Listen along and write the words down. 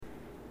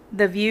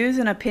The views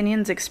and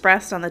opinions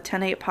expressed on the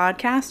 10-8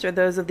 podcast are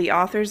those of the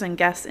authors and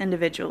guests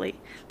individually.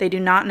 They do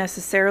not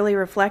necessarily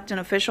reflect an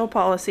official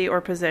policy or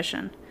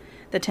position.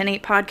 The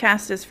 10-8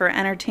 podcast is for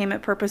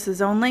entertainment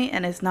purposes only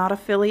and is not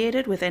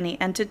affiliated with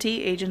any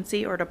entity,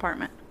 agency, or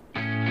department.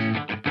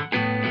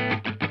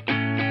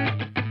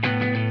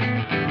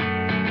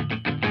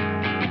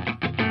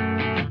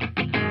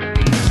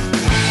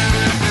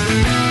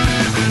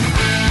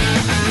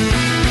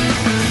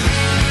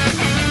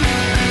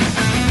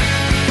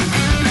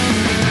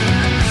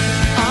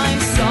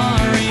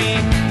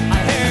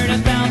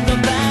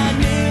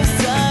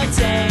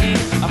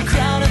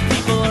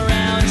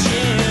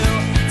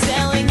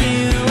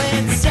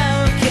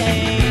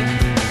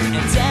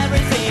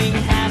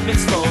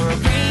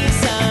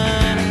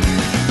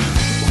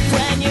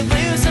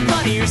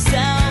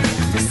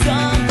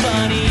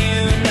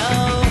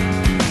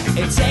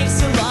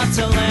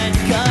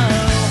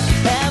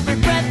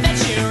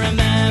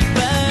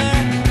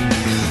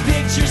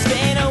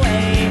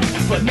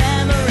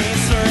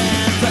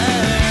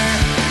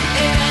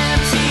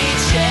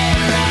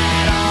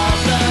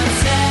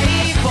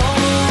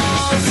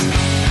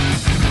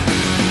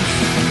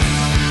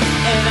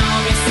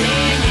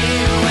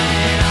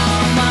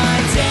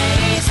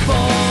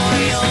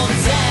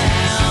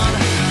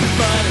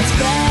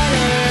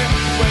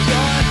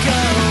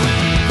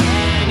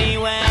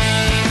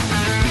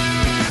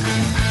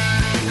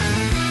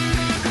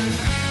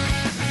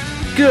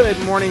 Good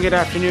morning, good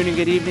afternoon, and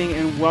good evening,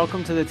 and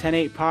welcome to the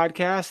 10-8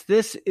 podcast.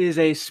 This is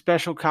a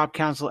special Cop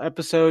Council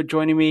episode.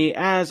 Joining me,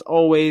 as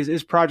always,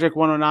 is Project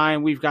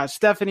 109. We've got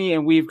Stephanie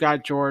and we've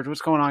got George.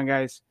 What's going on,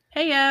 guys?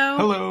 Hey, yo.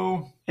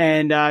 Hello.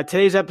 And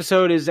today's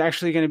episode is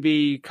actually going to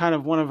be kind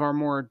of one of our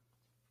more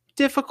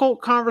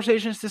difficult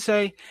conversations to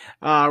say.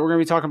 We're going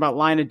to be talking about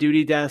line of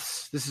duty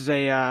deaths. This is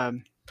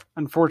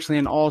unfortunately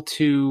an all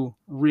too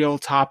real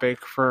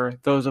topic for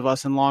those of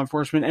us in law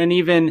enforcement and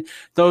even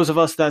those of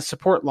us that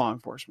support law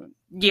enforcement.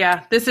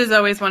 Yeah, this is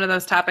always one of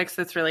those topics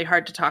that's really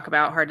hard to talk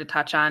about, hard to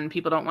touch on.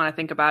 People don't want to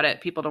think about it.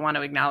 People don't want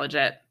to acknowledge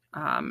it.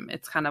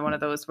 It's kind of one of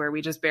those where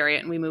we just bury it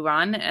and we move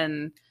on.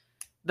 And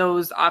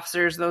those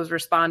officers, those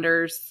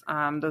responders,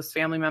 those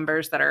family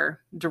members that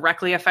are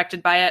directly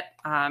affected by it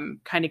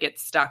kind of get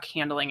stuck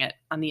handling it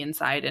on the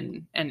inside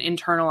and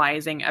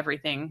internalizing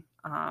everything.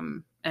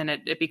 And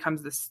it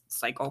becomes this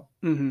cycle.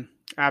 Mm-hmm.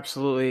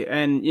 Absolutely.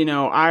 And, you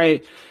know,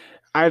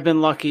 I've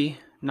been lucky,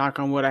 knock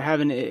on wood. I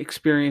haven't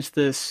experienced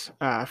this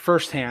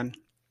firsthand,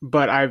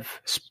 but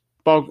I've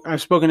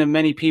spoken to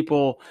many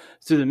people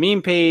through the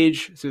meme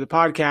page, through the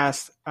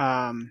podcast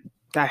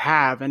that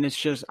have, and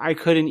it's just, I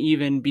couldn't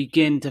even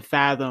begin to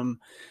fathom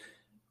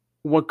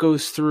what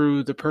goes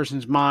through the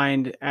person's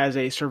mind as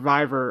a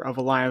survivor of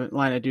a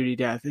line of duty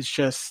death. It's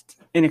just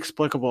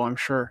inexplicable, I'm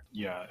sure.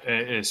 Yeah,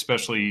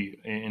 especially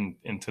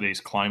in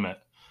today's climate.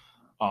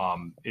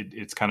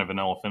 It's kind of an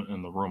elephant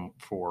in the room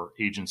for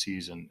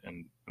agencies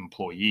and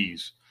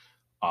employees.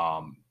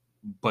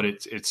 But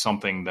it's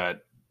something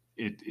that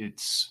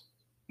it's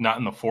not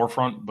in the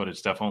forefront, but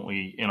it's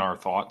definitely in our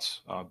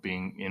thoughts,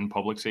 being in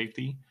public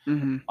safety.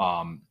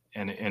 Mm-hmm.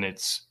 And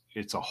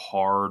it's a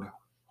hard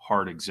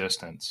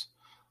existence.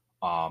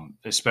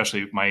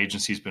 Especially my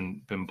agency's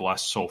been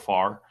blessed so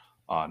far.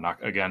 Knock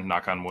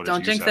on wood.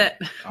 Don't jinx it.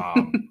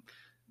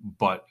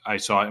 But I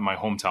saw it in my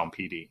hometown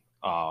PD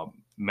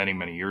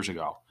many years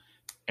ago,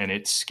 and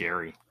it's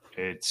scary.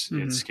 It's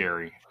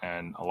scary,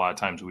 and a lot of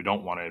times we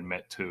don't want to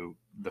admit to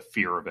the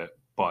fear of it,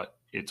 but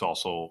it's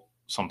also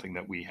something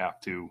that we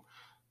have to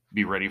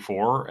be ready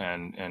for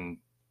and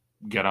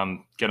get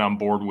on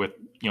board with,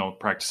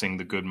 practicing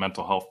the good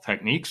mental health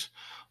techniques,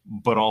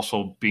 but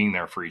also being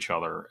there for each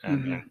other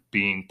and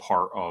being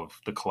part of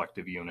the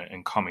collective unit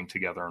and coming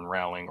together and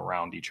rallying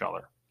around each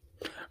other.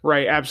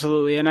 Right.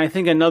 Absolutely. And I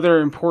think another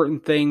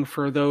important thing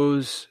for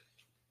those,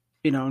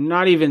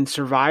 not even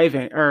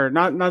surviving or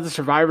not the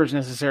survivors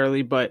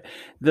necessarily, but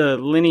the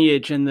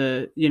lineage and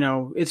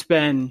it's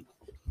been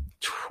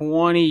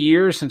 20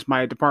 years since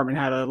my department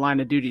had a line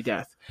of duty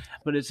death,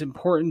 but it's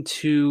important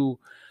to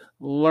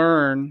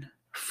learn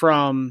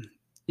from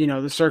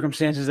the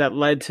circumstances that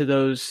led to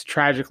those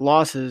tragic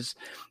losses,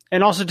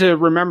 and also to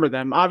remember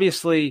them.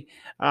 Obviously,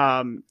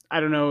 I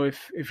don't know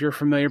if you're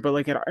familiar, but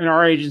like in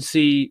our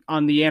agency,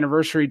 on the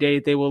anniversary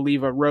date, they will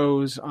leave a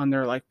rose on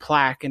their like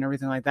plaque and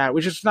everything like that,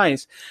 which is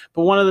nice.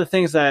 But one of the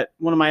things that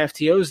one of my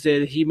FTOs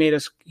did, he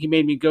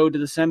made me go to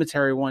the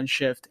cemetery one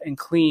shift and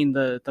clean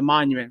the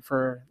monument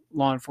for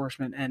law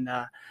enforcement. And,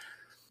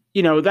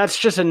 that's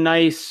just a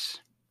nice,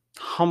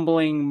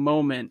 humbling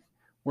moment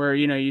where,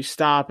 you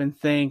stop and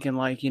think and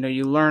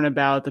you learn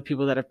about the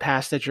people that have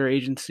passed at your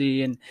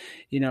agency, and,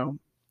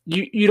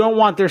 you don't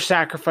want their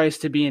sacrifice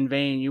to be in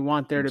vain. You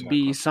want there to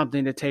be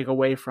something to take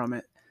away from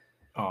it.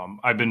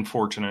 I've been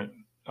fortunate.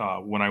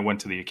 When I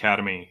went to the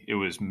academy, it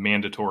was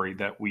mandatory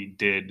that we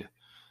did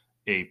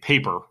a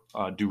paper,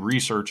 do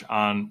research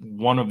on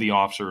one of the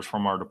officers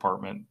from our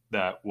department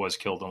that was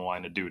killed in the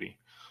line of duty.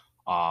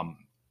 And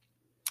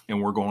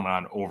we're going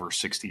on over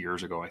 60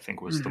 years ago, I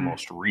think was the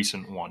most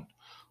recent one.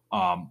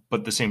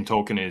 But the same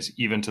token is,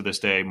 even to this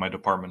day, my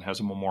department has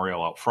a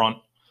memorial out front.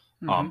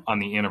 On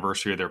the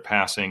anniversary of their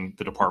passing,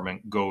 the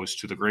department goes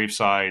to the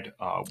graveside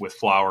with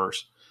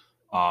flowers,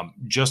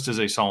 just as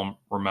a solemn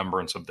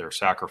remembrance of their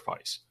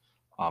sacrifice.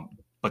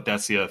 But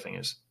that's the other thing,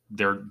 is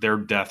their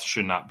death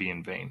should not be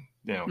in vain.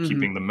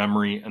 Keeping the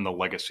memory and the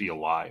legacy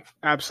alive.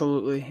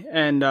 Absolutely.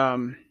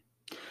 And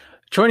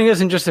joining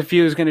us in just a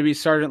few is going to be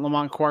Sergeant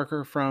Lamont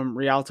Quarker from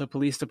Rialto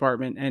Police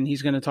Department, and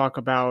he's going to talk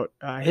about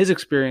his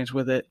experience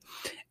with it.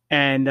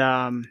 And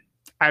I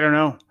don't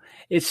know,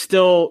 it's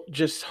still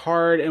just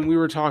hard. And we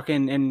were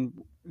talking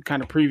and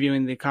kind of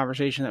previewing the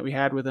conversation that we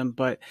had with him,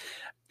 but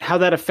how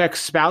that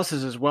affects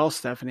spouses as well,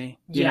 Stephanie.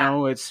 You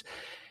know, it's,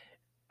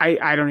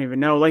 I don't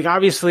even know. Like,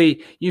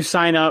 obviously you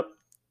sign up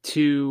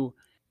to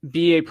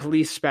be a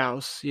police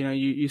spouse,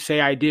 you say,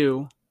 I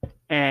do,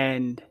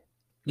 and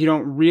you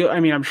don't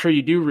I'm sure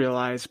you do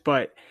realize,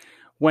 but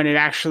when it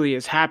actually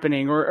is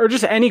happening, or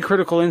just any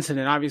critical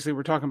incident, obviously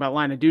we're talking about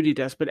line of duty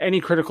deaths, but any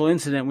critical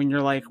incident, when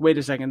you're like, wait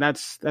a second,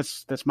 that's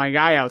my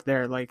guy out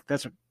there. Like,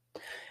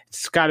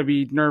 it's got to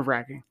be nerve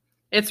wracking.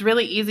 It's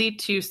really easy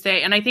to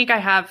say. And I think I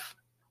have,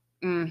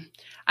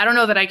 I don't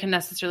know that I can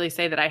necessarily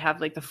say that I have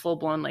like the full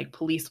blown like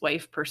police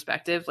wife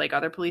perspective, like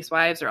other police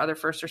wives or other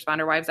first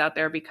responder wives out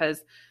there,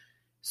 because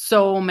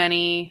so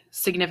many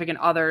significant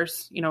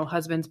others,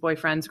 husbands,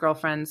 boyfriends,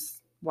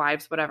 girlfriends,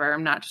 wives, whatever,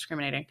 I'm not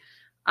discriminating.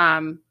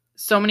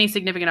 So many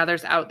significant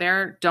others out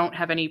there don't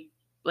have any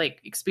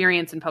like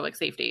experience in public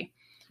safety.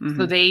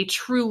 So they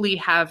truly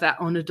have that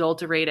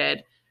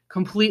unadulterated,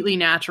 completely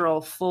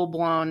natural, full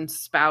blown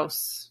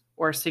spouse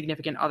or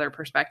significant other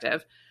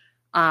perspective.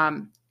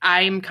 I'm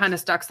kind of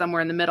stuck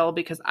somewhere in the middle,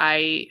 because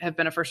I have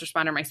been a first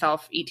responder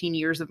myself. 18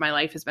 years of my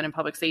life has been in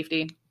public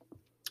safety.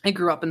 I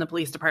grew up in the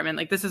police department.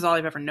 Like, this is all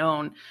I've ever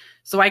known.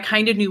 So I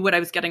kind of knew what I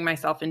was getting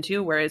myself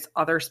into, whereas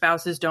other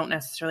spouses don't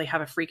necessarily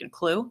have a freaking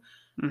clue.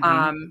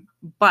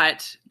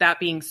 But that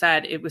being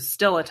said, it was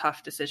still a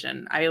tough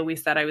decision. I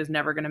always said I was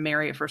never going to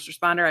marry a first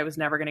responder. I was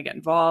never going to get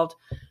involved,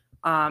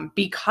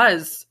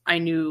 because I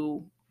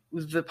knew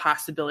the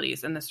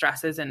possibilities and the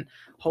stresses, and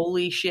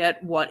holy shit,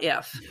 what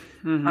if,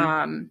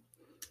 and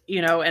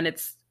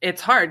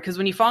it's hard, because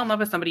when you fall in love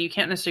with somebody, you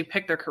can't necessarily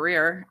pick their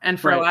career. And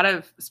for a lot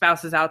of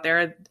spouses out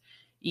there,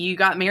 you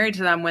got married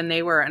to them when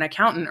they were an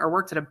accountant or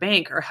worked at a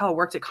bank, or hell,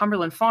 worked at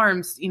Cumberland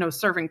Farms,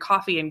 serving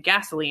coffee and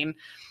gasoline.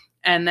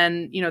 And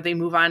then, they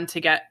move on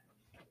to get,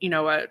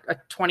 a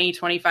 20,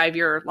 25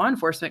 year law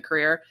enforcement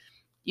career.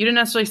 You didn't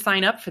necessarily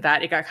sign up for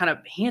that. It got kind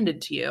of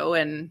handed to you.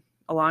 And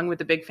along with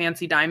the big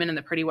fancy diamond and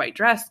the pretty white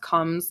dress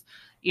comes,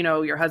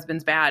 your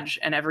husband's badge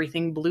and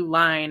everything blue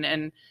line.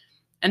 And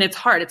it's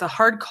hard. It's a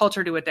hard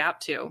culture to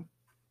adapt to.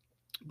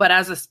 But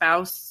as a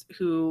spouse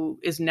who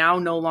is now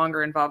no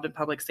longer involved in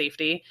public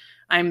safety,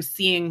 I'm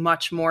seeing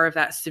much more of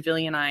that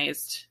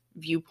civilianized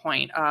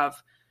viewpoint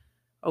of,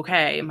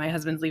 okay, my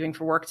husband's leaving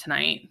for work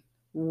tonight.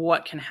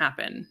 What can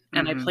happen?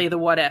 And I play the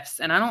what ifs,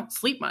 and I don't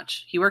sleep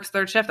much. He works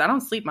third shift. I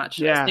don't sleep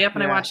much. I stay up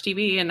and I watch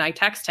TV, and I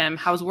text him,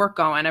 how's work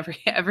going,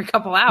 every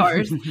couple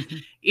hours, and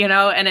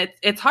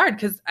it's hard,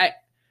 because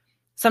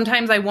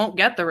sometimes I won't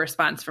get the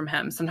response from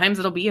him. Sometimes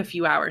it'll be a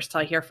few hours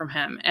till I hear from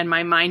him, and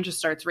my mind just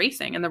starts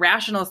racing. And the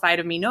rational side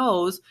of me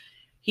knows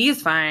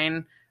he's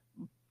fine,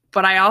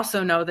 but I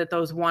also know that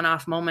those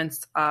one-off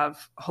moments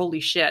of, holy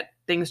shit,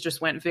 things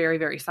just went very,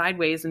 very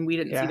sideways, and we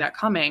didn't see that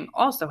coming,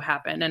 also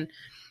happen. And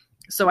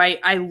so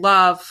I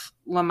love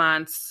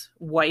Lamont's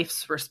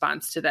wife's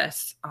response to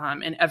this,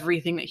 and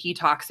everything that he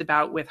talks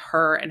about with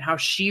her, and how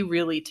she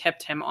really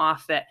tipped him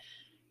off that,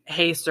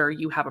 hey, sir,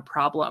 you have a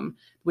problem,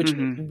 which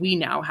we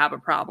now have a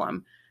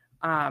problem.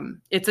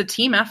 It's a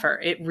team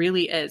effort. It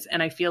really is.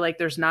 And I feel like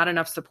there's not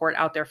enough support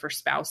out there for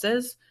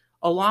spouses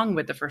along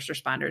with the first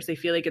responders. They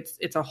feel like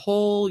it's a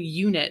whole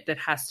unit that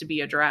has to be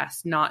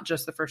addressed, not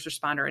just the first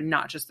responder and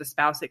not just the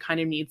spouse. It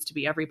kind of needs to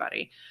be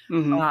everybody.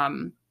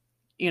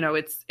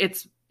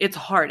 It's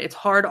hard. It's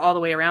hard all the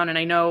way around. And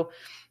I know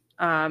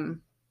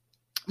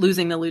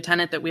losing the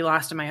lieutenant that we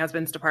lost in my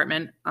husband's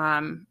department,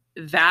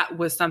 that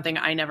was something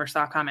I never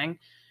saw coming.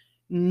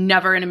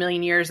 Never in a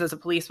million years as a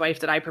police wife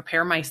did I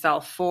prepare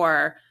myself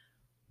for,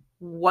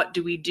 what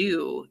do we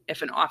do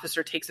if an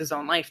officer takes his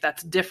own life?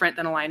 That's different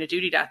than a line of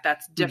duty death.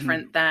 That's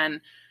different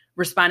than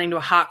responding to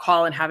a hot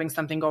call and having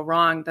something go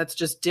wrong. That's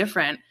just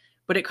different.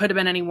 But it could have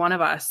been any one of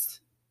us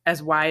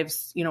as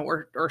wives,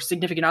 or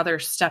significant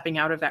others stepping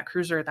out of that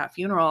cruiser at that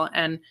funeral.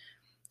 And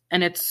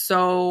it's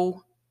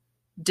so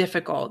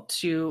difficult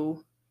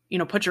to,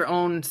 put your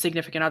own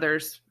significant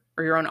others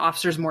or your own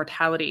officer's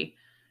mortality,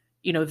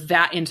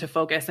 that into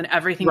focus, and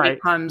everything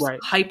becomes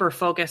hyper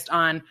focused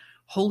on,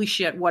 holy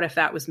shit, what if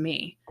that was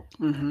me?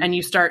 And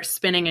you start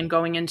spinning and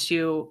going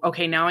into,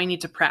 okay, now I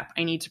need to prep.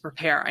 I need to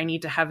prepare. I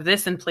need to have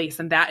this in place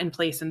and that in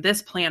place and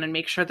this plan, and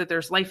make sure that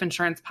there's life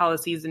insurance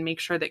policies, and make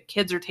sure that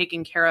kids are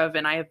taken care of.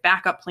 And I have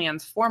backup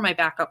plans for my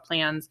backup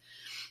plans.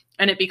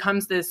 And it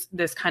becomes this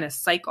kind of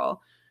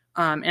cycle.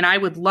 And I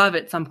would love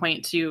at some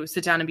point to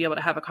sit down and be able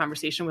to have a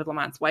conversation with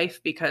Lamont's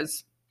wife,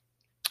 because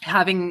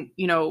having,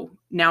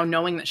 now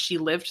knowing that she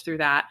lived through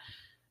that,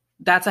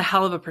 that's a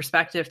hell of a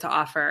perspective to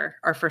offer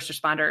our first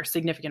responder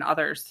significant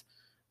others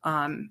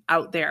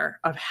out there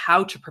of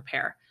how to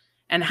prepare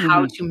and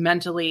how to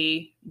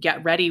mentally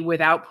get ready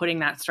without putting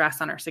that stress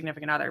on our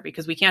significant other,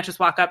 because we can't just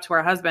walk up to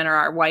our husband or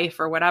our wife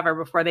or whatever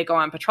before they go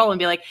on patrol and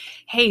be like,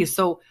 hey,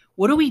 so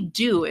what do we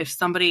do if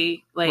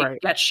somebody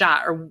gets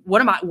shot, or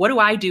what do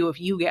I do if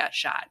you get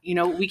shot? You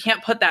know, we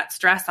can't put that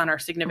stress on our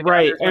significant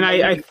others when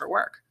they're leaving for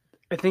work.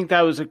 I think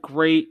that was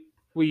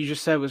what you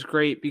just said was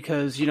great,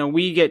 because, you know,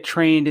 we get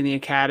trained in the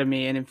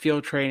academy and in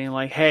field training,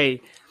 like,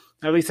 hey,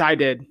 at least I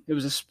did. It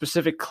was a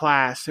specific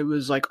class. It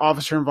was like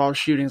officer involved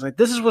shootings. Like,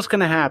 this is what's going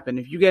to happen.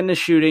 If you get in a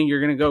shooting, you're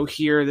going to go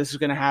here. This is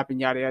going to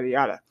happen, yada, yada,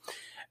 yada.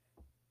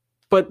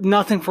 But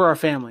nothing for our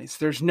families.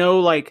 There's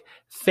no like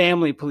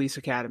family police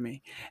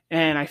academy.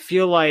 And I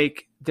feel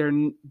like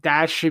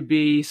that should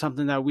be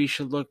something that we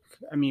should look,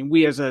 I mean,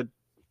 we as a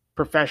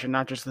profession,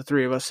 not just the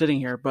three of us sitting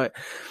here, but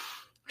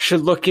should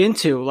look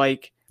into.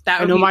 Like,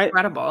 that would be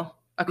incredible.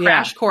 A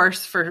crash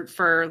course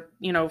for,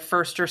 you know,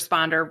 first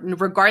responder,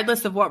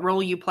 regardless of what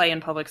role you play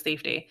in public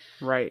safety.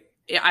 Right.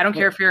 I don't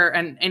care if you're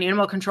an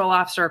animal control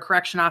officer, a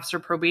correction officer,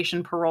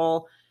 probation,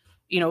 parole,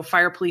 you know,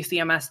 fire, police,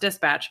 EMS,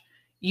 dispatch.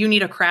 You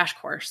need a crash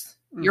course.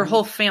 Your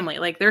whole family.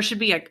 Like, there should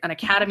be an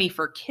academy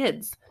for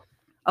kids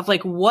of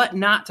like what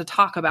not to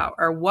talk about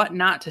or what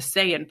not to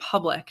say in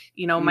public.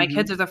 You know, my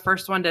kids are the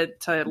first one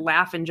to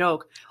laugh and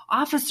joke.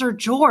 Officer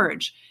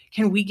George,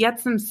 can we get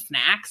some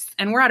snacks?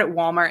 And we're out at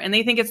Walmart, and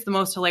they think it's the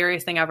most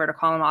hilarious thing ever to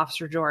call him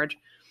Officer George,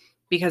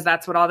 because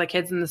that's what all the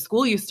kids in the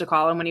school used to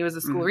call him when he was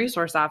a school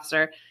resource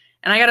officer.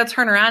 And I got to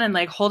turn around and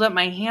like hold up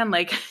my hand,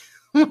 like,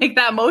 like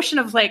that motion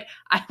of like,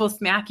 I will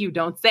smack you,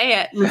 don't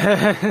say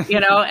it, you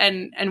know,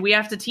 and we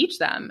have to teach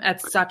them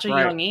at such a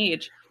young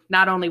age,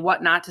 not only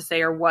what not to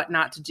say or what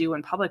not to do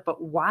in public,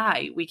 but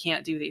why we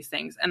can't do these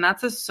things. And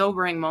that's a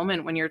sobering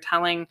moment when you're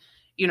telling,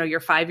 you know, your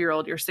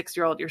 5-year-old, your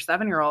 6-year-old, your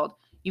 7-year-old,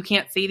 you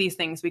can't say these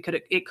things because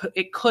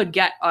it could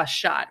get us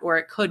shot, or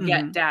it could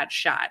get dad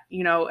shot.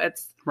 You know,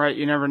 it's right.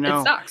 You never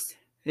know. It sucks.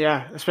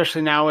 Yeah.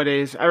 Especially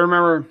nowadays. I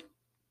remember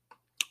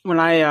when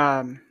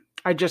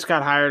I just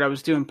got hired, I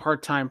was doing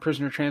part-time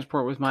prisoner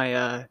transport with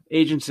my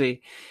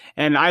agency,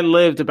 and I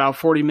lived about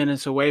 40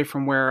 minutes away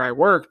from where I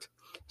worked.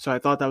 So I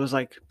thought that was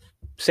like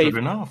safe. Good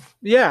enough.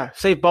 Yeah.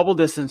 Safe bubble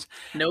distance.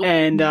 Nope.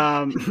 And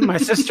my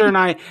sister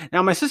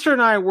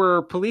and I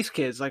were police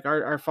kids. Like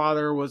our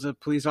father was a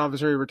police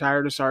officer. He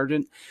retired a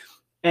sergeant.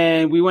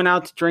 And we went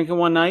out to drinking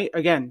one night,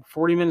 again,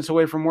 40 minutes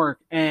away from work.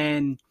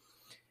 And,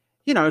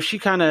 you know, she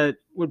kind of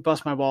would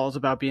bust my balls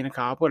about being a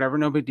cop, whatever,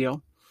 no big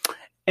deal.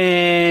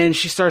 And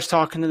she starts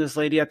talking to this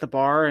lady at the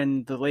bar,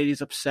 and the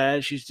lady's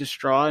upset. She's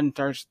distraught and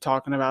starts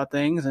talking about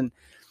things. And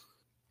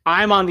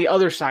I'm on the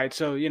other side.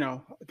 So, you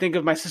know, think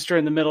of my sister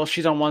in the middle.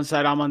 She's on one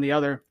side, I'm on the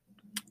other.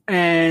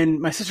 And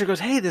my sister goes,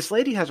 hey, this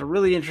lady has a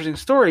really interesting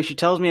story. She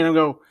tells me, and I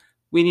go,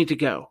 we need to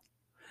go.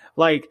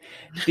 Like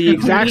the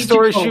exact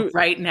story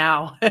right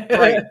now.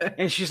 Right.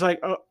 And she's like,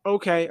 oh,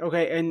 okay.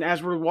 And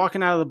as we're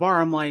walking out of the bar,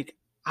 I'm like,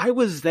 I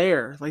was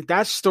there. Like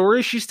that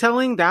story she's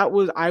telling, I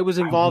was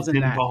involved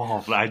in that.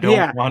 I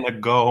don't want to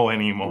go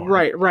anymore.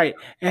 Right.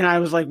 And I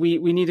was like, we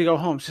need to go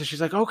home. So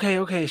she's like,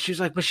 okay. She's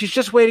like, but she's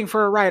just waiting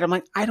for a ride. I'm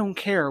like, I don't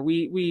care.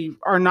 We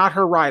are not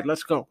her ride.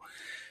 Let's go.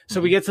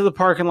 So we get to the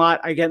parking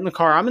lot. I get in the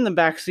car. I'm in the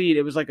back seat.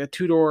 It was like a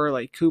 2-door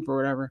like coupe or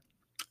whatever.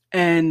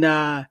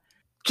 And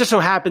just so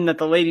happened that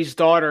the lady's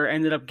daughter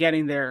ended up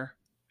getting there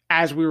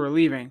as we were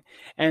leaving.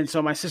 And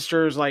so my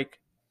sister is like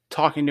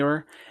talking to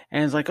her.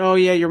 And it's like, oh,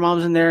 yeah, your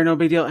mom's in there. No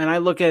big deal. And I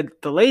look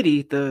at the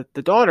lady, the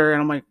daughter,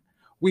 and I'm like,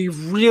 we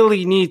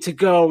really need to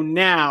go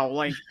now.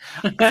 Like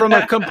from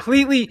a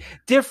completely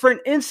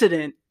different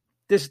incident,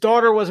 this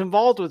daughter was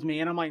involved with me.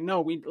 And I'm like,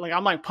 no,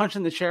 I'm like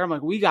punching the chair. I'm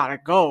like, we got to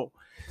go.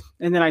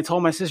 And then I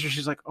told my sister,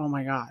 she's like, oh,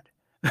 my God.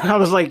 I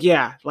was like,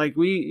 yeah, like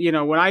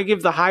when I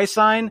give the high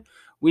sign,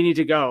 we need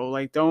to go.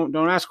 Like, don't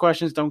ask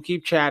questions. Don't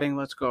keep chatting.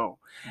 Let's go.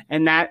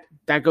 And that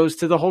goes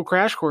to the whole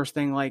crash course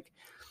thing. Like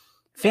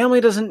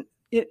family doesn't.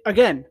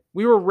 Again,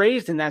 we were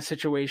raised in that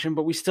situation,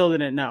 but we still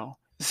didn't know.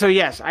 So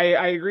yes, I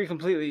agree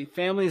completely.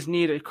 Families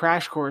need a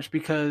crash course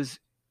because,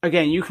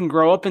 again, you can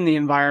grow up in the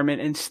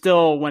environment and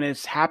still, when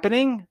it's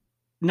happening,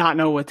 not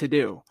know what to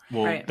do.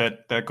 Well, right.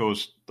 that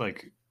goes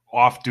like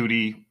off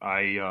duty.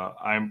 I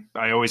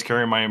always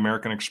carry my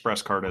American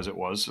Express card as it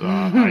was.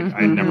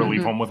 I never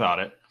leave home without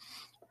it,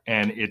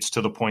 and it's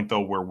to the point though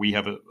where we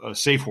have a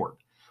safe word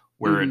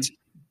where it's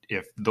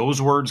if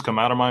those words come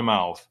out of my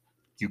mouth.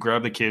 You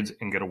grab the kids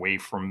and get away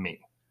from me.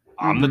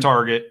 I'm the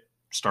target.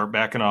 Start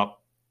backing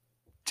up.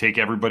 Take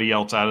everybody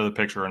else out of the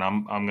picture, and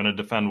I'm going to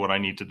defend what I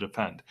need to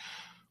defend.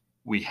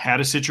 We had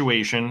a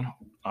situation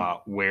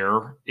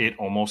where it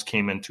almost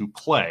came into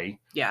play.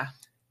 Yeah,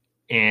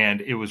 and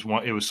it was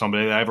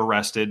somebody that I've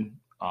arrested,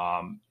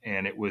 and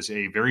it was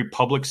a very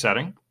public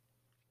setting.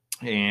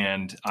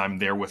 And I'm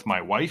there with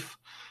my wife,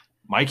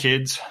 my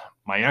kids,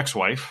 my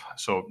ex-wife,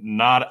 so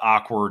not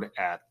awkward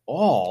at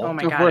all. Oh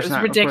my God, it was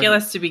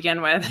ridiculous to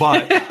begin with.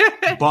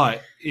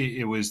 But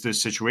it was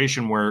this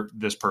situation where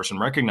this person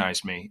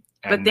recognized me.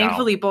 But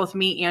thankfully, both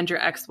me and your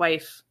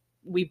ex-wife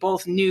we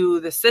both knew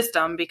the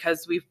system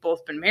because we've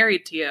both been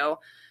married to you.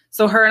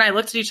 So her and I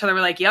looked at each other.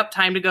 We're like, yep,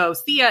 time to go.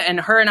 See ya. And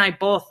her and I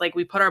both, like,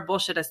 we put our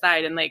bullshit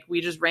aside and like,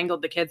 we just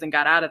wrangled the kids and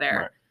got out of there.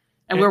 Right.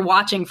 And we're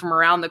watching from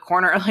around the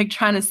corner, like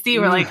trying to see.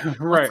 We're like, what's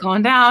Right.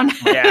 going down?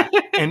 Yeah.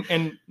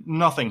 And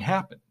nothing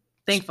happened.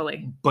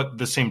 Thankfully. But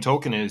the same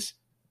token is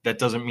that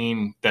doesn't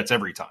mean that's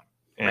every time.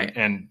 And, Right.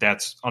 and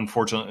that's,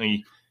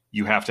 unfortunately,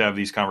 you have to have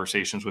these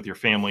conversations with your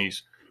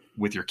families,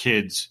 with your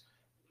kids.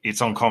 It's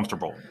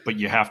uncomfortable, but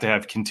you have to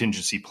have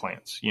contingency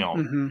plans, you know,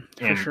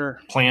 For and sure.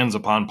 plans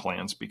upon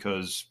plans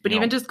because, But you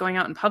even know, just going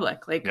out in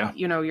public, like, Yeah.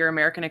 you know, your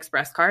American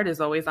Express card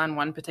is always on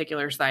one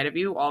particular side of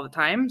you all the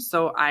time.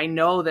 So I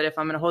know that if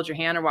I'm going to hold your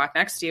hand or walk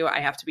next to you,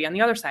 I have to be on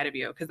the other side of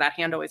you because that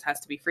hand always has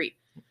to be free.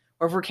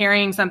 Or if we're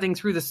carrying something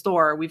through the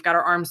store, we've got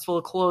our arms full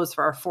of clothes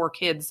for our 4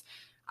 kids.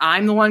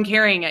 I'm the one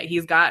carrying it.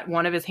 He's got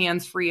one of his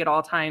hands free at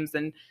all times.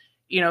 And,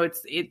 you know,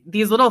 it's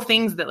these little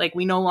things that like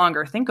we no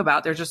longer think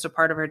about. They're just a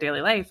part of our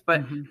daily life,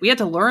 but we had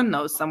to learn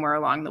those somewhere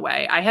along the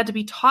way. I had to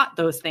be taught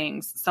those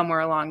things somewhere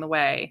along the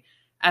way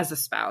as a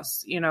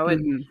spouse. You know,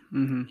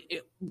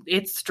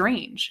 it's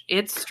strange.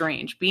 It's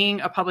strange.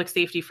 Being a public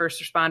safety first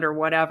responder,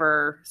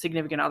 whatever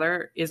significant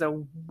other, is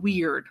a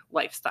weird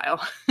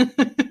lifestyle.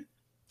 It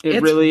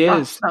It's really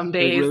rough is. some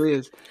days. It really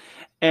is.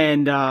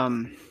 And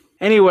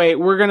anyway,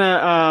 we're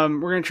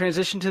gonna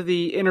transition to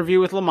the interview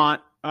with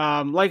Lamont.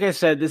 Like I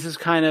said, this is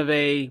kind of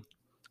a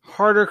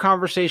harder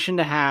conversation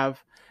to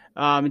have.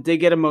 It did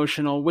get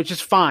emotional, which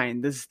is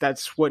fine.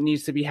 That's what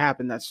needs to be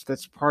happen. That's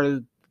part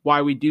of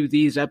why we do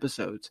these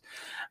episodes.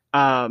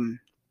 But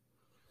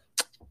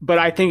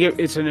I think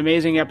it's an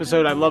amazing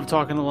episode. I love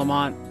talking to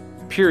Lamont,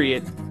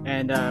 period.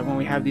 And when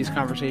we have these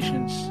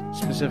conversations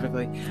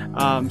specifically.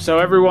 So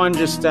everyone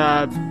just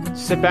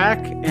sit back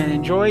and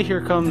enjoy.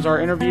 Here comes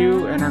our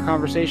interview and our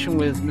conversation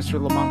with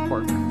Mr. Lamont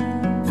Quirker.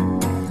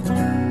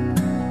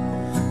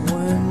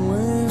 When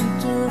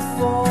winter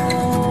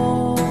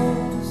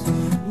falls,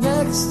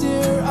 next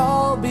year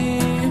I'll be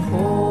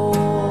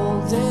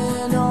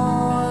holding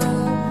on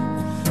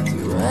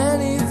to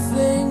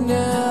anything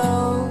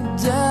nailed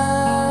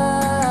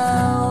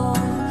down.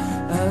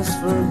 As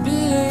for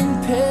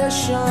being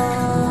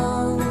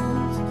patient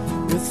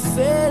with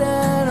fate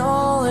and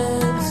all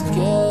it's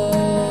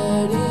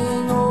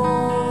getting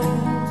old,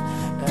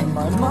 and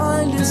my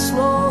mind is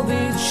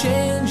slowly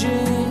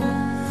changing.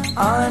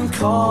 I'm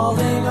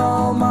calling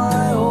all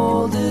my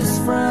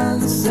oldest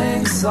friends,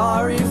 saying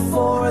sorry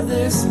for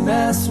this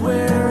mess we're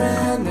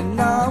in,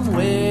 and I'm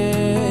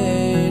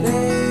waiting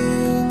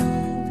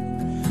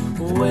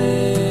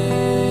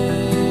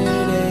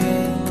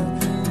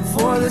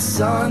for the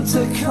sun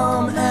to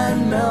come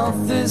and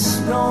melt this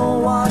snow,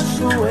 wash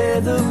away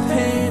the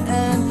pain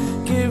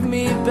and give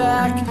me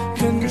back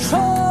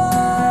control.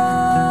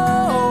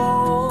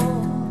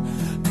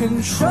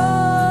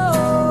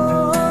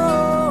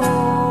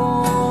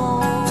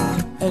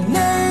 An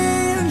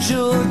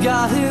angel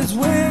got his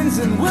wings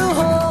and we'll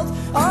hold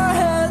our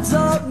heads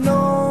up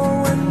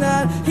knowing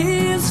that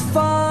he's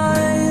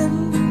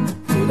fine.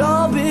 We'd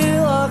all be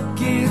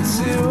lucky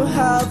to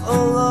have a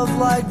love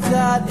like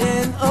that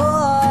in a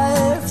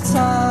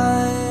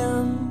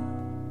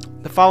lifetime.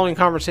 The following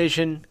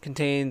conversation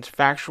contains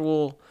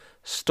factual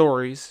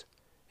stories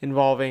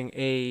involving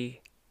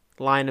a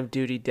line of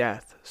duty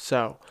death.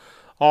 So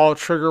all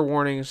trigger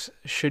warnings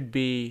should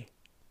be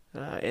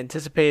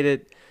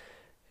anticipated.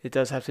 It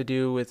does have to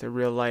do with a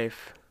real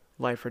life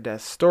or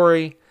death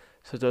story.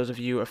 So those of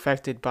you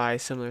affected by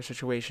similar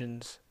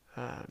situations,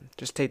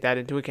 just take that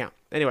into account.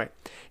 Anyway,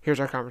 here's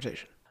our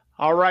conversation.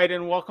 All right,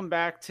 and welcome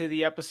back to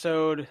the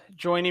episode.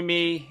 Joining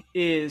me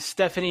is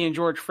Stephanie and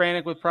George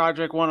Franek with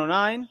Project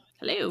 109.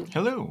 Hello.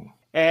 hello.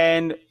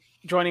 And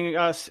joining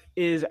us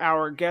is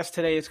our guest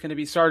today. It's going to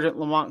be Sergeant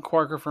Lamont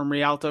Quirker from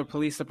Rialto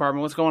Police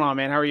Department. What's going on,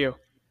 man? How are you?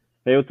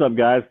 Hey, what's up,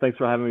 guys? Thanks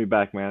for having me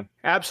back, man.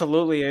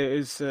 Absolutely.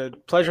 It's a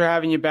pleasure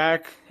having you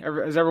back.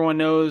 As everyone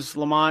knows,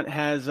 Lamont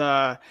has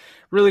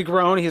really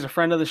grown. He's a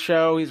friend of the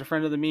show. He's a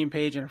friend of the meme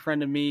page and a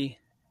friend of me,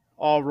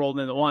 all rolled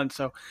into one.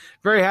 So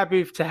very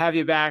happy to have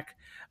you back.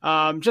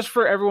 Just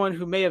for everyone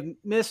who may have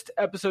missed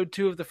episode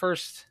 2 of the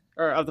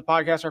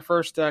podcast, our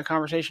first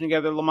conversation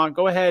together, Lamont,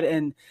 go ahead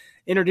and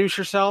introduce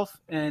yourself,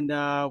 and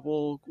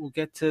we'll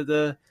get to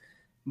the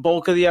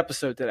bulk of the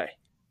episode today.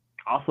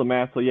 Awesome,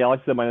 man. So, yeah,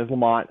 like I said, my name is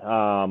Lamont.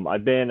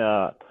 I've been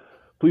a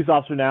police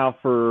officer now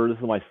this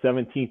is my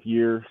 17th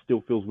year.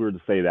 Still feels weird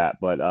to say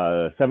that, but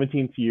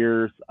 17th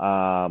years.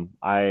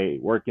 I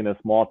work in a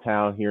small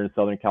town here in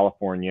Southern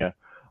California.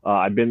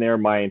 I've been there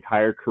my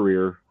entire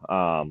career.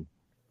 I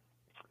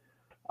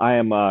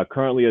am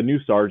currently a new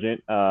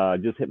sergeant.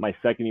 Just hit my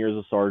 2nd year as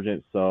a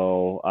sergeant,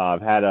 so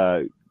I've had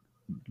a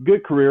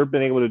good career.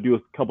 Been able to do a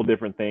couple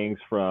different things,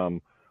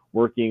 from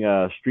working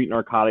a street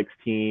narcotics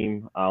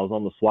team. I was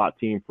on the SWAT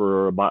team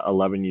for about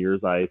 11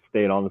 years. I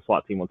stayed on the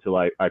SWAT team until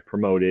I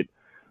promoted.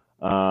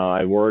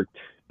 I worked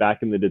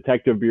back in the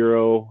detective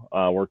bureau,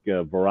 worked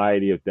a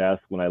variety of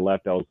desks. When I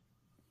left, I was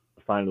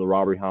assigned to the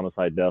robbery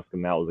homicide desk,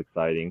 and that was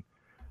exciting.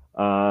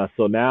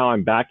 So now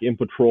I'm back in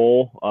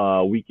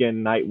patrol,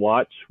 weekend night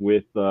watch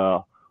with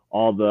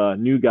all the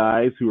new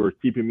guys who are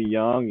keeping me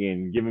young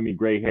and giving me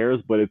gray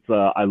hairs. But it's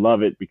I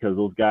love it because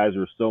those guys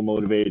are so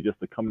motivated just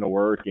to come to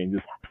work and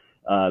just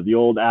the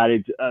old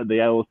adage,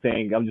 the old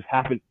saying, I'm just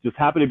happy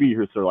to be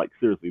here, sir. Like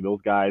seriously,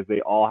 those guys,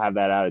 they all have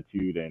that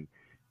attitude, and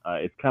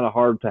it's kind of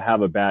hard to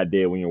have a bad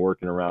day when you're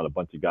working around a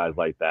bunch of guys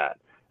like that.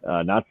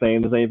 Not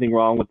saying there's anything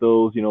wrong with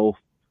those,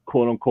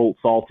 quote unquote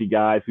salty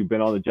guys who've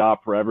been on the job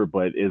forever,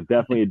 but it's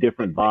definitely a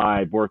different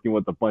vibe working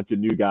with a bunch of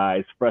new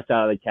guys fresh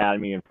out of the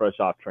academy and fresh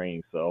off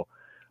training. So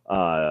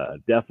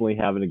definitely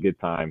having a good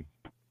time.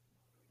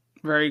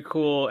 Very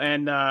cool.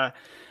 And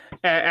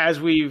as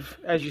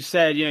you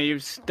said,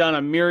 you've done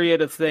a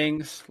myriad of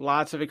things,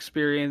 lots of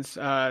experience.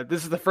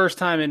 This is the first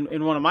time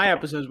in one of my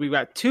episodes we've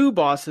got two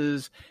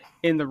bosses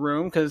in the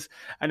room, because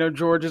I know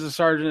George is a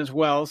sergeant as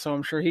well, so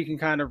I'm sure he can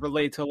kind of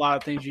relate to a lot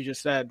of things you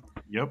just said.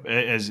 Yep,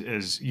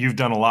 as you've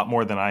done a lot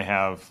more than I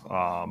have.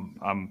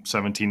 I'm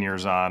 17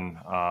 years on,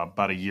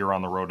 about a year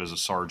on the road as a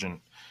sergeant,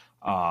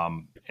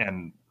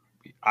 and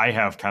I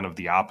have kind of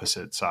the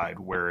opposite side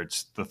where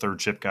it's the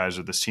third shift guys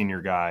or the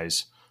senior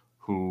guys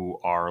who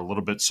are a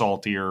little bit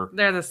saltier.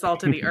 They're the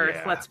salt of the earth,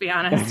 Yeah. Let's be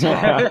honest.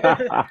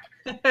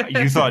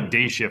 You thought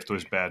day shift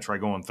was bad. Try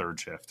going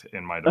third shift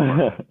in my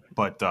department.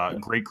 But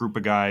great group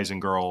of guys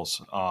and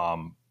girls.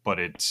 But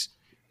it's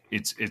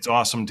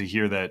awesome to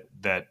hear that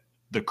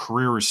the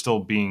career is still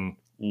being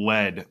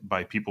led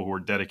by people who are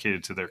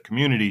dedicated to their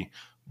community.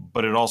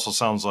 But it also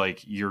sounds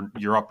like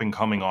your up and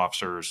coming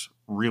officers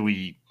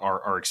really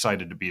are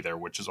excited to be there,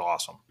 which is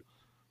awesome.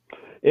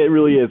 It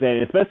really is,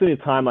 and especially in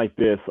a time like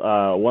this,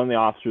 one of the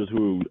officers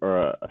who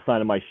are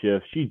assigned to my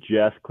shift, she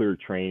just cleared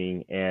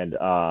training, and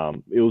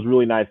it was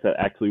really nice that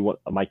actually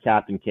my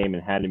captain came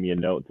and handed me a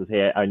note and says,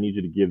 "Hey, I need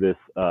you to give this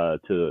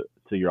to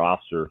your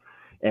officer,"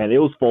 and it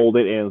was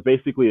folded, and it was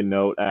basically a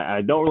note.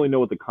 I don't really know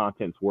what the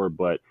contents were,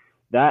 but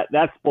that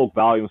spoke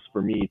volumes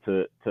for me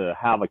to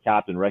have a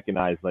captain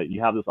recognize that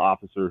you have this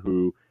officer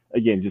who,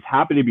 again, just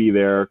happened to be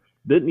there.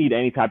 Didn't need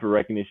any type of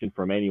recognition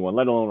from anyone,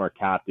 let alone our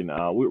captain.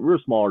 We're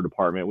a smaller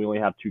department. We only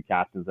have two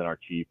captains and our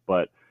chief.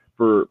 But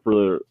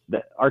for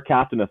our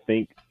captain to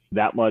think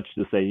that much,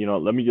 to say,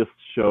 let me just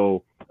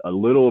show a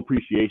little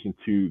appreciation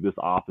to this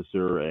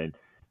officer. And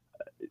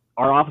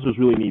our officers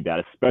really need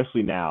that,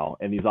 especially now.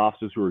 And these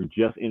officers who are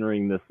just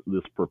entering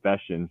this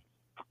profession,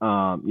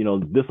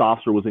 this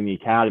officer was in the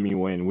academy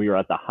when we were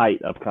at the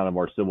height of kind of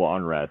our civil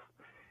unrest.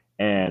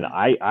 And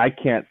I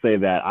can't say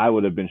that I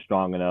would have been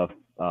strong enough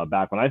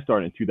back when I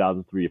started in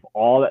 2003, if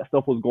all that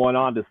stuff was going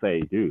on, to say,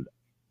 dude,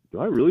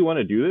 do I really want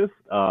to do this?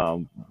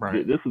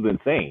 Right. This is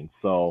insane.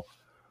 So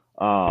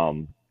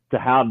to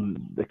have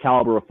the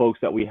caliber of folks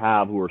that we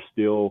have who are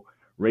still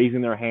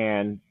raising their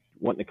hand,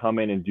 wanting to come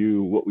in and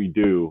do what we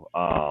do,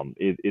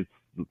 it's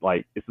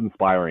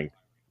inspiring.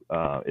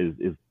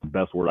 Is the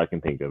best word I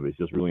can think of. It's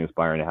just really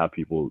inspiring to have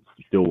people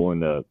still willing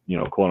to,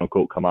 quote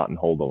unquote, come out and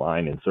hold the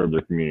line and serve their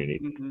community.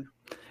 Mm-hmm.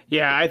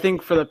 Yeah, I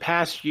think for the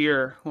past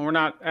year, well, we're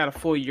not at a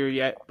full year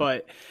yet,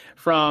 but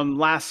from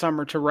last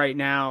summer to right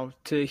now,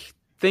 to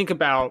think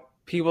about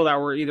people that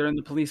were either in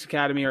the police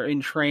academy or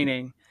in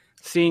training,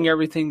 seeing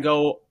everything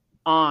go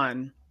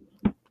on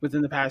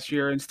within the past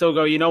year and still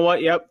go, you know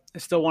what? Yep, I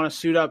still want to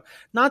suit up.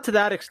 Not to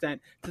that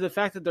extent, to the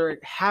fact that they're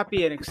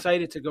happy and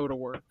excited to go to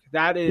work.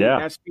 That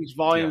speaks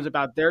volumes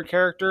about their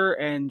character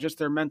and just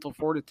their mental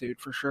fortitude,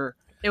 for sure.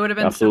 It would have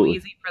been so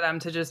easy for them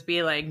to just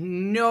be like,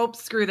 nope,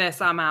 screw this,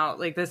 I'm out.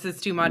 Like, this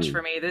is too much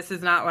for me. This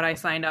is not what I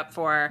signed up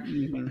for.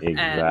 Mm-hmm.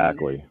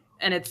 Exactly.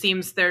 And it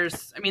seems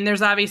there's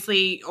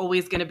obviously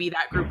always going to be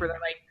that group where they're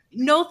like,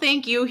 no,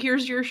 thank you.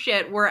 Here's your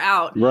shit. We're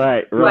out.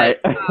 Right. But,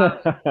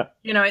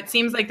 it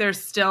seems like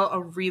there's still a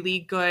really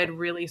good,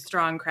 really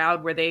strong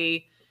crowd where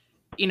they,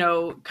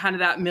 kind of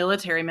that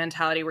military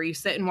mentality where you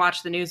sit and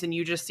watch the news and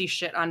you just see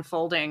shit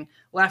unfolding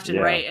left and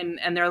right.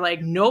 And they're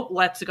like, nope,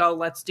 let's go.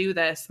 Let's do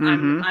this.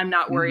 Mm-hmm. I'm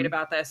not worried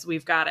about this.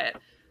 We've got it.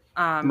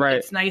 Right.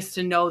 It's nice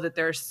to know that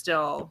there's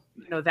still,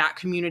 that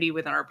community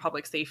within our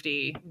public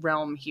safety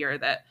realm here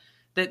that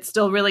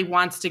still really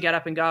wants to get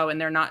up and go,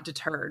 and they're not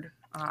deterred.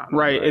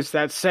 Right. It's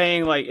that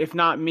saying, like, if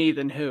not me,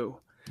 then who?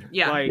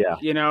 Yeah.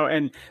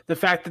 And the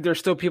fact that there's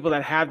still people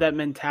that have that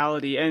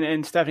mentality.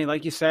 And Stephanie,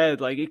 like you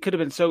said, like, it could have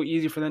been so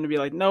easy for them to be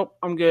like, nope,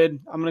 I'm good.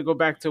 I'm going to go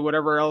back to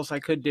whatever else I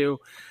could do.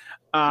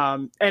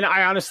 And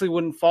I honestly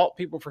wouldn't fault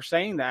people for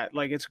saying that.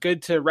 Like, it's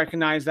good to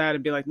recognize that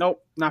and be like,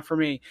 nope, not for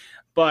me.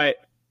 But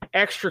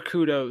extra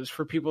kudos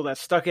for people that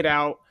stuck it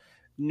out,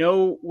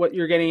 know what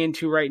you're getting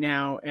into right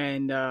now.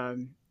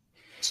 And,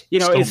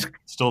 it's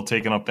still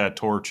taking up that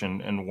torch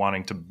and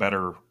wanting to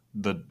better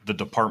the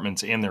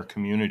departments and their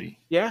community.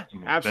 Yeah,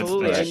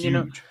 absolutely. That's and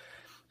huge.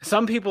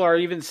 Some people are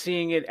even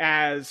seeing it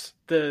as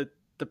the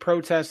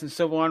protests and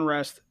civil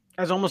unrest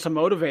as almost a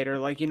motivator.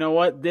 Like, you know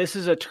what, this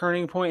is a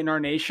turning point in our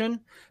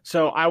nation.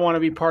 So I want to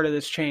be part of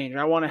this change.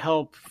 I want to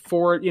help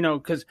for,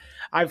 because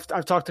I've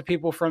talked to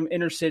people from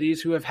inner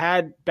cities who have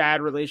had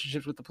bad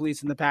relationships with the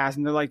police in the past.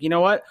 And they're like, you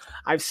know what,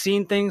 I've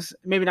seen things,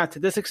 maybe not to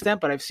this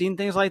extent, but I've seen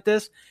things like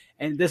this.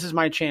 And this is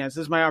my chance.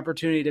 This is my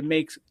opportunity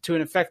to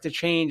affect a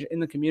change in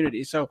the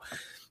community. So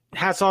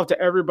hats off to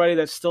everybody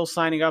that's still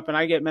signing up. And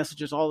I get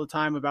messages all the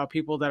time about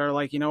people that are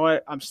like, you know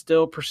what, I'm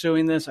still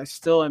pursuing this. I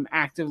still am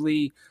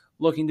actively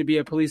looking to be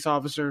a police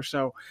officer.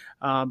 So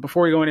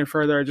before we go any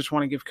further, I just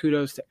want to give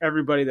kudos to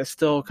everybody that's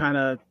still kind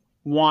of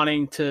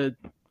wanting to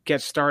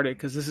get started,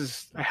 because this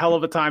is a hell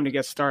of a time to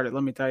get started,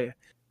 let me tell you.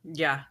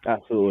 Yeah,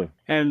 Absolutely.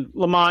 And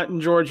Lamont and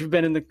George, you've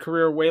been in the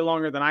career way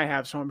longer than I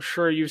have, so I'm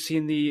sure you've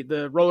seen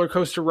the roller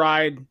coaster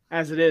ride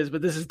as it is,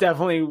 but this is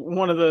definitely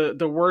one of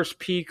the worst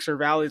peaks or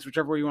valleys,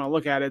 whichever way you want to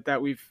look at it,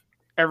 that we've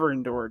ever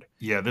endured.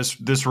 Yeah,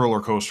 this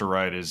roller coaster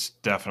ride has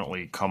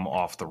definitely come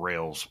off the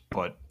rails,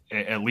 but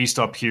at least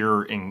up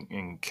here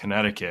in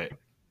Connecticut,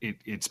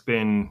 it's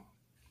been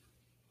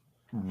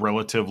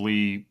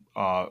relatively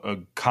a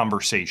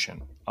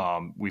conversation.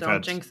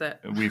 Don't jinx it.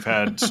 We've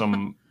had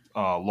some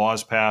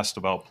laws passed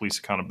about police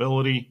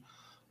accountability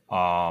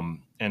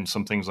and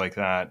some things like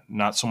that.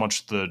 Not so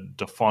much the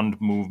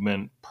defund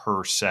movement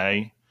per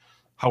se.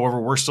 However,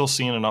 we're still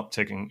seeing an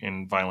uptick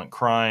in violent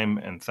crime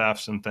and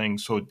thefts and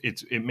things. So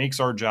it makes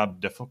our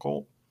job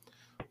difficult.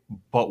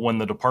 But when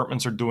the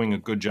departments are doing a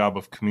good job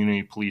of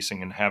community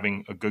policing and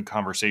having a good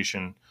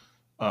conversation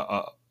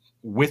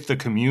with the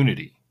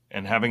community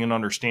and having an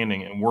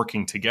understanding and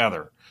working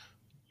together,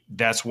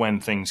 that's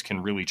when things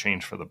can really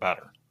change for the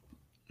better.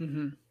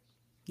 Mm-hmm.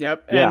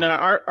 Yep. Yeah. And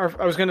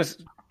I was going to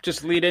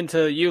just lead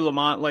into you,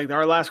 Lamont. Like,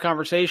 our last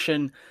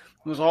conversation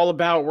was all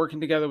about working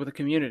together with the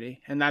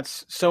community. And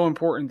that's so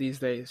important these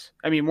days.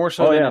 I mean, more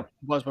so than it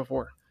was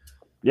before.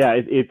 Yeah.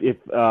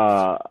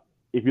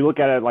 If you look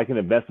at it like an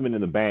investment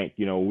in the bank,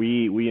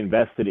 we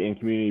invested in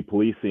community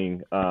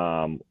policing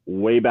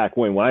way back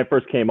when I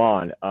first came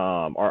on.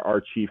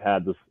 Our chief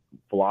had this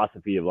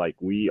philosophy of like,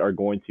 we are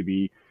going to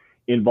be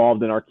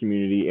involved in our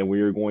community, and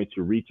we are going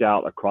to reach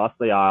out across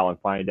the aisle and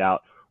find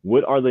out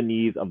what are the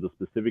needs of the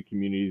specific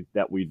communities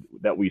that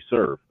we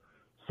serve.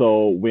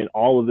 So when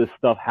all of this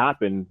stuff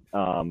happened,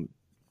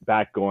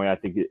 back going, I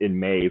think in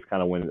May is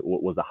kind of when it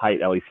was the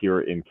height, at least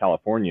here in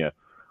California.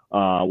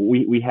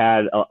 We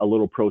had a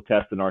little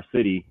protest in our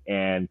city,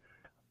 and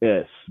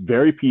it's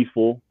very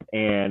peaceful.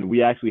 And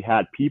we actually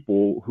had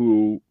people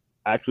who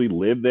actually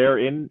lived there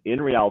in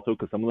Rialto,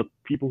 because some of the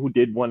people who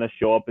did want to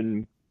show up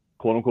and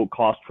quote unquote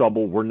cause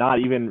trouble were not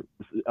even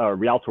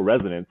Rialto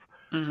residents,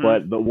 mm-hmm.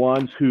 but the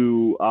ones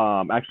who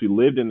actually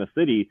lived in the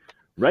city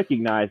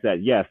recognized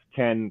that, yes,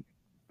 can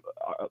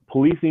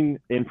policing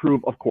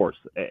improve? Of course,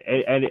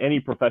 any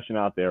profession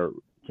out there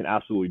can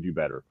absolutely do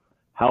better.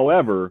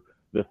 However,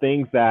 the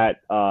things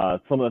that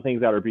some of the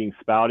things that are being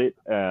spouted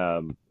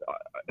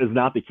is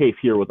not the case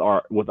here with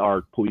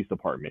our police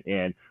department,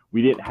 and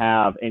we didn't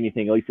have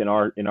anything, at least in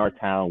our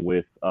town,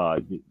 with some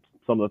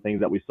of the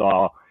things that we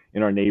saw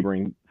in our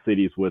neighboring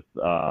cities with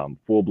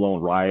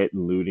full-blown riot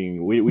and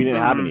looting. We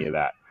didn't have any of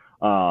that.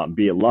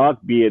 Be it luck,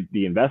 be it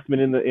the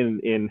investment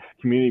in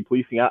community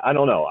policing. I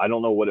don't know. I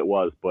don't know what it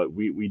was, but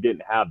we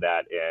didn't have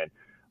that,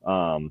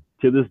 and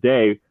to this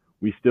day,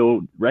 we still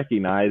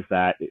recognize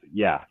that,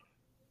 yeah,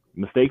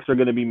 mistakes are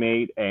going to be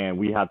made, and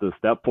we have to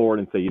step forward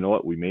and say, you know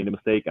what, we made a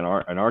mistake. And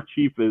our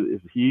chief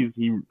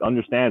he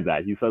understands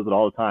that. He says it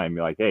all the time.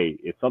 You're like, hey,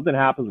 if something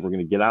happens, we're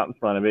going to get out in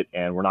front of it,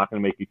 and we're not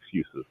going to make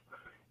excuses,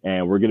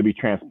 and we're going to be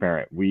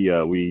transparent.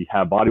 We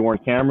have body-worn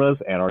cameras,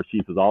 and our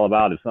chief is all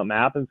about, if something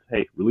happens,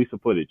 hey, release the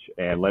footage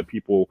and let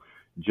people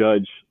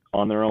judge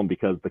on their own,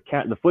 because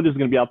the footage is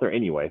going to be out there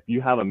anyway. If you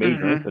have a major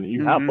mm-hmm. incident,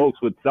 you have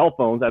folks with cell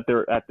phones at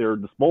their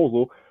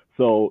disposal.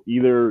 So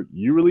either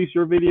you release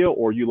your video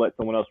or you let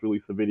someone else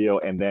release the video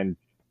and then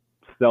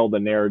sell the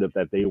narrative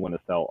that they want to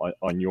sell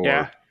on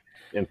your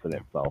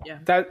incident. So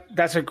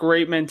that's a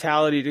great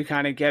mentality to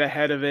kind of get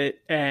ahead of it.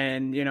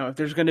 And, if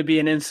there's going to be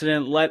an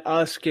incident, let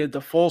us give the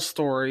full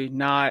story,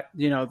 not,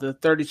 the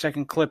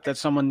 30-second clip that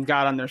someone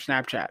got on their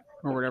Snapchat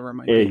or whatever it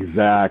might be.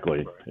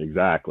 Exactly.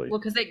 Well,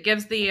 because it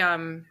gives the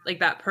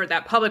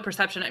that public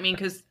perception. I mean,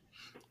 because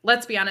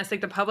let's be honest,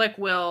 like, the public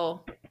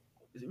will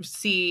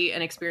see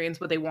and experience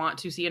what they want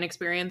to see and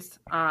experience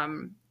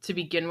to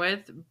begin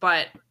with,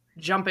 but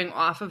jumping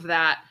off of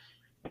that,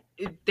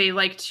 they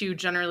like to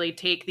generally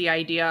take the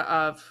idea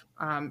of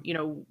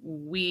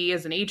we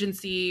as an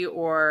agency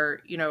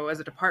or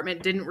as a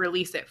department didn't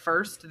release it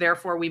first,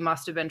 therefore we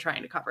must have been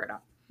trying to cover it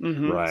up.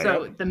 Mm-hmm. Right.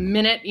 So the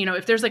minute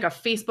if there's like a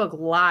Facebook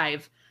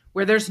Live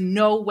where there's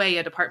no way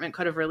a department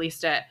could have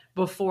released it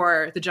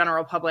before the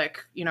general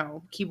public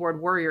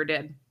keyboard warrior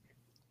did,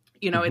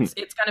 it's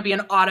going to be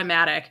an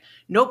automatic.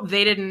 Nope,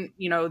 they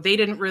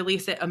didn't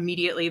release it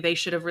immediately. They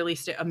should have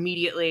released it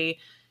immediately.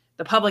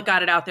 The public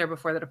got it out there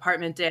before the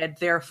department did.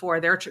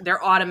 Therefore,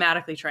 they're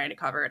automatically trying to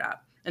cover it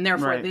up, and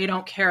therefore they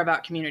don't care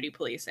about community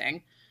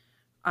policing.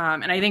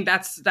 And I think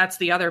that's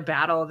the other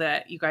battle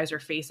that you guys are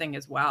facing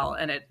as well.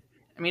 And it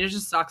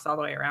just sucks all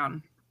the way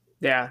around.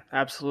 Yeah,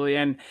 absolutely.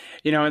 And,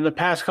 in the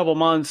past couple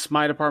months,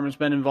 my department's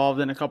been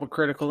involved in a couple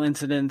critical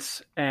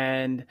incidents.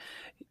 And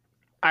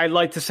I'd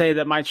like to say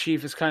that my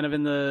chief is kind of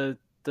in the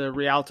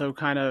Rialto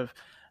kind of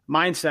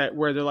mindset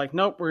where they're like,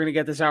 nope, we're going to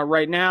get this out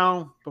right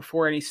now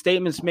before any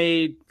statements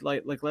made.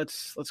 Like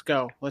let's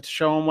go. Let's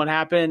show them what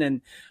happened.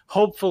 And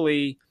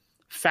hopefully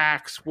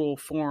facts will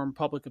form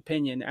public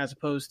opinion as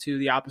opposed to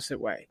the opposite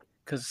way.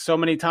 Because so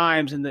many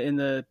times in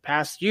the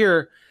past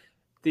year,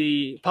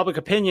 the public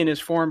opinion is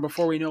formed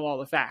before we know all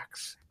the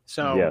facts.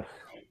 So, Yes.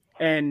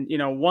 And,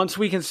 once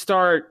we can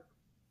start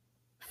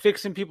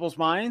fixing people's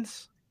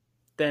minds,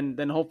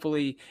 then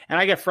hopefully, and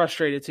I get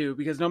frustrated too,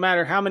 because no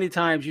matter how many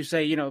times you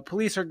say,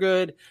 police are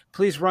good,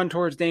 police run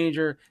towards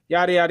danger,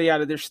 yada, yada,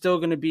 yada, there's still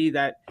going to be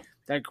that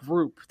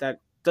group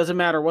that doesn't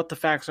matter what the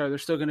facts are. They're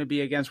still going to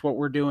be against what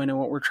we're doing and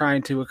what we're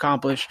trying to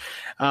accomplish.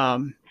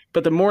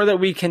 But the more that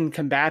we can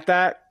combat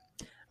that,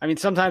 I mean,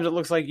 sometimes it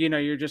looks like,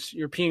 you're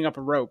peeing up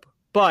a rope.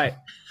 But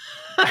the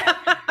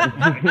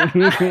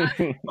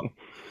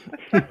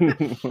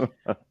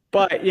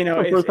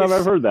first time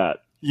I've heard that.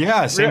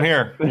 Yeah, same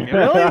here.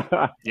 Really?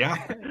 Yeah.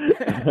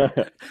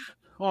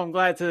 Well, I'm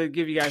glad to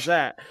give you guys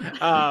that.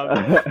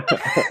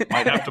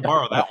 Might have to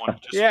borrow that one.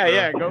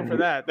 Just, go for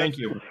that. Thank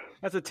you.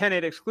 That's a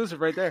 10-8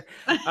 exclusive right there.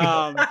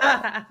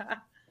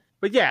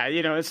 But yeah,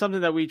 it's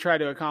something that we try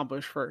to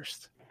accomplish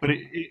first. But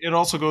it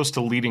also goes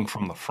to leading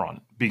from the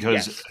front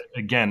because,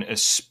 again,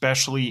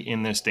 especially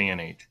in this day and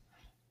age,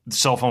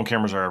 cell phone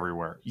cameras are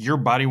everywhere. Your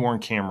body-worn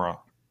camera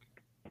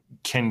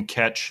can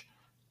catch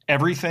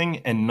everything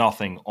and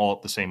nothing all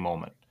at the same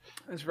moment.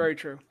 That's very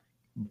true.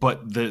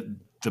 But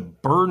the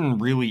burden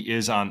really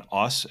is on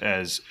us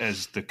as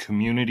the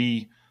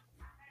community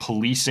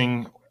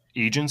policing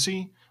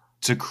agency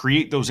to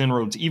create those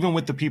inroads, even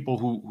with the people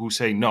who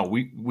say, no,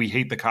 we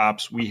hate the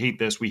cops, we hate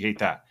this, we hate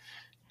that.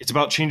 It's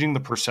about changing the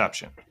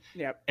perception.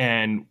 Yep.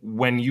 And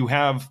when you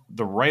have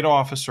the right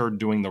officer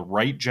doing the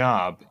right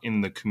job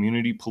in the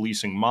community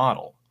policing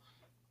model,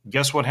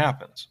 guess what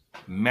happens?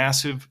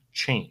 Massive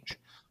change.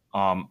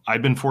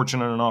 I've been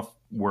fortunate enough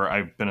where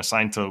I've been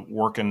assigned to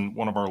work in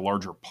one of our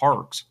larger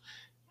parks.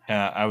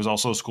 I was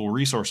also a school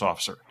resource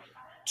officer.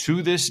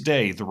 To this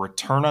day, the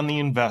return on the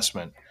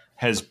investment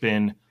has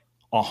been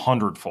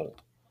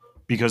 100-fold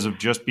because of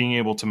just being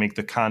able to make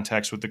the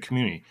contacts with the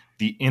community,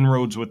 the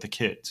inroads with the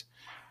kids.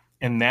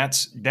 And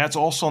that's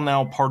also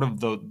now part of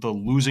the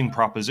losing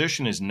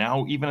proposition is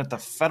now even at the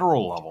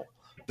federal level,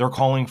 they're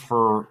calling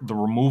for the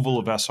removal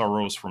of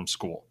SROs from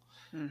school.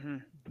 Mm-hmm.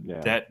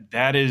 Yeah.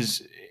 That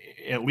is,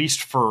 at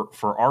least for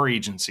our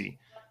agency,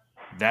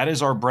 that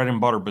is our bread and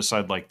butter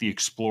beside like the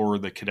Explorer,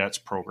 the Cadets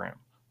program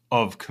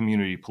of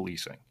community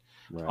policing.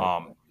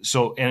 Right.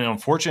 And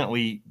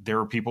unfortunately, there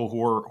are people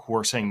who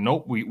are saying,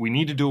 nope, we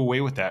need to do away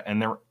with that. And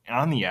they're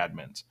on the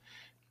admins.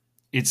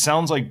 It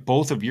sounds like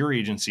both of your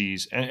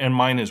agencies and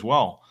mine as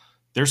well,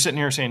 they're sitting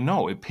here saying,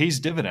 no, it pays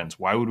dividends.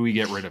 Why would we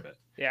get rid of it?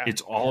 Yeah.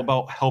 It's all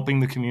about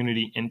helping the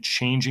community and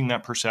changing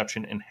that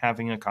perception and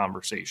having a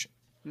conversation.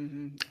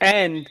 Mm-hmm.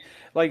 And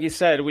like you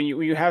said, when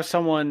you have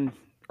someone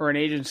or an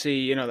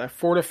agency, that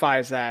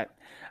fortifies that,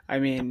 I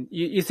mean,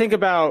 you think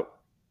about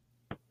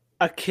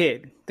a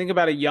kid, think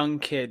about a young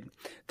kid,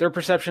 their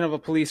perception of a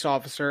police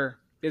officer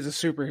is a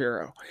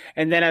superhero.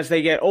 And then as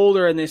they get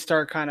older and they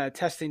start kind of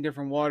testing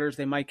different waters,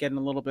 they might get in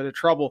a little bit of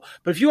trouble.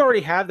 But if you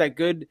already have that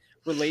good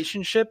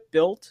relationship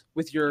built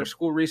with your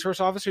school resource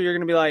officer, you're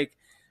going to be like,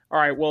 all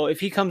right, well, if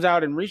he comes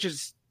out and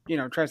reaches,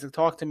 tries to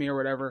talk to me or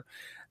whatever,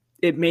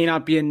 it may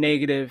not be a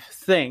negative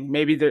thing.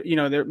 Maybe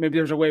maybe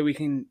there's a way we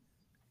can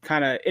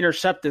kind of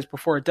intercept this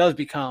before it does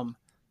become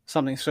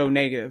something so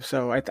negative.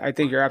 So I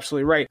think you're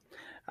absolutely right.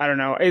 I don't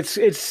know.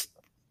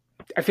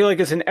 I feel like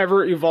it's an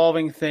ever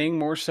evolving thing,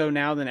 more so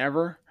now than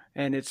ever.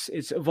 And it's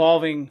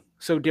evolving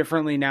so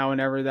differently now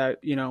and ever that,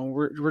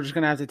 we're just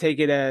going to have to take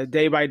it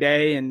day by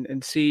day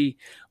and see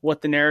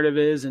what the narrative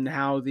is and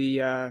how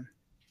the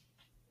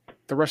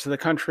rest of the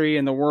country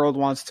and the world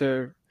wants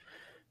to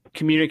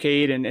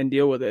communicate and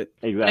deal with it.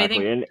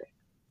 Exactly.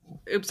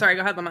 Oops, sorry.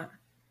 Go ahead, Lamont.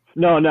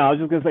 No, I was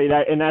just going to say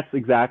that, and that's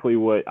exactly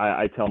what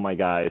I tell my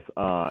guys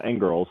and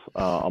girls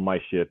on my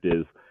shift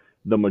is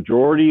the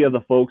majority of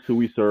the folks who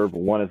we serve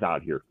want us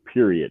out here,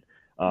 period.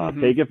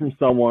 Take it from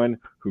someone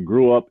who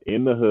grew up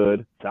in the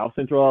hood, South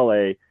Central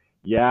LA.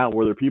 Yeah,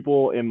 were there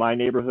people in my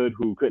neighborhood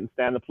who couldn't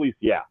stand the police?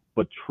 Yeah,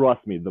 but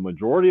trust me, the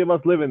majority of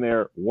us living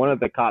there wanted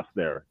the cops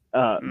there.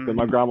 Because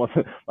my grandma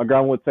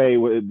would say,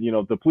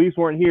 if the police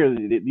weren't here,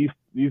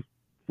 these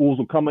fools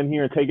will come in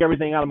here and take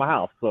everything out of my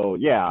house. So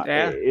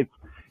yeah.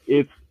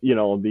 It's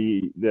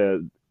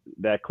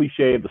that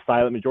cliche of the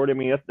silent majority. I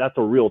mean, that's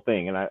a real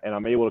thing, and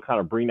I'm able to kind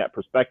of bring that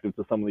perspective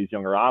to some of these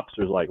younger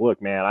officers. Like,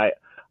 look, man,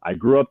 I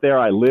grew up there,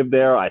 I lived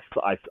there, I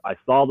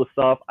saw the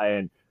stuff,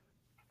 and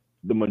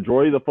the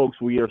majority of the folks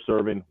we are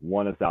serving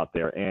want us out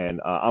there. And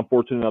I'm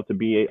fortunate enough to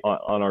be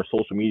on our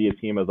social media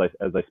team, as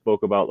I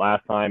spoke about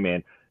last time,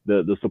 and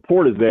the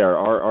support is there.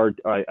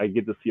 I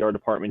get to see our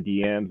department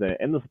DMs,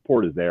 and the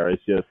support is there.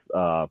 It's just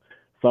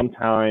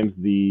sometimes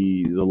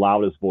the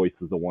loudest voice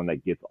is the one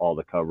that gets all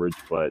the coverage,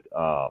 but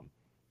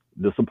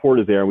the support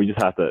is there, and we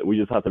just have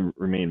to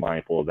remain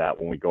mindful of that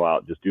when we go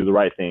out. Just do the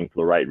right thing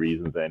for the right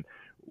reasons, and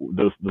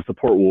the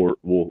support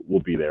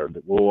will be there.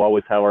 We'll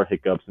always have our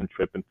hiccups and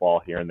trip and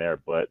fall here and there,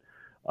 but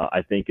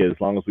I think as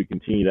long as we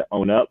continue to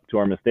own up to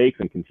our mistakes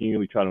and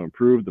continually try to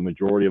improve, the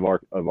majority of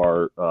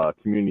our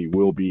community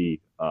will be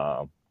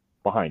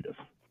behind us.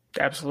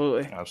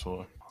 Absolutely.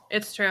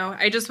 It's true.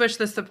 I just wish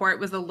the support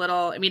was a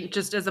little, I mean,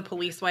 just as a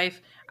police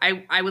wife,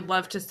 I would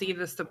love to see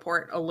the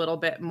support a little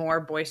bit more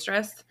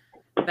boisterous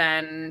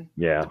than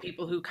the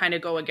people who kind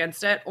of go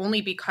against it,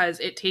 only because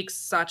it takes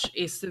such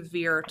a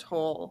severe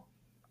toll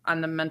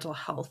on the mental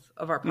health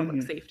of our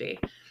public safety.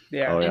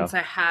 Yeah. And to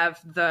have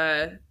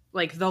the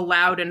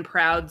loud and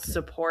proud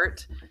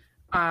support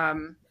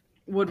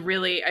would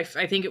really, I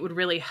think it would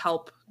really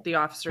help the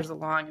officers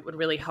along. It would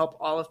really help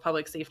all of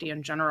public safety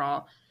in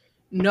general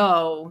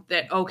know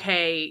that,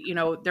 okay,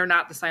 they're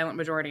not the silent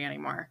majority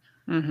anymore.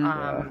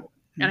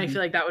 And I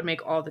feel like that would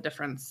make all the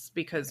difference,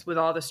 because with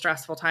all the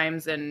stressful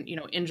times and,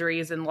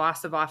 injuries and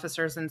loss of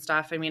officers and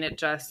stuff, I mean, it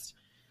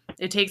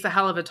takes a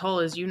hell of a toll,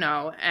 as you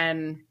know.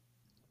 And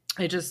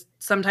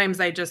sometimes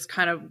I just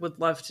kind of would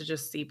love to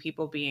just see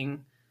people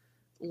being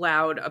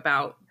loud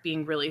about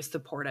being really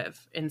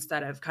supportive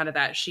instead of kind of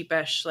that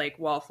sheepish, like,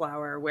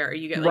 wallflower where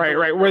you get like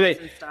right where they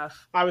and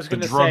stuff. I was going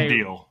to drug say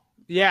deal.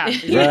 Yeah.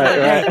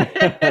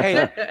 Right.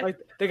 Hey, like,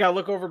 they got to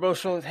look over both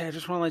shoulders. Hey, I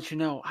just want to let you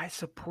know, I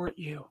support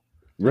you.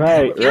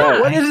 Right.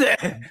 What is it?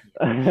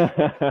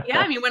 Yeah,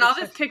 I mean, when all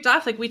this kicked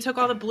off, like, we took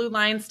all the blue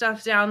line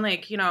stuff down.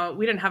 Like,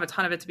 we didn't have a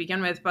ton of it to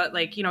begin with, but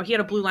like, he had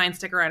a blue line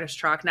sticker on his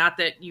truck. Not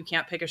that you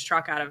can't pick his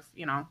truck out of,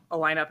 a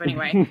lineup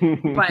anyway,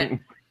 but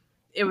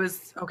it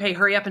was, okay,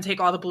 hurry up and take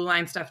all the blue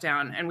line stuff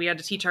down. And we had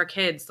to teach our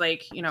kids,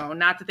 like,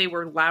 not that they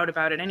were loud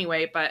about it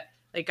anyway, but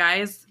like,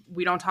 guys,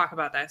 we don't talk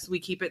about this. We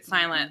keep it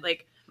silent.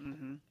 Like,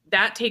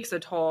 that takes a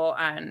toll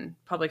on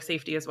public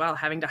safety as well,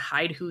 having to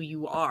hide who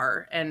you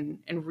are and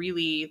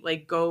really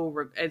like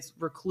go as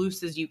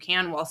recluse as you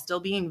can while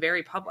still being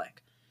very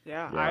public.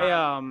 Yeah.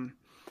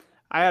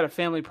 I had a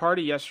family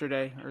party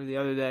yesterday or the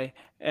other day,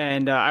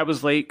 and I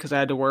was late because I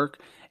had to work.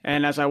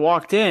 And as I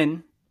walked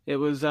in, it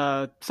was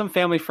some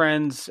family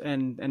friends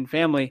and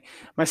family.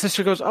 My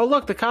sister goes, "Oh,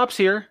 look, the cop's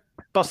here."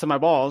 Busted my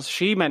balls.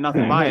 She meant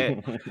nothing by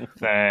it.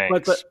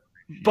 Thanks.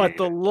 But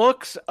the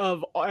looks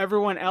of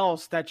everyone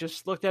else that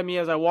just looked at me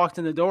as I walked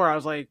in the door, I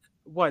was like,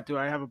 what, do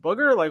I have a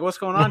booger? Like, what's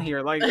going on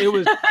here? Like, it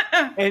was,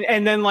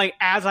 and then like,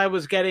 as I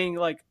was getting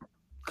like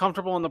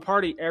comfortable in the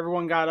party,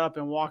 everyone got up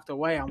and walked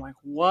away. I'm like,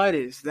 what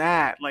is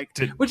that? Like,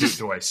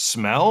 do I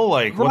smell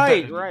like,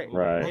 right. It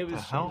was,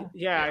 the hell?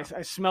 Yeah.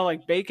 I smell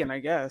like bacon, I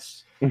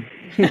guess.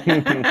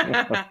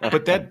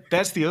 But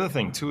that's the other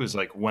thing too, is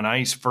like when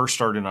I first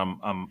started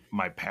on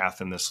my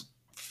path in this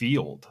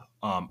field,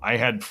 I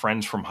had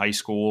friends from high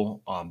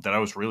school that I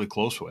was really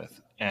close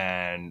with.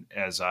 And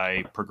as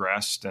I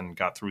progressed and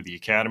got through the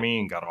academy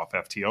and got off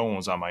FTO and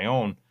was on my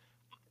own,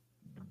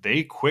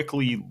 they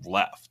quickly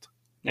left.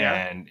 Yeah.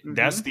 And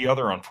that's the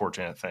other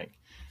unfortunate thing.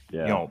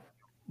 Yeah.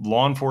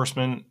 Law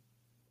enforcement,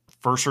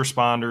 first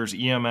responders,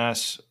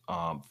 EMS,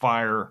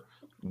 fire,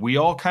 we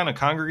all kind of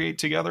congregate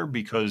together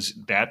because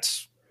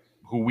that's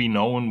who we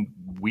know and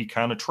we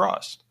kind of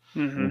trust.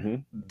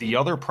 The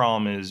other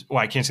problem is,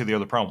 I can't say the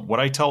other problem.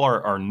 What I tell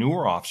our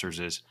newer officers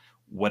is,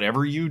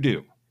 whatever you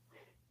do,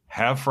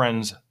 have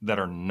friends that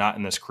are not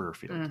in this career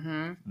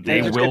field.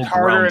 They will get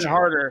harder and you.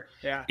 harder.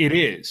 Yeah, it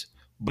is.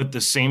 But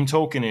the same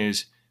token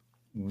is,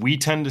 we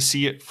tend to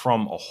see it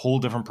from a whole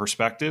different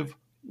perspective.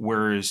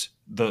 Whereas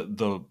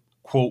the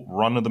quote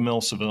run of the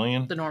mill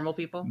civilian, the normal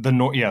people, the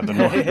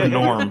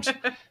norms,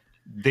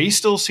 they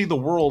still see the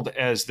world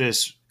as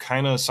this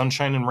kind of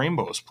sunshine and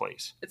rainbows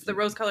place. It's the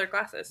rose-colored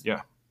glasses.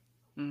 Yeah.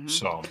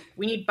 So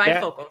we need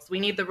bifocals. Yeah. We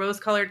need the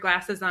rose-colored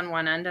glasses on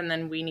one end, and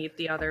then we need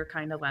the other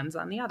kind of lens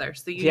on the other.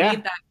 So you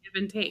need that give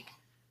and take.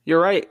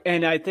 You're right.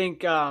 And I think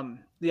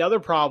the other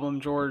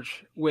problem,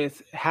 George,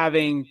 with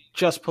having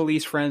just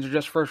police friends or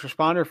just first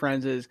responder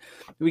friends is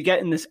we get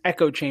in this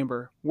echo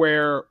chamber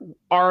where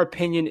our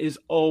opinion is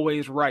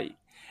always right.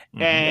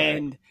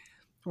 And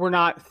we're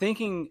not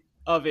thinking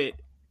of it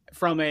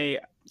from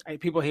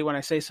people hate when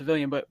I say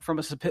civilian, but from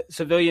a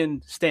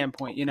civilian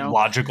standpoint,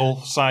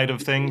 logical side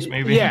of things,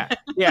 maybe.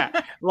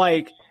 Yeah.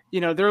 Like,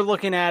 they're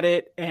looking at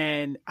it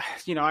and,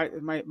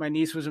 my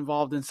niece was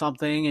involved in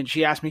something and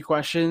she asked me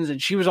questions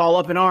and she was all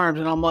up in arms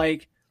and I'm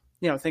like,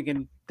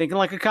 thinking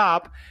like a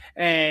cop.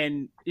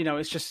 And,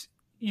 it's just,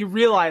 you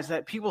realize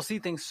that people see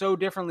things so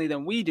differently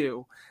than we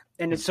do.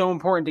 And it's so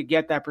important to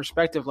get that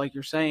perspective, like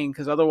you're saying,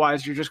 because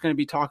otherwise you're just going to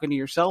be talking to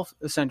yourself,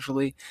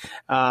 essentially.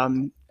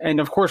 And,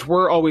 of course,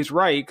 we're always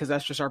right because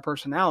that's just our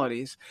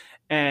personalities.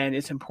 And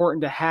it's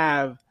important to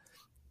have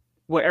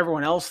what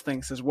everyone else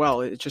thinks as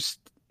well. It just,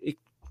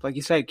 like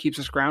you said, keeps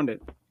us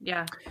grounded.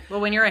 Yeah. Well,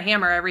 when you're a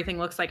hammer, everything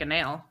looks like a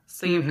nail.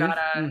 So you've got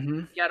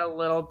to get a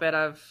little bit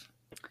of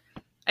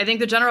I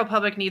think the general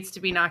public needs to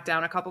be knocked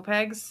down a couple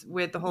pegs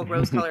with the whole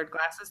rose-colored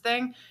glasses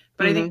thing.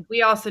 But I think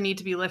we also need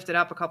to be lifted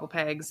up a couple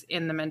pegs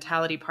in the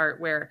mentality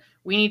part where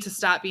we need to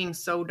stop being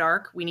so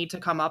dark. We need to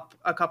come up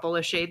a couple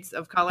of shades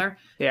of color.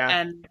 Yeah.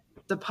 And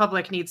the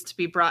public needs to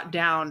be brought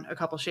down a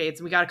couple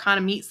shades. And we got to kind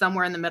of meet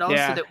somewhere in the middle so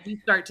that we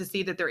start to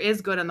see that there is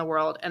good in the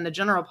world. And the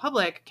general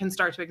public can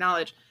start to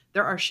acknowledge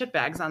there are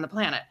shitbags on the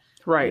planet.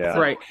 Right,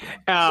 right.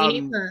 We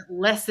need to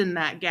lessen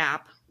that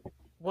gap.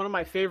 One of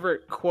my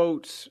favorite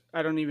quotes,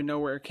 I don't even know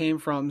where it came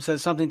from,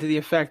 says something to the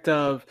effect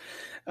of,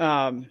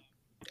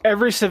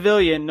 every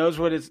civilian knows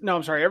what it's, no,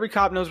 I'm sorry, every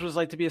cop knows what it's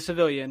like to be a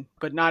civilian,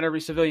 but not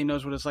every civilian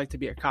knows what it's like to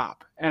be a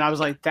cop. And I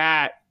was like,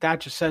 that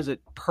just says it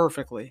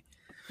perfectly.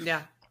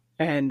 Yeah.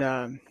 And,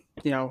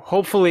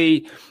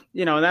 hopefully,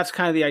 and that's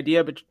kind of the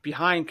idea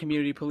behind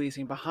community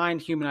policing,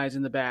 behind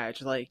humanizing the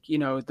badge. Like,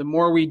 the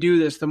more we do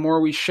this, the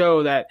more we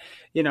show that,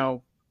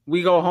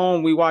 we go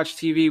home, we watch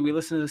TV, we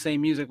listen to the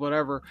same music,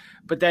 whatever,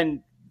 but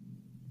then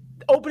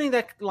opening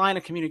that line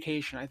of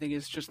communication, I think,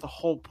 is just the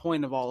whole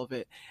point of all of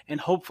it. And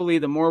hopefully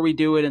the more we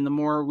do it and the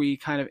more we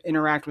kind of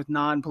interact with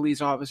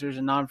non-police officers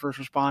and non-first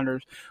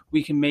responders,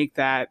 we can make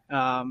that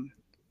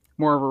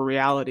more of a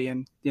reality.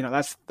 And,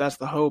 that's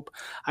the hope.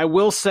 I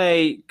will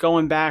say,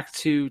 going back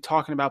to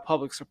talking about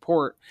public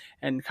support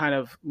and kind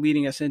of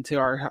leading us into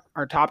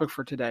our topic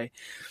for today,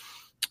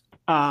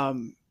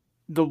 the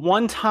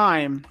one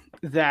time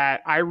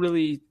that I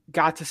really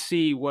got to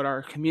see what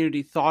our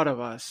community thought of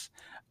us,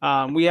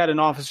 we had an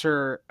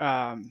officer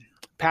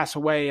pass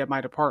away at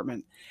my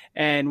department,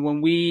 and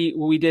when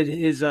we did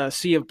his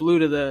sea of blue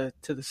to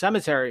the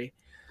cemetery,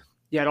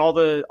 you had all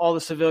the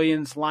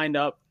civilians lined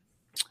up,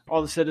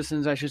 all the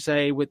citizens, I should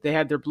say, they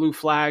had their blue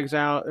flags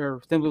out,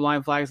 or thin blue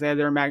line flags. They had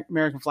their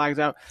American flags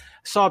out.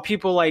 Saw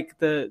people like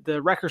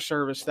the wrecker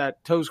service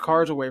that tows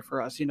cars away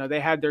for us. They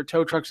had their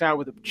tow trucks out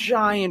with a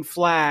giant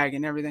flag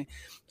and everything,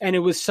 and it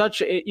was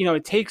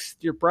it takes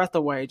your breath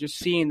away just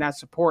seeing that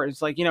support.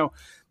 It's like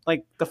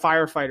like the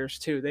firefighters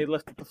too, they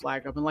lifted the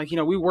flag up,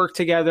 and we work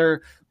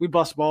together, we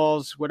bust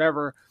balls,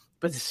 whatever.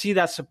 But to see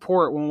that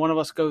support when one of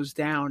us goes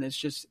down,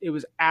 it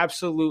was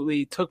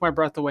absolutely took my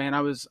breath away. And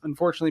I was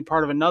unfortunately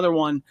part of another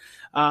one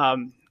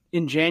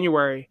in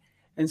January,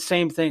 and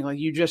same thing. Like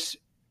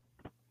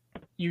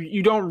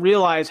you don't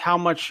realize how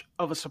much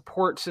of a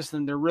support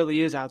system there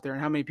really is out there,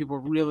 and how many people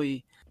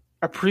really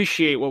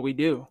appreciate what we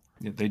do.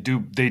 Yeah, they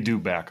do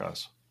back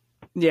us.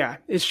 Yeah,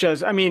 it's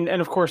just, and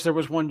of course there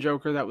was one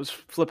joker that was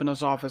flipping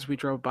us off as we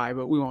drove by,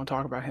 but we won't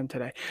talk about him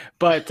today.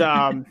 But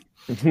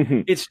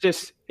it's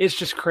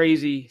just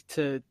crazy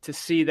to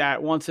see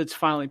that once it's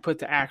finally put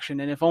to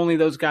action. And if only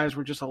those guys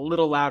were just a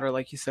little louder,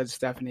 like you said,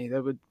 Stephanie,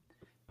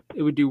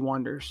 it would do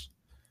wonders.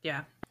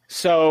 Yeah.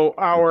 So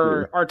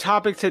our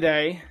topic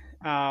today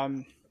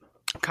kind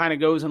of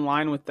goes in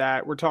line with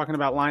that. We're talking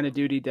about line of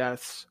duty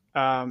deaths,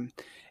 and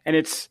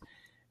it's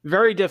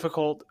very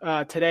difficult.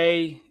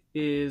 Today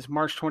is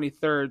March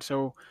 23rd,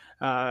 so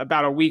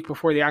about a week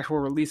before the actual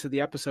release of the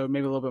episode,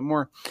 maybe a little bit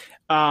more.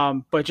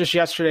 But just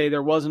yesterday,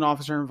 there was an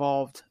officer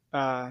involved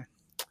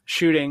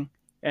shooting,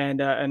 and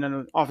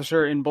an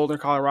officer in Boulder,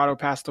 Colorado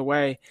passed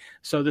away.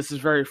 So this is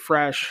very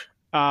fresh.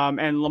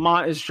 And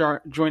Lamont is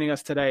joining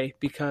us today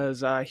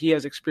because he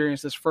has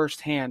experienced this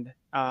firsthand.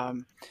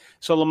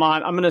 So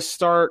Lamont, I'm going to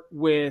start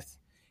with,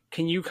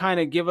 can you kind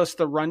of give us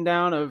the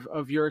rundown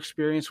of your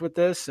experience with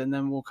this, and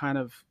then we'll kind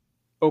of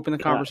open the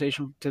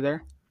conversation to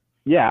there?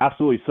 Yeah,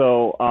 absolutely.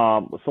 So,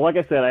 like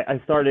I said, I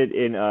started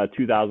in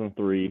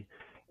 2003,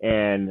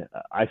 and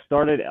I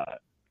started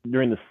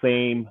during the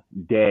same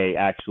day,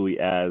 actually,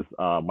 as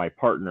my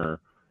partner,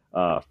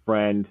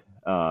 friend,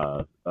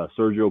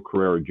 Sergio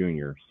Carrera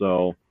Jr.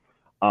 So,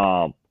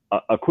 a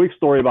quick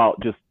story about,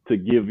 just to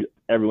give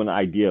everyone an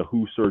idea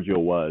who Sergio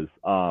was.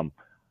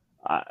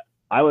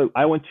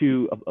 I went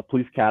to a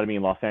police academy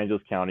in Los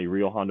Angeles County,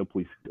 Rio Hondo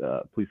Police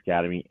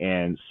Academy,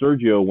 and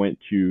Sergio went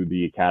to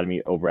the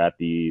academy over at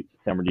the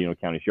San Bernardino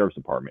County Sheriff's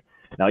Department.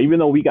 Now, even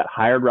though we got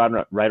hired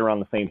right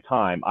around the same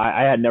time,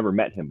 I had never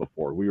met him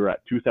before. We were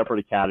at two separate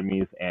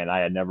academies, and I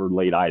had never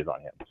laid eyes on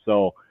him.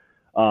 So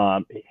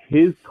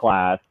his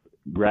class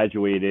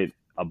graduated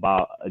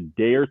about a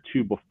day or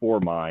two before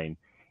mine,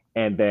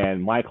 and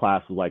then my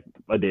class was like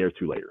a day or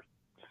two later.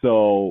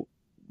 So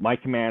my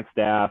command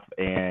staff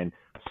and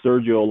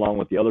Sergio, along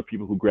with the other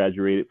people who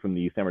graduated from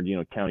the San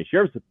Bernardino County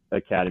Sheriff's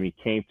Academy,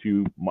 came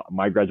to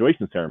my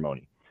graduation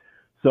ceremony.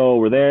 So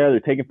we're there, they're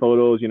taking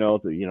photos,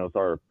 it's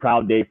our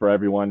proud day for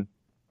everyone.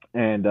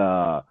 And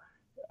I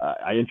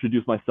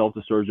introduced myself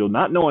to Sergio,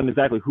 not knowing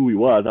exactly who he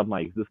was. I'm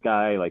like, is this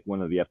guy like one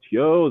of the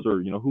FTOs,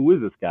 or, who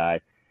is this guy?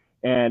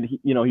 And he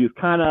was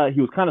kind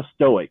of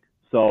stoic.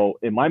 So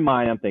in my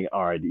mind, I'm thinking,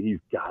 all right, he's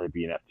got to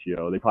be an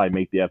FTO. They probably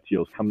make the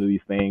FTOs come to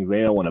these things.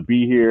 They don't want to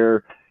be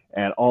here.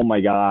 And oh my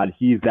God,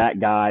 he's that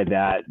guy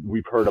that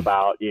we've heard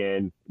about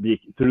through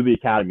the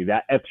academy,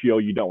 that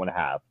FTO you don't want to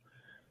have.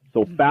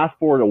 So fast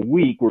forward a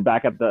week, we're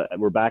back at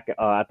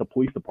the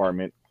police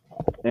department,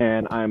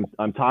 and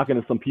I'm talking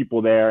to some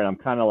people there, and I'm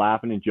kind of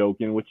laughing and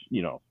joking, which,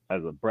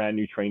 as a brand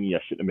new trainee, I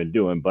shouldn't have been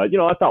doing. But,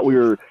 I thought we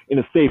were in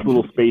a safe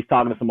little space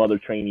talking to some other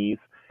trainees.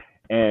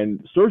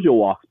 And Sergio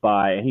walks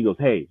by, and he goes,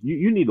 "Hey,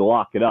 you need to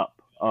lock it up."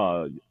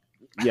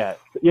 Yeah.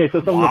 He said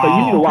something like,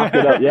 "You need to lock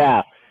it up."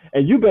 Yeah.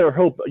 And you better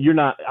hope you're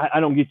not. I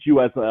don't get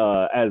you as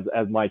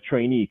my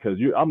trainee, because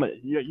I'm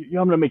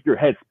gonna make your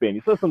head spin.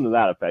 He says something to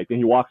that effect, and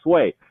he walks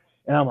away.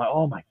 And I'm like,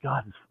 oh my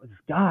God, this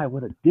guy,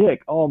 what a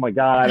dick! Oh my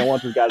God, I don't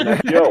want this guy to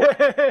make joke.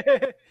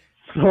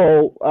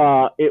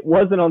 So it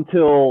wasn't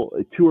until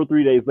 2 or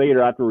 3 days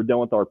later, after we're done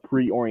with our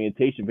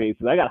pre-orientation phase,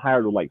 because I got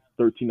hired with like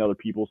 13 other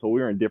people, so we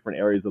were in different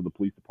areas of the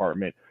police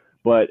department.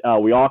 But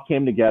we all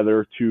came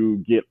together to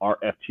get our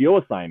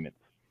FTO assignments.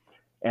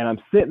 And I'm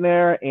sitting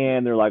there,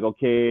 and they're like,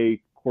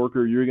 "Okay,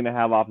 Corker, you're gonna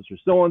have Officer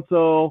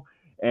so-and-so,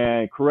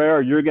 and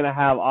Carrera, you're going to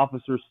have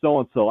Officer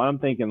so-and-so." I'm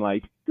thinking,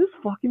 like, this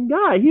fucking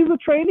guy, he's a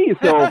trainee.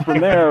 So from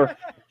there,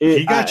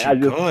 he got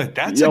you good.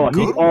 That's a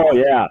good one. Oh,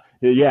 yeah.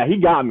 Yeah, he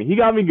got me. He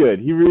got me good.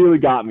 He really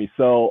got me.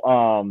 So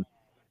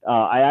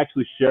I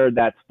actually shared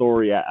that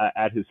story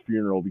at his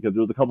funeral, because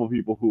there was a couple of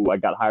people who I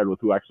got hired with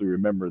who actually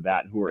remember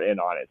that and who were in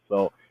on it.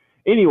 So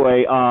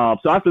anyway,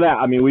 so after that,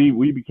 I mean,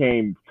 we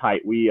became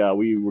tight. We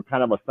were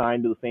kind of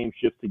assigned to the same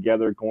shifts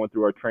together, going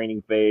through our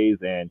training phase,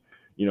 and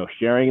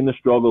sharing in the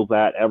struggles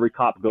that every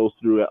cop goes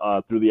through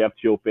the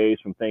FTO phase,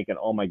 from thinking,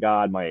 "Oh my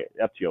God, my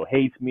FTO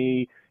hates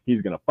me.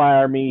 He's going to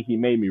fire me. He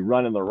made me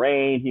run in the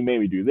rain. He made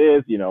me do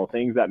this,"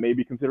 things that may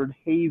be considered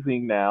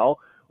hazing now,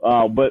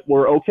 but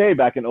were okay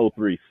back in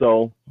 2003.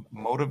 So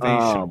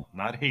motivation,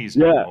 not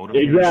hazing. Yeah,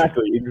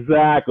 motivation.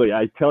 Exactly.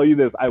 I tell you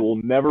this, I will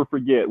never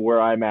forget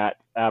where I'm at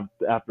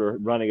after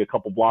running a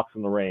couple blocks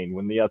in the rain.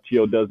 When the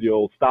FTO does the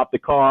old "stop the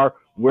car,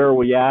 where are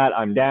we at?"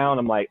 I'm down.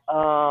 I'm like,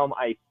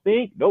 I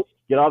think, nope.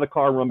 Get out of the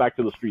car and run back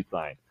to the street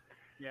sign.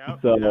 Yeah.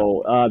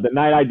 So the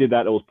night I did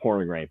that, it was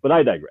pouring rain, but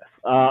I digress.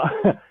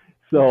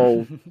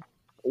 So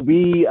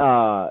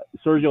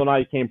Sergio and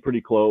I came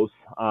pretty close.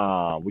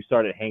 We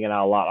started hanging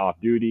out a lot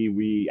off duty.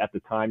 We, at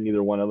the time,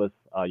 neither one of us,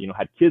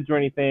 had kids or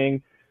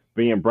anything.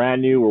 Being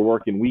brand new, we're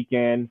working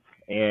weekends,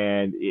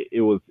 and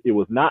it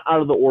was not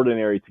out of the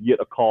ordinary to get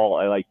a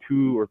call at like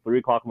 2 or 3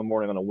 o'clock in the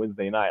morning on a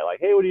Wednesday night, like,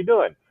 "Hey, what are you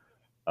doing?"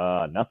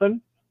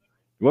 "Nothing."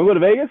 "You want to go to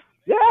Vegas?"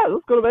 "Yeah,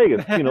 let's go to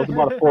Vegas." It's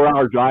about a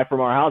 4-hour drive from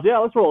our house. "Yeah,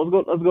 let's roll.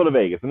 Let's go to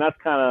Vegas." And that's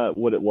kind of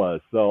what it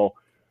was. So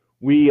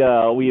we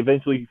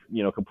eventually,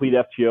 complete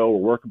FTO. We're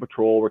working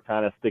patrol. We're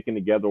kind of sticking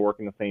together,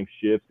 working the same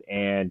shifts.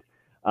 And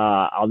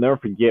I'll never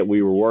forget,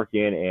 we were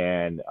working,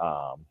 and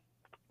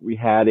we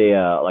had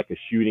a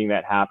shooting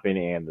that happened,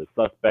 and the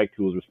suspect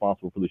who was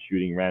responsible for the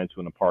shooting ran into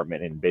an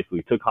apartment and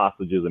basically took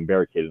hostages and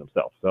barricaded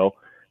himself. So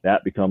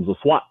that becomes a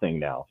SWAT thing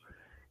now.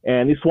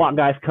 And these SWAT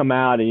guys come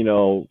out, and,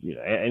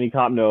 any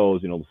cop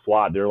knows, the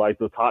SWAT, they're like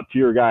the top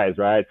tier guys,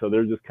 right? So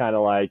they're just kind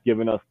of like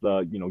giving us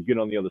the, get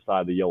on the other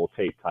side of the yellow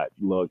tape type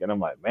look. And I'm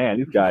like, man,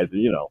 these guys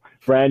are,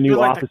 brand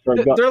new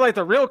officers. They're like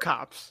the real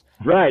cops.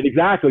 Right,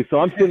 exactly. So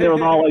I'm sitting there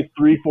with all like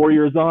 3-4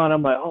 years on.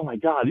 I'm like, oh my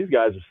God, these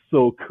guys are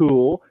so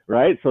cool,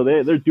 right? So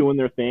they're doing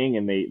their thing,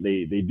 and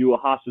they do a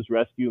hostage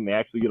rescue, and they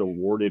actually get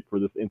awarded for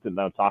this incident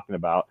that I'm talking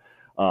about,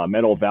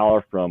 Medal of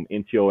Valor from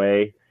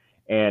NTOA.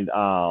 And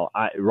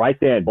right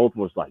then, both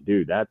of us like,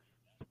 dude,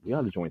 you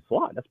got to join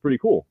SWAT. That's pretty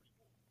cool.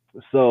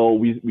 So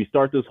we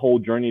start this whole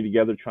journey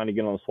together, trying to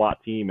get on the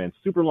SWAT team. And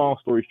super long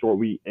story short,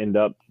 we end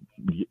up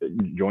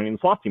joining the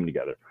SWAT team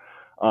together.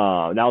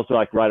 That was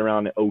like right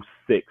around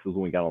 2006 was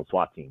when we got on the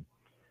SWAT team.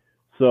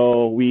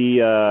 So we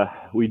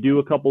do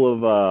a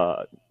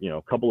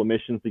couple of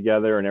missions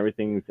together, and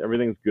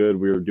everything's good.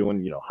 We were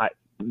doing,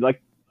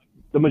 like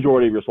the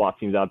majority of your SWAT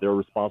teams out there are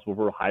responsible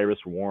for high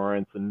risk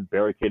warrants and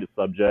barricaded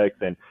subjects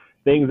and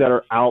things that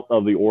are out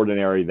of the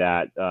ordinary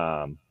that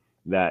are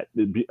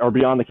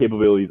beyond the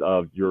capabilities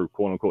of your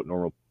quote unquote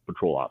normal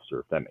patrol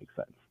officer, if that makes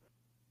sense.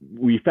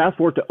 We fast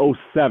forward to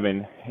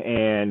 2007,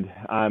 and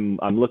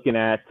I'm looking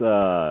at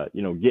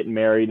getting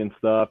married and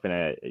stuff, and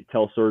I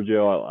tell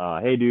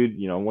Sergio, "Hey dude,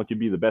 I want you to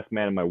be the best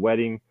man at my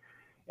wedding."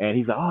 And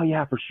he's like, "Oh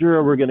yeah, for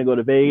sure, we're gonna go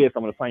to Vegas.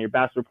 I'm gonna plan your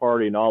bachelor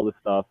party and all this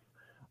stuff."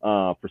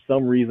 For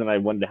some reason, I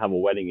wanted to have a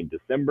wedding in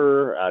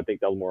December. I think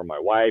that was more my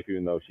wife,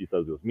 even though she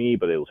says it was me,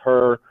 but it was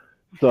her.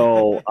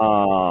 So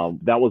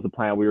that was the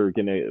plan.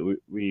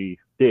 We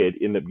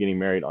did end up getting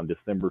married on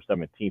December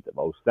 17th of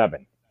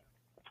 2007.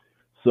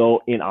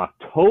 So in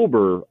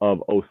October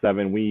of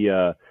 2007, we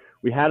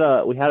had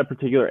a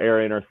particular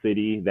area in our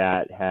city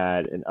that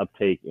had an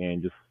uptake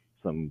in just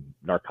some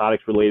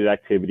narcotics related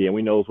activity, and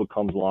we know what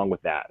comes along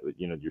with that.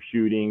 Your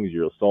shootings,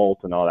 your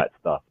assaults, and all that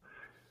stuff.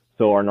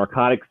 So our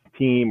narcotics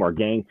team, our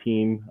gang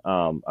team,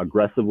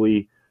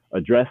 aggressively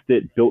addressed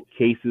it, built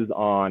cases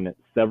on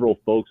several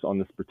folks on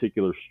this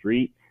particular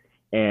street,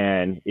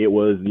 and it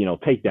was,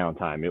 takedown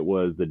time. It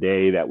was the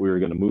day that we were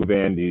going to move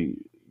in.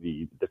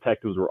 The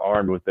detectives were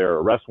armed with their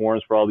arrest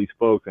warrants for all these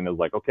folks, and it was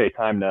like, okay,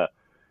 time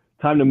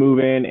to move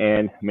in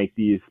and make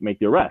the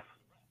arrests.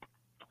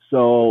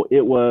 So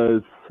it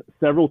was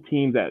several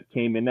teams that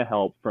came in to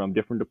help from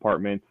different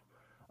departments.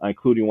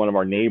 including one of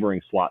our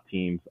neighboring SWAT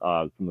teams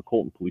from the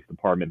Colton Police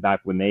Department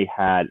back when they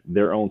had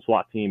their own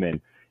SWAT team. And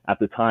at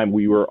the time,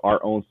 we were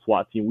our own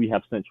SWAT team. We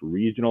have since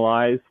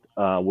regionalized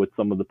with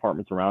some of the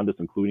departments around us,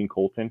 including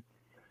Colton.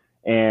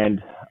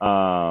 And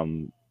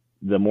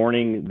the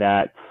morning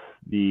that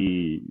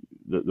the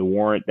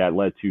warrant that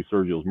led to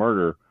Sergio's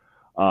murder,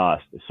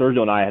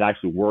 Sergio and I had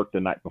actually worked the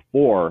night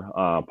before,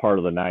 part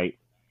of the night,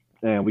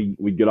 and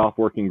we get off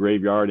work in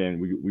Graveyard, and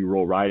we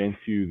roll right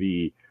into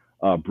the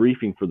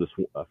briefing for this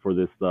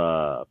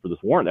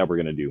warrant that we're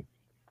going to do.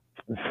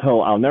 So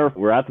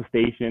we're at the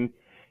station,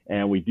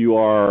 and we do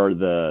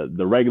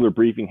the regular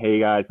briefing. Hey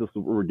guys, this is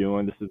what we're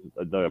doing. This is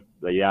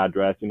the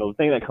address, the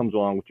thing that comes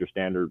along with your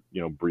standard,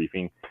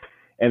 briefing.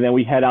 And then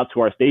we head out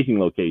to our staging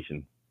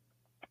location,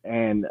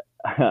 and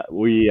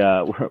we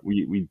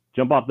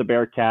jump off the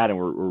Bearcat, and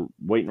we're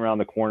waiting around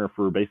the corner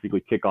for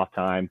basically kickoff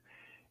time.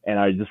 And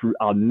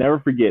I'll never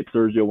forget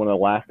Sergio. One of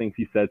the last things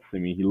he said to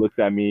me, he looks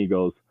at me, he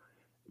goes,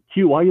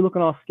 "Q, why are you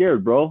looking all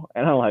scared, bro?"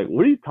 And I'm like,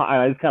 "What are you talking?"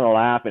 I just kind of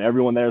laugh, and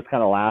everyone there is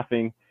kind of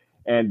laughing.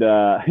 And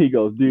he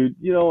goes, "Dude,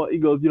 he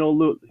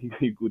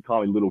would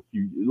call me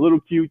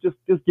little Q,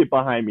 just get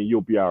behind me,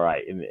 you'll be all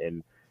right."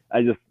 And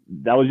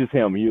that was just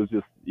him. He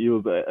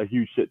was a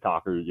huge shit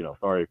talker,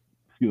 sorry,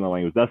 excuse my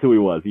language. That's who he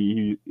was.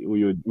 We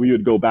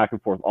would go back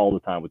and forth all the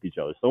time with each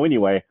other. So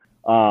anyway,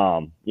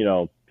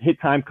 hit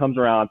time comes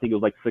around. I think it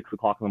was like 6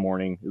 o'clock in the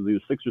morning. It was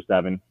either 6 or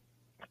 7.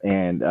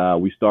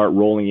 And we start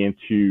rolling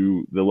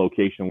into the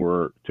location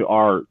to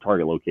our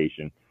target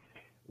location.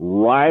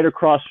 Right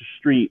across the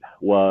street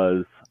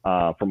was,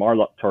 from our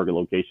target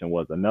location,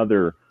 was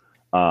another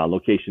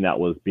location that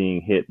was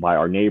being hit by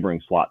our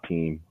neighboring SWAT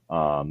team,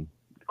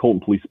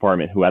 Colton Police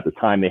Department, who at the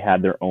time they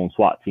had their own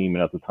SWAT team,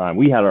 and at the time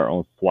we had our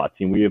own SWAT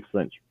team. We have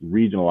since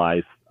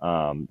regionalized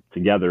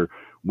together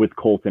with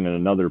Colton and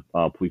another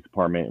police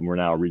department, and we're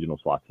now a regional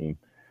SWAT team.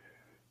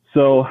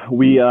 So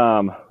we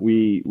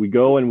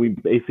go and we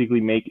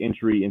basically make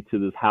entry into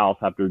this house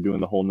after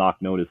doing the whole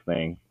knock notice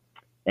thing.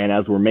 And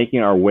as we're making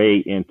our way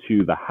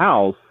into the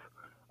house,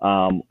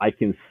 I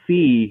can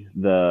see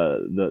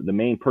the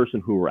main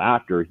person who we're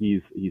after.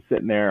 He's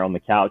sitting there on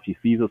the couch. He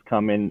sees us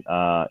coming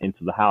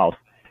into the house,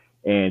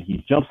 and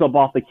he jumps up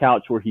off the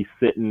couch where he's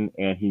sitting,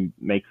 and he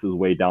makes his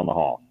way down the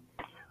hall.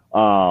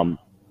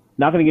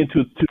 Not going to get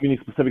into too many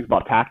specifics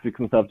about tactics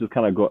and stuff. Just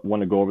kind of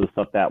want to go over the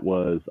stuff that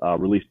was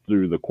released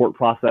through the court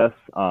process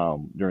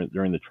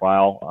during the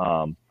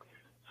trial.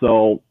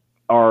 So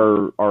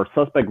our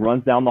suspect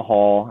runs down the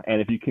hall,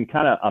 and if you can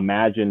kind of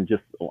imagine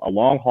just a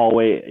long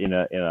hallway in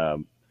a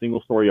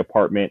single-story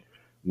apartment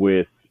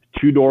with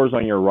 2 doors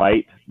on your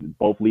right,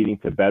 both leading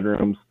to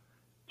bedrooms,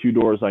 2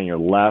 doors on your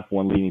left,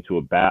 one leading to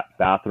a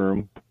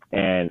bathroom,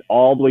 and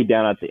all the way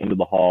down at the end of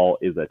the hall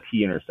is a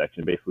T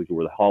intersection, basically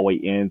where the hallway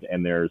ends,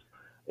 and there's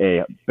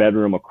a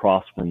bedroom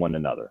across from one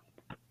another.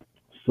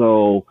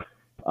 So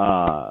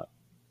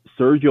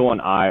Sergio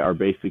and I are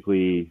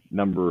basically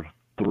number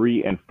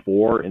 3 and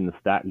 4 in the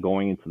stack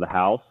going into the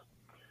house.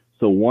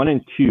 So 1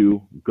 and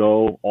 2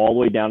 go all the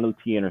way down to the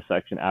T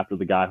intersection after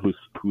the guy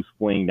who's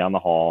fleeing down the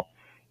hall,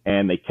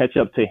 and they catch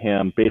up to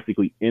him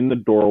basically in the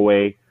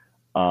doorway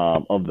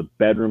of the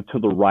bedroom to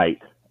the right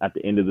at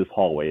the end of this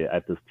hallway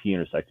at this T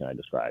intersection I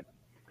described.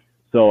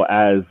 So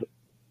as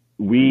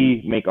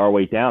we make our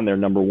way down there,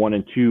 number 1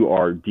 and 2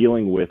 are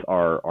dealing with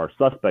our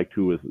suspect,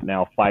 who is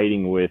now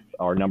fighting with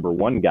our number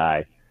 1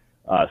 guy.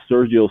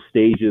 Sergio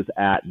stages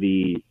at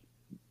the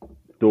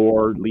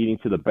door leading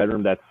to the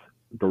bedroom that's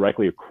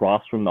directly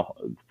across from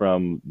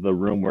the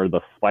room where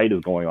the fight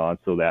is going on,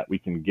 so that we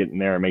can get in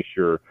there and make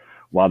sure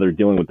while they're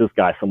dealing with this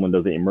guy, someone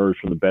doesn't emerge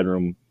from the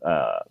bedroom,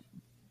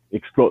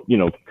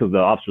 because the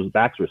officer's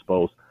backs are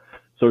exposed.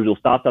 Sergio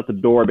stops at the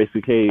door,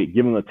 basically, hey,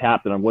 give him the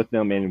tap that I'm with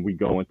them, and we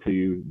go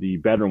into the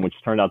bedroom, which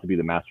turned out to be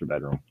the master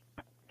bedroom.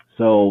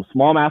 So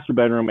small master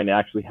bedroom, and it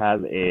actually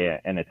has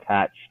an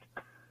attached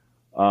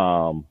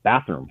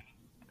bathroom.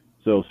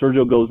 So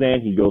Sergio goes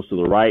in, he goes to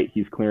the right,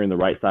 he's clearing the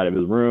right side of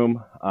his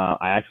room.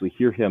 I actually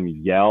hear him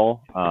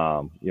yell,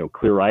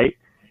 clear right.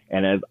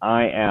 And as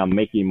I am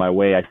making my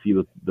way, I see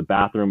the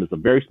bathroom is a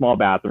very small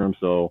bathroom.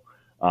 So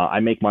I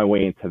make my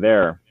way into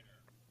there,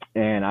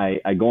 and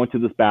I go into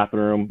this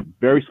bathroom,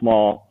 very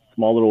small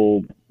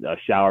little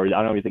shower.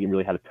 I don't even think it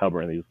really had a tub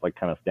or anything, just like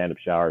kind of stand-up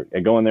shower.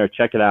 I go in there,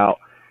 check it out.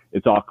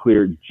 It's all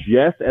clear.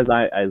 Just as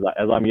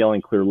I'm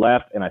yelling clear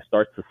left, and I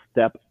start to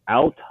step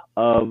out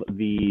of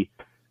the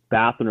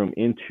bathroom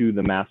into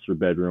the master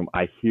bedroom,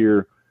 I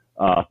hear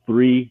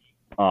 3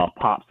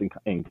 pops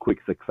in quick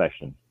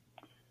succession.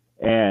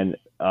 And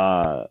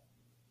all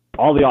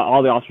the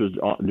officers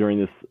during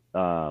this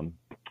sound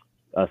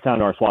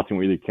our SWAT team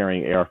were either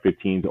carrying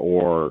AR-15s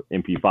or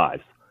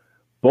MP5s.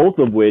 Both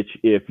of which,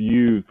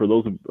 for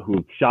those who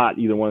have shot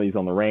either one of these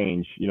on the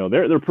range,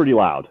 they're pretty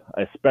loud,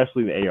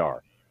 especially the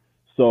AR.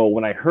 So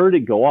when I heard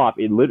it go off,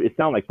 it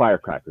sounded like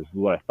firecrackers, is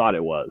what I thought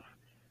it was,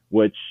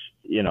 which,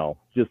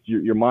 just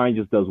your mind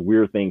just does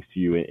weird things to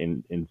you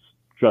in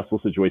stressful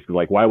situations.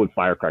 Like, why would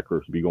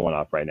firecrackers be going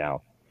off right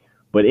now?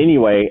 But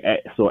anyway,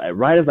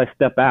 right as I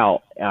step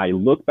out, I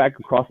look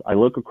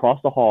across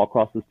the hall,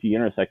 across this T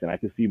intersection. I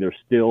can see they're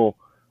still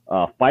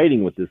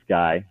fighting with this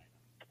guy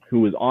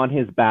who is on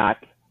his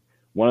back.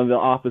 One of the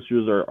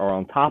officers are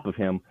on top of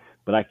him,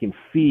 but I can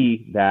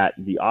see that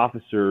the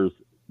officer's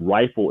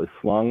rifle is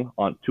slung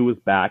onto his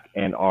back,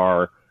 and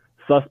our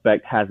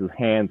suspect has his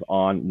hands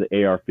on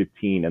the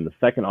AR-15, and the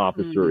second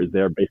officer is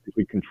there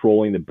basically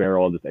controlling the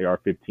barrel of this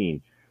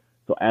AR-15.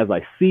 So as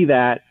I see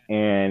that,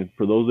 and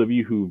for those of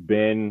you who've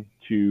been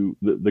to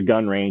the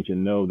gun range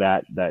and know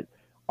that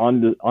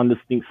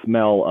undistinct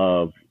smell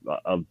of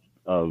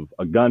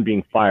a gun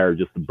being fired,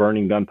 just the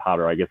burning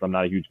gunpowder. I guess I'm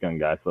not a huge gun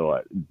guy,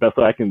 so best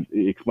way I can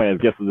explain it,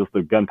 I guess, is just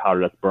the gunpowder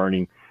that's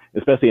burning,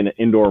 especially in an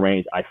indoor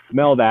range. I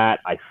smell that,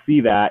 I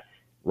see that,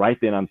 right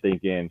then I'm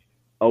thinking,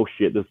 oh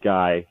shit, this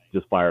guy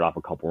just fired off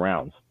a couple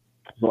rounds.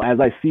 So as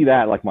I see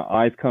that, like my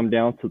eyes come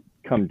down,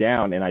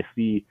 and I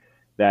see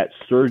that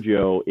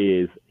Sergio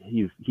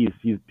he's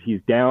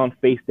down,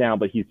 face down,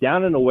 but he's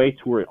down in a way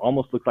to where it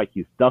almost looks like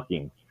he's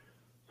ducking.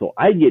 So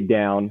I get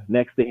down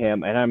next to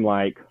him, and I'm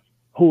like,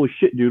 holy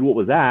shit, dude, what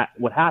was that?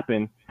 What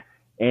happened?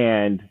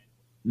 And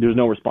there's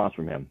no response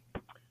from him.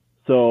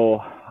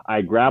 So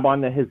I grab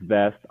onto his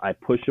vest, I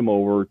push him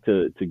over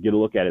to get a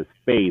look at his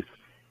face,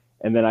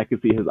 and then I can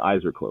see his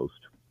eyes are closed.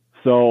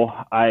 So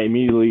I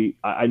immediately,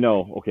 I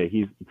know, okay,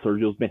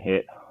 Sergio's been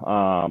hit.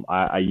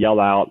 I yell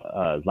out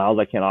as loud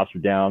as I can, officer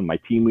down. My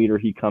team leader,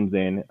 he comes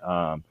in.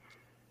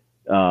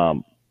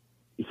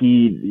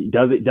 He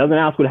doesn't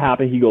ask what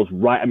happened. He goes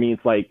right. I mean,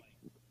 it's like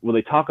when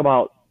they talk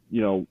about,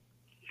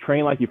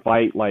 train like you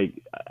fight. Like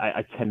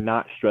I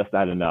cannot stress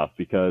that enough,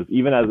 because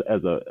even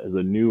as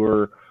a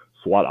newer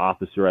SWAT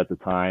officer at the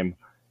time,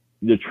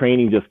 the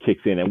training just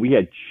kicks in, and we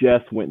had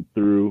just went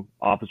through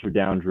officer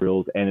down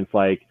drills, and it's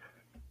like,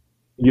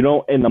 you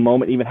don't in the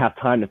moment even have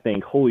time to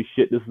think, holy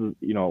shit, this is,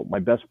 my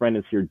best friend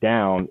is here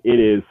down. It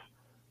is,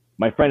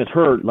 my friend is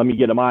hurt, let me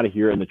get him out of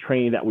here. And the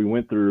training that we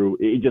went through,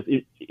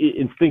 it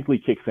instinctively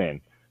kicks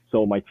in.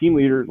 So my team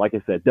leader, like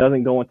I said,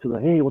 doesn't go into the,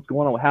 hey, what's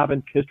going on, what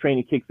happened? His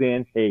training kicks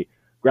in, hey,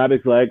 grab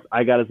his legs,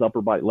 I got his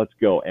upper body, let's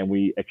go. And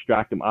we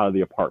extract him out of the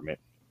apartment.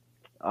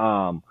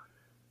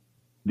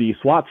 The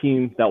SWAT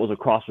team that was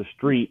across the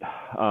street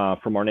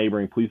from our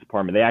neighboring police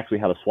department, they actually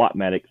had a SWAT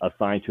medic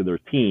assigned to their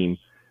team.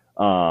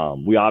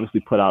 We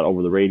obviously put out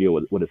over the radio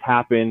what has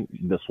happened.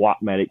 The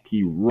SWAT medic,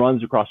 he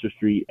runs across the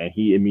street, and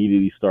he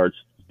immediately starts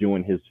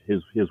doing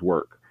his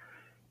work.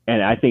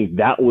 And I think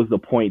that was the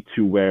point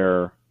to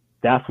where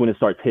that's when it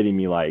starts hitting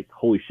me like,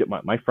 holy shit,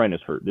 my friend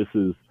is hurt. This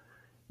is,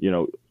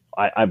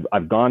 I've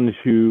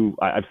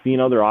seen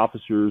other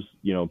officers,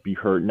 be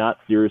hurt, not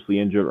seriously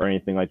injured or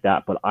anything like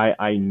that. But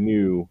I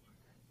knew,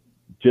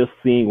 just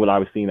seeing what I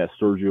was seeing, that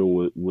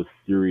Sergio was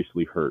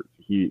seriously hurt.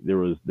 There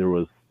was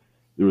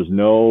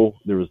no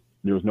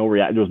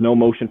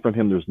motion from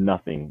him. There's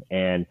nothing.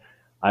 And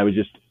I was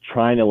just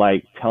trying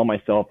to tell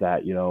myself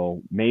that,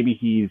 maybe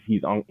he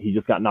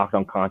just got knocked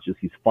unconscious.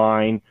 He's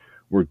fine.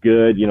 We're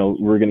good.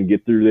 We're going to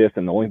get through this.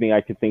 And the only thing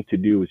I could think to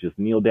do was just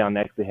kneel down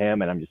next to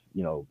him. And I'm just,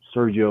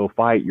 Sergio,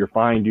 fight. You're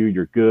fine, dude.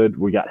 You're good.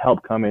 We got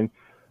help coming.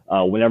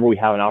 Whenever we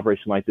have an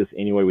operation like this,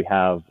 anyway, we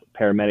have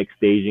paramedic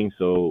staging.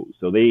 So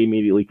they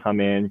immediately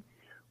come in.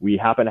 We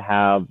happen to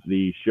have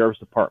the sheriff's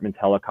department's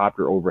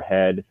helicopter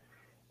overhead.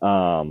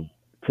 To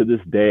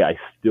this day, I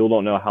still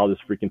don't know how this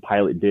freaking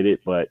pilot did it,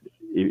 but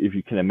if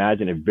you can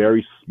imagine a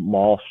very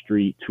small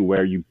street to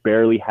where you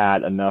barely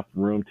had enough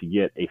room to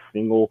get a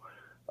single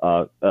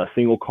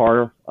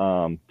car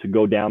to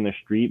go down the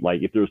street.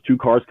 Like if there was two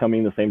cars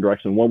coming in the same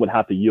direction, one would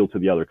have to yield to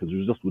the other because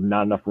there's just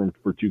not enough room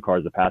for two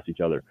cars to pass each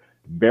other.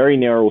 Very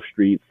narrow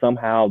street.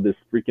 Somehow this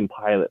freaking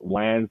pilot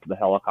lands the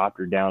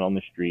helicopter down on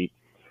the street.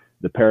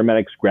 The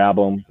paramedics grab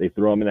them, they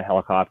throw them in a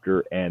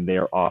helicopter, and they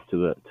are off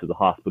to the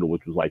hospital,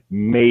 which was like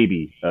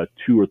maybe a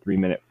 2 or 3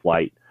 minute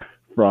flight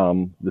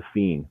from the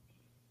scene.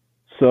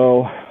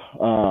 So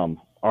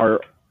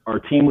our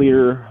team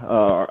leader,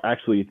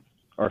 actually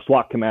our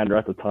SWAT commander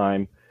at the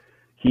time,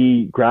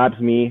 he grabs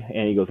me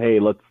and he goes, "Hey,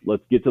 let's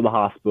get to the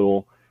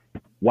hospital."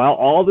 While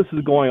all this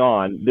is going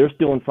on, they're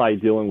still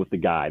inside dealing with the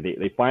guy.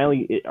 They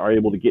finally are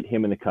able to get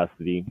him into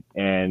custody,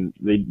 and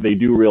they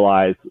do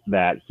realize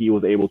that he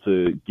was able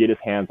to get his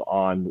hands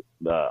on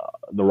the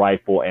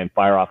rifle and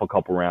fire off a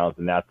couple rounds,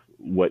 and that's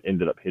what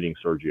ended up hitting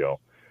Sergio.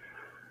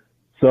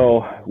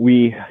 So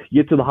we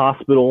get to the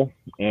hospital,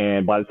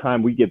 and by the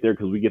time we get there,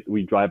 because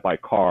we drive by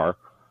car,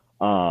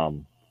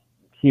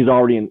 he's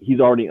already in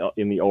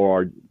the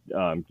OR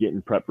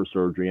getting prepped for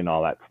surgery and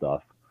all that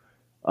stuff.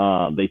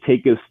 They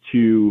take us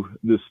to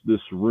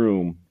this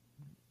room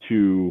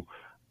to,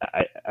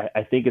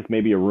 I think it's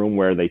maybe a room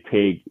where they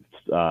take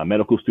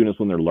medical students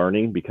when they're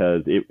learning,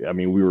 because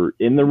we were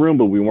in the room,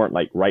 but we weren't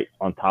like right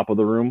on top of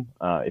the room,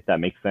 if that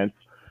makes sense.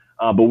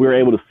 But we were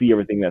able to see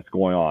everything that's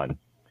going on.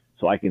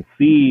 So I can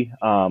see,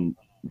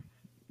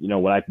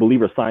 what I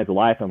believe are signs of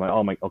life. I'm like,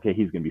 oh okay,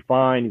 he's going to be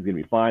fine. He's going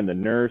to be fine. The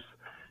nurse,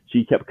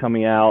 she kept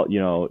coming out,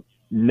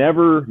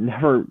 never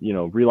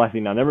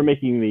realizing now, never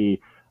making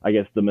the I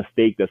guess, the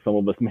mistake that some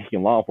of us make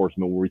in law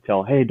enforcement, where we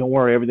tell, hey, don't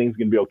worry, everything's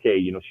going to be okay.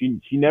 You know, she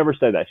never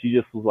said that. She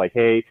just was like,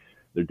 hey,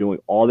 they're doing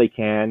all they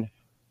can.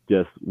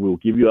 Just, we'll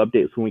give you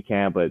updates when we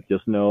can, but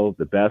just know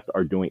the best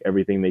are doing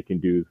everything they can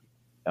do,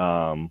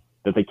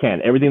 that they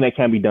can. Everything that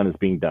can be done is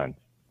being done.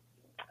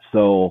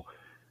 So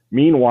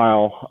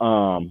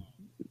meanwhile,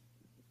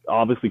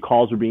 obviously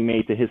calls are being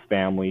made to his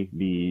family.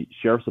 The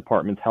sheriff's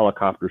department's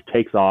helicopter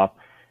takes off,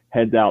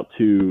 heads out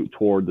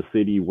toward the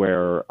city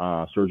where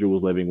Sergio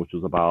was living, which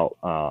was about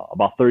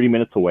 30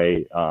 minutes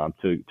away,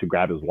 to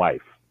grab his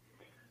wife.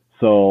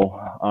 So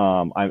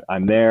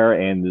I'm there,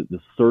 and the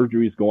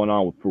surgery is going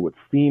on for what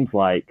seems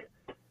like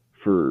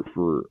for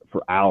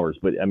hours,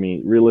 but I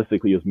mean,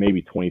 realistically, it's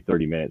maybe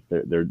 20-30 minutes.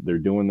 They're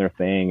doing their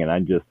thing,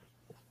 and just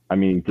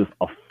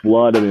a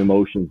flood of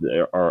emotions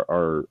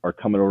are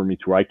coming over me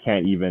to where I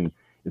can't even.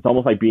 It's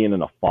almost like being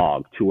in a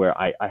fog, to where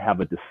I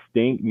have a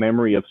distinct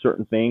memory of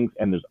certain things,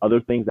 and there's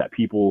other things that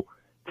people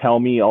tell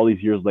me all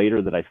these years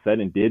later that I said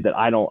and did that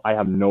I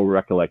have no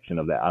recollection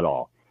of that at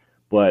all.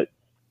 But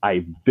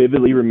I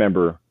vividly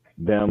remember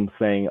them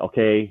saying,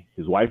 okay,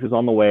 his wife is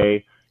on the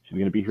way. She's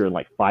going to be here in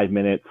like 5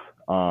 minutes.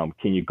 Can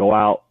you go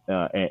out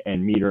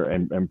and meet her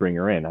and bring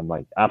her in? I'm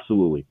like,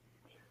 absolutely.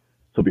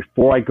 So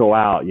before I go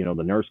out, you know,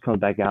 the nurse comes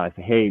back out. I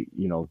say, hey,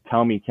 you know,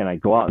 tell me, can I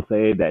go out and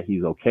say that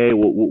he's okay?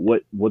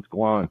 What's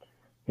going on?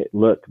 Hey,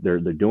 look, they're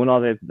doing all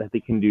that they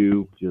can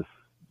do. Just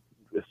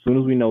as soon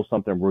as we know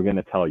something, we're going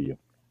to tell you.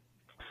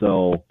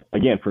 So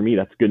again, for me,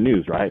 that's good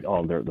news, right?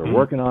 Oh, they're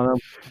working on him.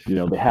 You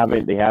know, they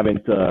haven't.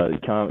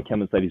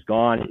 Kevin said he's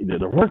gone.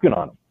 They're working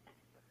on him.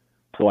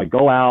 So I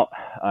go out.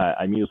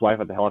 I meet his wife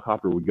at the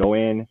helicopter. We go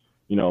in.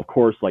 You know, of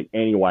course, like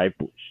any wife,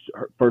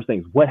 first thing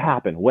is, what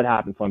happened? What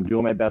happened? So I'm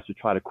doing my best to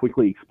try to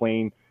quickly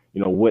explain,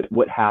 you know,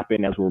 what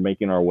happened as we're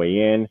making our way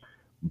in.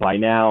 By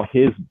now,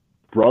 his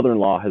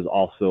brother-in-law has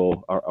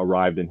also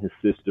arrived, and his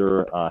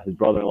sister. His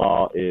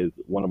brother-in-law is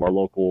one of our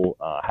local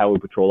highway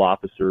patrol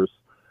officers.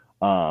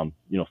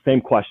 You know,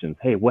 same questions.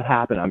 Hey, what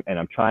happened?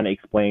 I'm trying to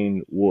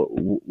explain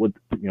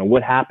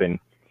what happened.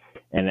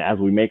 And as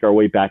we make our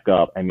way back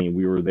up, I mean,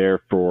 we were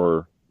there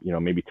for, you know,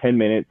 maybe 10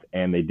 minutes,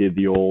 and they did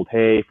the old,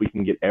 hey, if we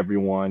can get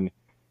everyone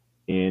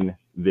in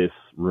this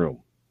room.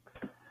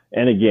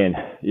 And again,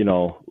 you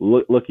know,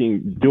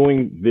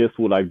 doing this,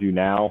 what I do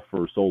now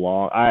for so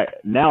long,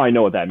 now I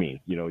know what that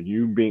means. You know,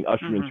 you being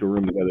ushered into a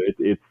room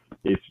together,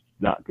 it's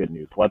not good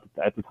news. Well,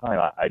 at the time,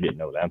 I didn't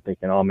know that. I'm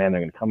thinking, oh man,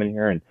 they're going to come in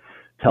here and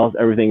tell us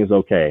everything is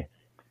okay.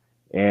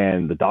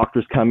 And the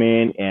doctors come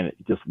in, and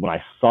just when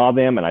I saw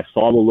them and I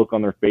saw the look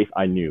on their face,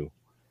 I knew.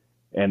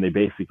 And they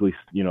basically,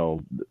 you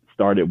know,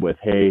 started with,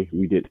 hey,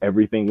 we did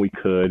everything we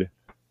could,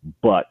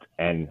 but,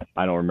 and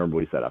I don't remember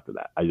what he said after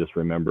that. I just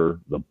remember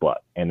the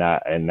but, and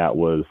that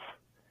was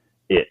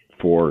it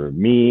for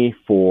me,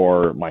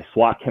 for my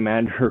SWAT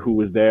commander who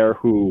was there,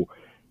 who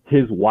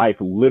his wife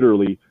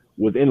literally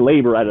was in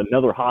labor at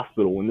another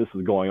hospital when this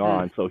was going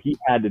on. So he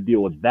had to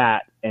deal with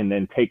that and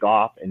then take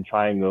off and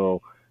try and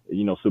go,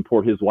 you know,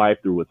 support his wife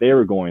through what they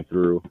were going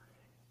through.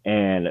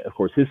 And of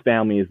course, his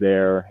family is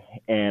there.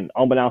 And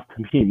unbeknownst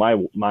to me, my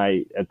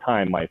at the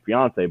time, my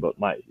fiance, but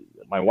my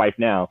wife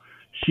now,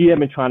 she had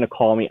been trying to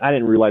call me. I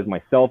didn't realize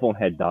my cell phone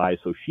had died,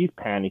 so she's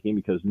panicking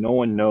because no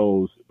one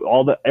knows.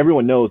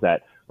 Everyone knows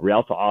that a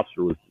Rialto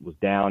officer was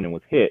down and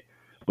was hit,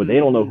 but they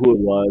don't know who it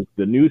was.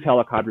 The news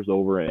helicopter's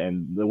over,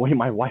 and the way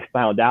my wife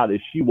found out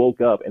is she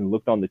woke up and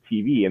looked on the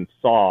TV and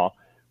saw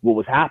what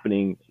was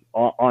happening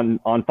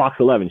on Fox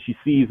 11. She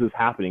sees this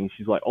happening.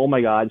 She's like, oh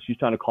my God, she's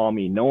trying to call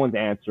me. No one's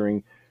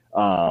answering.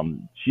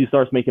 She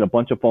starts making a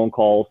bunch of phone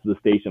calls to the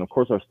station. Of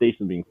course, our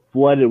station being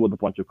flooded with a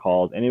bunch of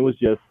calls, and it was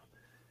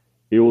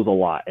a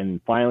lot.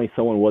 And finally,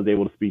 someone was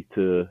able to speak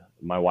to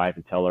my wife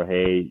and tell her,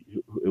 hey,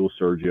 it was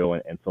Sergio,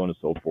 and so on and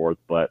so forth.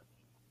 But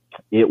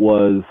it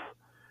wasn't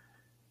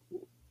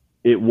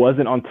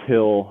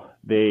until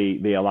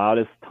they allowed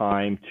us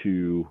time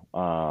to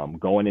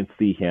go in and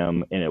see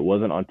him, and it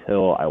wasn't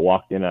until I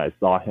walked in and I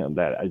saw him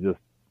that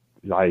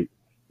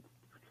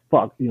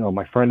fuck, you know,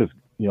 my friend is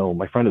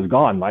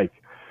gone. Like,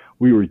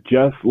 we were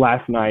just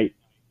last night,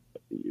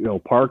 you know,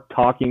 parked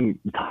talking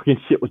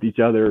shit with each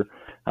other,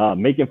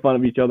 making fun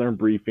of each other and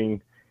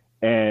briefing,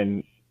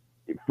 and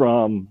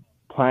from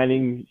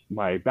planning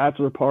my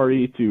bachelor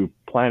party to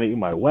planning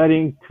my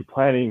wedding to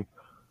planning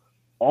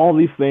all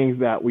these things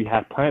that we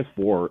had plans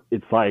for,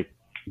 it's like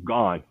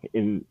gone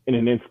in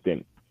an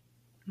instant.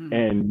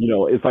 And, you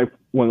know, it's like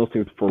one of those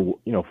things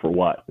for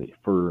what?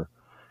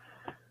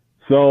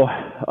 So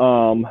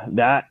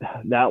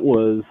that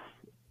was,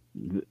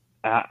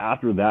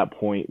 after that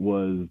point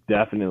was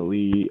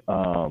definitely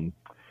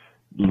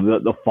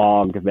the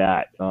fog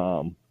that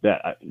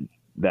I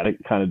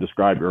kind of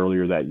described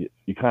earlier, that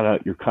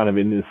you're kind of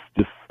in this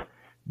just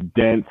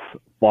dense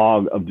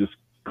fog of just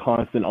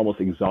constant,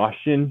 almost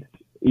exhaustion,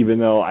 even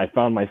though I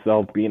found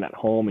myself being at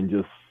home and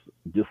just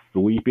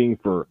sleeping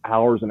for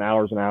hours and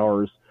hours and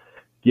hours,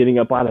 getting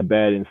up out of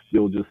bed and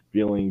still just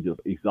feeling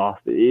just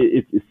exhausted.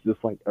 It's just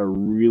like a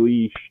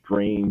really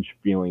strange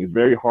feeling. It's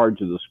very hard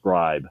to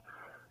describe.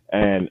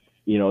 And,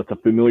 it's a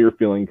familiar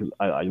feeling because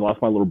I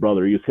lost my little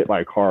brother. He was hit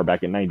by a car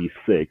back in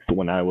 '96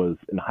 when I was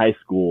in high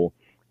school,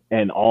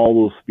 and all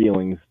those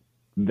feelings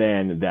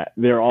then that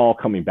they're all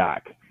coming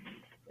back.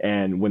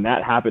 And when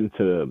that happened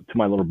to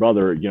my little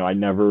brother, I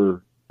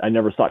never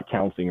sought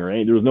counseling or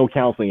any. There was no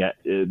counseling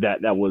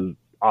that was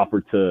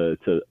offered to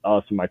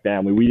us and my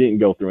family. We didn't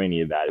go through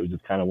any of that. It was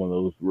just kind of one of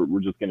those,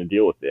 we're just going to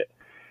deal with it.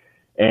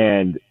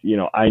 And,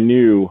 I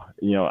knew,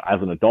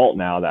 as an adult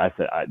now that I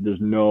said, there's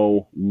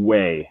no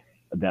way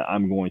that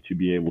I'm going to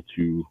be able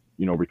to,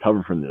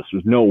 recover from this.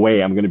 There's no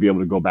way I'm going to be able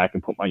to go back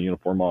and put my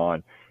uniform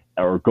on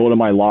or go to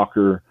my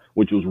locker,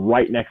 which was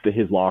right next to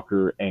his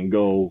locker, and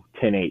go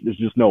 10-8. There's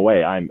just no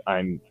way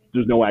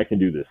there's no way I can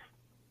do this.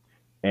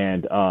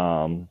 And,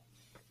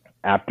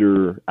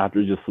 after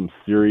just some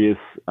serious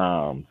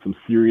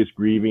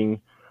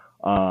grieving,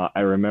 I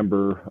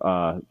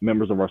remember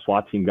members of our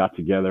SWAT team got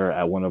together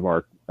at one of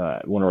our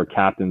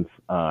captain's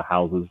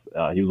houses.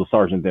 He was a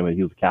sergeant then, but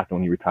he was a captain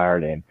when he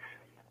retired. And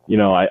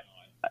I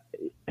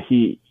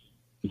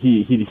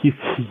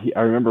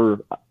remember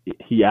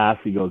he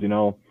asked. He goes,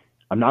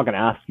 I'm not going to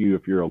ask you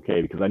if you're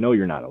okay because I know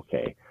you're not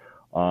okay.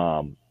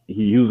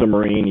 He was a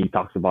Marine. He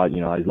talks about,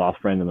 his lost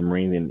friend in the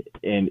Marine,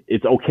 and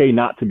it's okay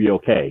not to be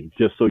okay,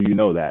 just so you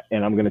know that.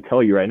 And I'm going to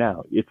tell you right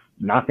now, it's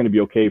not going to be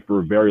okay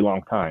for a very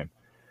long time,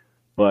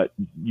 but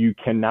you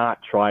cannot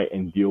try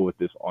and deal with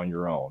this on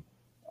your own.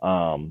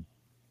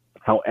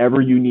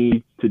 However you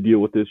need to deal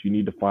with this, you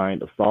need to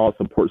find a solid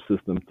support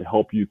system to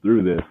help you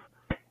through this,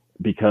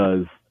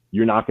 because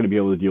you're not going to be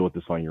able to deal with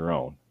this on your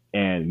own.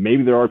 And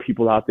maybe there are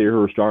people out there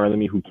who are stronger than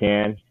me who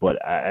can, but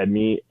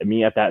me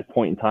at that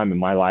point in time in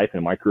my life and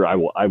in my career,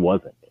 I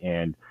wasn't.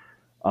 And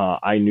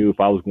I knew if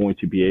I was going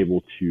to be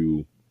able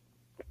to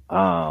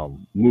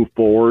move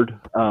forward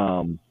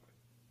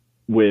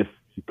with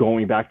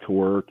going back to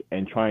work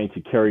and trying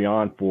to carry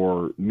on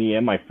for me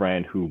and my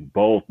friend, who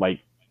both,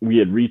 we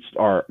had reached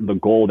the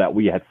goal that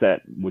we had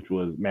set, which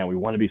was, man, we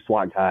want to be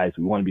SWAT guys.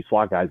 We want to be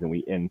SWAT guys, and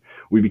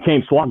we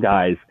became SWAT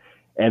guys.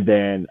 And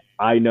then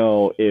I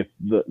know if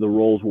the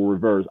roles were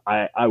reversed,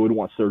 I would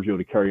want Sergio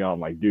to carry on.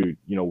 Like, dude,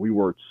 we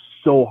worked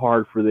so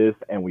hard for this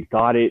and we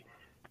got it,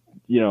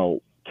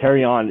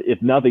 carry on.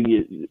 If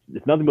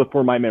nothing but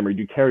for my memory,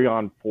 do carry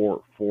on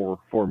for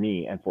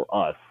me and for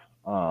us.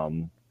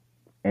 And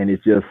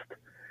it's just,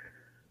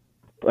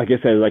 like I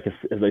said,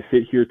 as I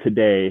sit here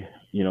today,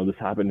 this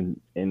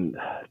happened in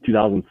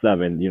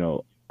 2007,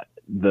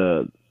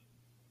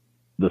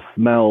 the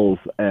smells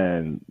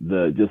and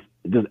just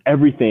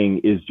everything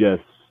is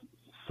just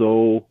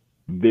so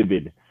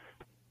vivid.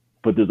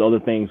 But there's other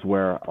things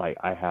where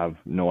I have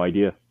no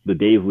idea. The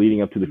days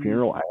leading up to the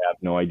funeral, I have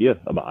no idea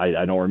about.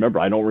 I don't remember.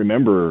 I don't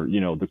remember,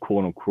 the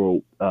quote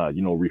unquote,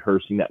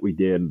 rehearsing that we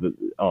did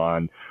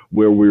on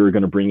where we were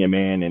going to bring him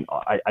in. And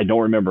I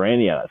don't remember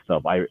any of that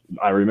stuff.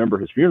 I remember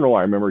his funeral.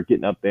 I remember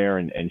getting up there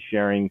and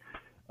sharing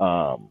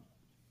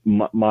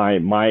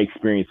my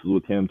experiences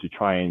with him to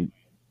try and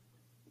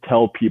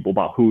tell people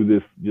about who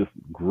this just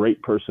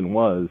great person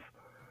was,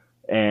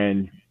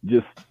 and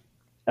just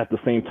at the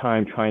same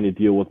time trying to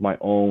deal with my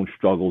own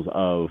struggles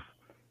of,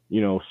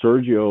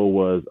 Sergio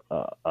was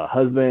a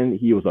husband.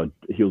 He was a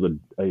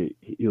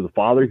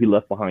father. He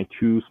left behind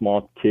 2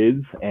 small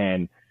kids,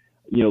 and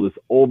this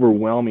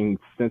overwhelming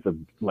sense of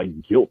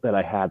guilt that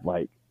I had.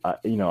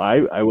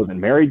 I wasn't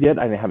married yet.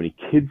 I didn't have any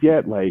kids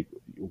yet.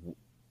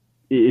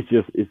 It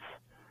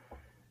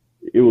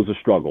was a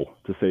struggle,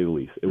 to say the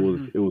least. It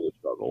was a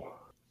struggle.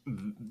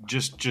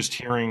 Just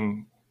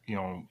hearing,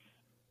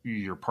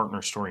 your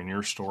partner's story and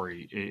your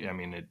story.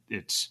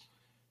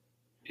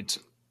 It's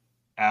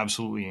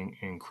absolutely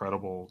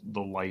incredible,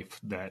 the life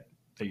that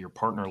your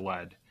partner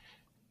led,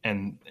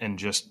 and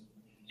just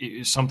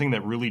something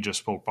that really just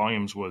spoke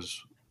volumes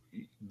was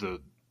the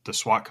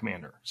SWAT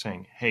commander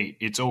saying, "Hey,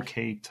 it's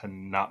okay to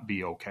not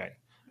be okay."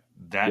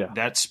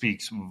 That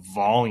speaks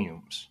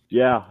volumes.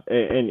 Yeah,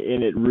 and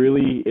it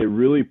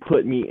really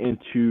put me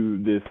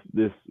into this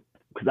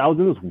because I was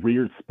in this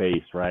weird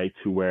space, right,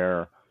 to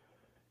where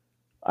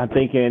I'm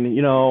thinking,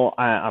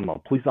 I'm a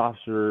police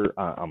officer,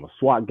 I'm a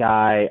SWAT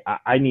guy,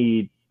 I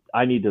need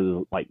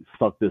to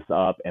suck this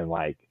up and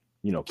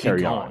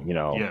carry on,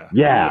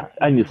 Yeah,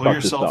 I need to pull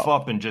yourself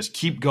up and just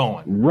keep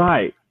going.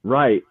 Right,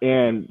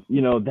 and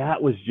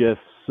that was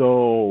just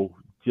so.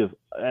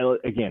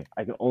 Again,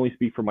 I can only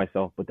speak for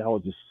myself, but that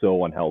was just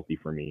so unhealthy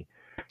for me.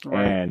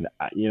 Right. And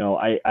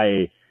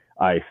I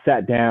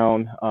sat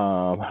down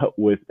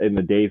in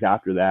the days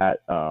after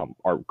that.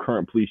 Our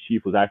current police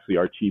chief was actually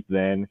our chief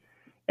then,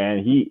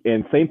 and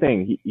same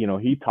thing.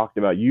 He talked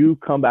about, you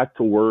come back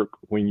to work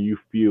when you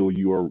feel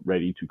you are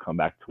ready to come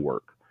back to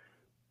work,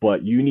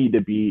 but you need to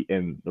be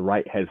in the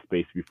right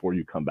headspace before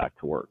you come back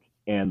to work.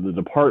 And the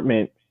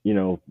department,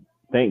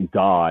 thank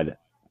God,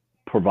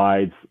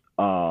 provides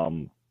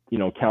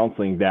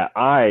counseling that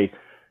I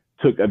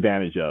took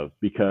advantage of,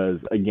 because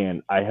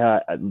again, I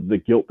had the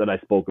guilt that I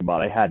spoke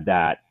about. I had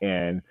that,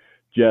 and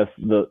just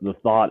the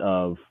thought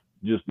of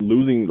just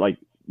losing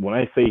when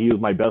I say he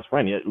was my best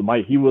friend,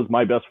 he was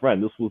my best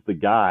friend. This was the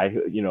guy,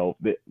 you know,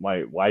 that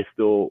my wife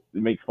still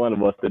makes fun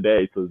of us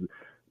today. So,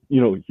 you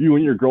know, you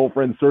and your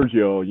girlfriend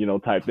Sergio, you know,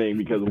 type thing,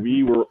 because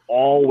we were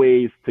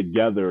always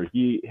together.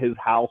 His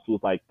house was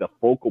like the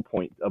focal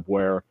point of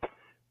where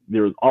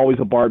there was always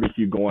a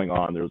barbecue going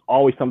on. There was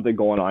always something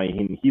going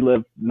on. He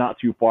lived not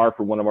too far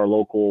from one of our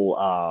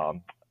local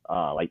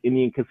like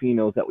Indian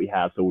casinos that we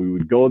have, so we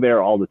would go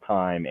there all the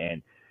time.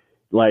 And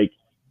like,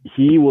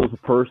 he was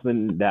a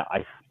person that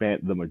I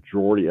spent the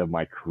majority of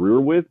my career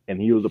with, and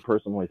he was a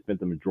person who I spent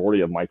the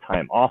majority of my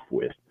time off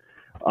with.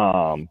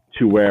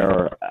 To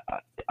where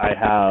I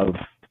have,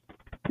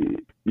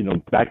 you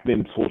know, back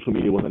then social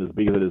media wasn't as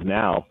big as it is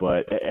now,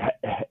 but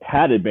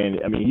had it been,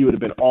 I mean, he would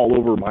have been all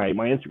over my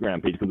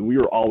Instagram page, because we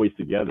were always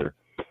together.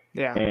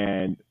 Yeah.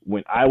 And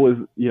when I was,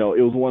 you know,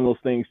 it was one of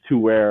those things to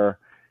where,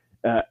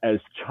 as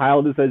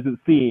childish as it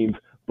seems,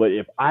 but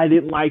if I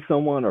didn't like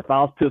someone, or if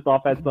I was pissed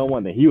off at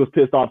someone, then he was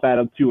pissed off at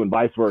him too, and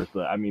vice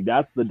versa. I mean,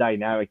 that's the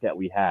dynamic that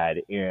we had.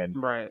 And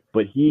Right.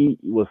 But he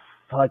was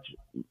such,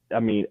 I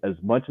mean, as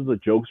much as a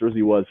jokester as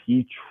he was,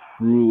 he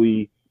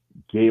truly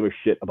gave a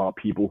shit about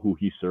people who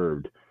he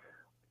served,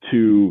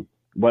 to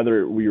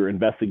whether we were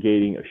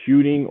investigating a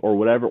shooting or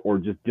whatever, or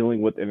just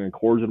dealing with an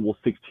incorrigible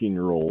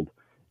 16-year-old.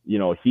 You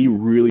know, he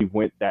really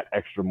went that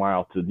extra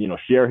mile to, you know,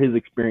 share his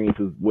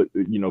experiences with,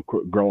 you know,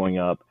 growing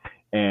up,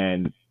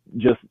 and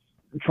just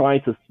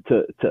trying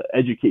to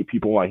educate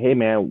people like, hey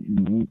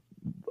man,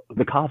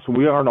 the cops,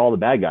 we aren't all the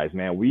bad guys,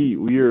 man.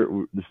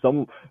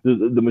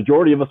 The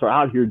majority of us are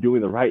out here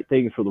doing the right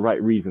things for the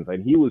right reasons.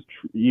 And he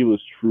was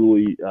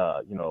truly,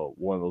 you know,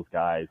 one of those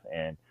guys.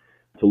 And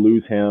to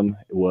lose him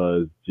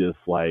was just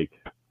like,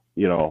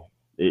 you know,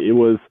 it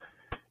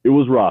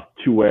was rough,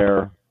 to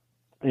where,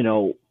 you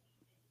know,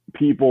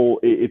 people,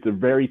 it's a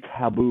very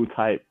taboo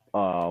type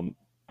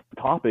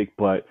topic,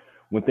 but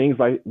when things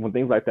like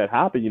that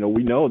happen, you know,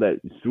 we know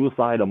that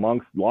suicide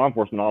amongst law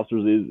enforcement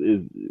officers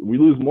is we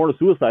lose more to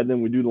suicide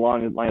than we do to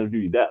line of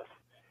duty deaths.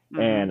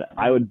 Mm-hmm. And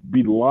I would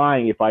be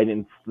lying if I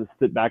didn't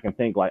sit back and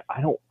think like,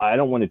 I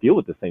don't want to deal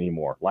with this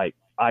anymore. Like,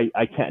 I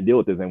can't deal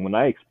with this. And when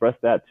I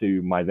expressed that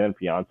to my then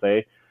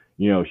fiance,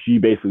 you know, she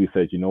basically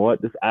said, you know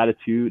what, this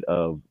attitude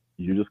of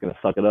you're just going to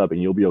suck it up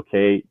and you'll be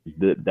okay,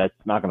 that's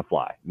not going to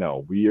fly.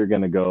 No, we are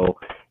going to go,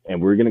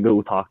 and we're going to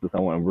go talk to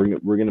someone, and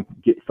we're going to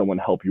get someone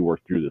to help you work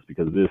through this,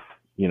 because this,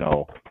 you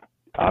know,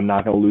 I'm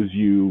not going to lose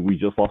you. We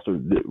just lost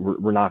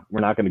we're not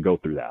going to go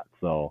through that.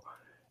 So,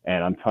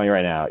 and I'm telling you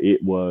right now,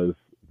 it was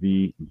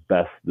the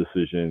best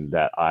decision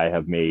that I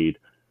have made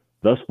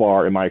thus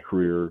far in my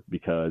career,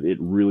 because it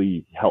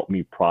really helped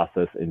me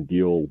process and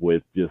deal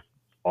with just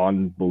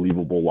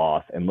unbelievable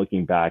loss. And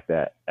looking back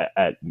at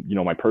you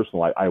know, my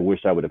personal life, I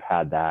wish I would have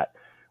had that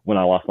when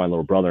I lost my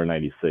little brother in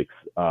 '96.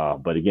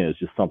 But again, it's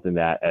just something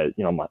that, as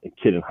you know, I'm a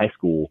kid in high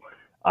school,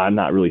 I'm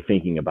not really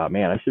thinking about,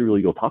 man, I should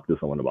really go talk to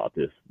someone about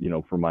this. You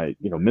know, for my,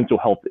 you know, mental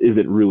health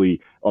isn't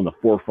really on the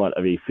forefront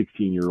of a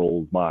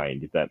 16-year-old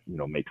mind, if that, you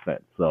know, makes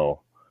sense.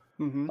 So,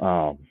 mm-hmm.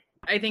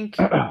 I think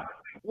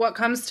what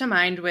comes to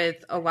mind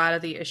with a lot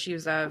of the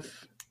issues of,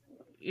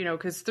 you know,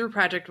 because through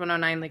Project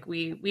 109, like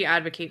we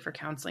advocate for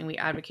counseling, we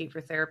advocate for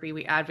therapy,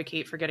 we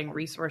advocate for getting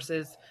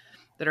resources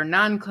that are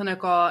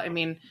non-clinical. I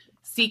mean,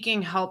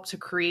 seeking help to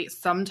create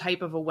some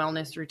type of a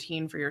wellness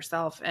routine for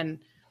yourself. And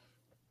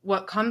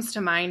what comes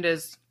to mind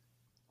is,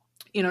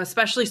 you know,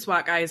 especially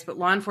SWAT guys, but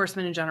law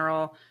enforcement in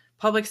general,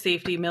 public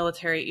safety,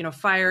 military, you know,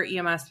 fire,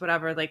 EMS,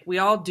 whatever, like we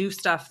all do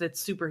stuff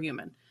that's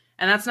superhuman.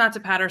 And that's not to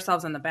pat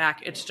ourselves on the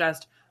back. It's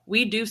just,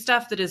 we do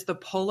stuff that is the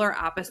polar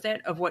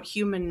opposite of what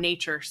human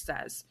nature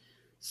says.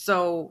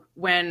 So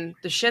when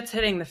the shit's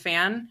hitting the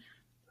fan,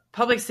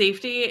 public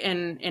safety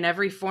in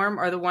every form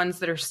are the ones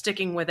that are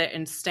sticking with it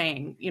and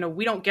staying. You know,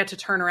 we don't get to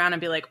turn around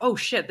and be like, oh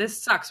shit, this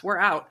sucks, we're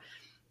out.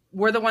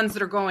 We're the ones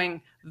that are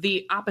going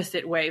the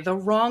opposite way, the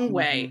wrong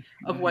way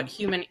of what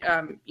human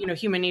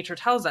nature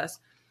tells us.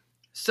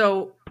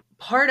 So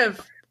part of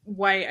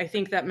why I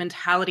think that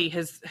mentality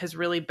has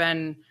really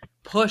been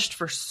pushed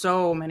for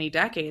so many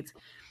decades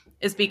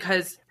is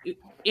because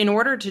in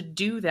order to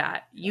do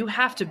that, you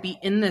have to be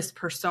in this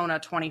persona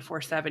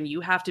 24/7.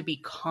 You have to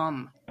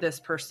become this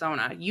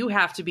persona. You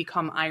have to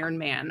become Iron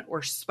Man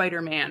or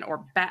Spider-Man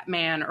or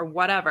Batman or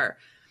whatever.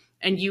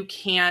 And you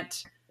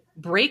can't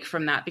break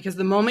from that, because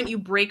the moment you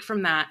break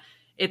from that,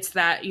 it's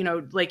that, you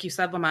know, like you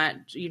said,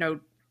 Lamont, you know,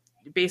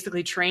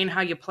 basically train how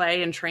you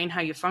play and train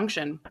how you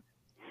function.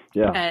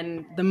 Yeah.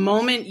 And the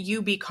moment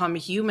you become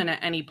human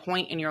at any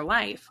point in your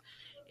life,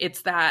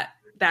 it's that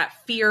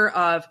fear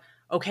of,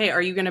 okay,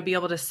 are you going to be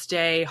able to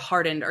stay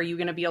hardened? Are you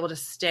going to be able to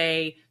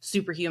stay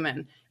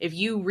superhuman? If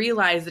you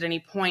realize at any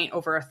point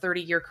over a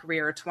 30-year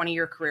career, a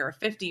 20-year career,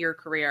 a 50-year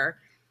career,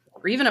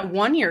 or even a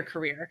 1-year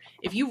career,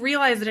 if you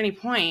realize at any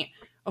point,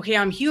 okay,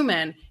 I'm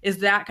human, is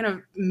that going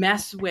to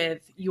mess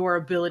with your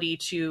ability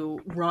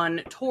to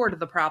run toward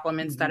the problem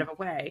instead of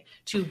away,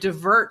 to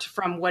divert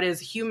from what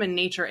is human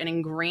nature and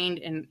ingrained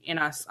in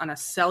us on a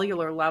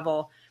cellular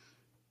level?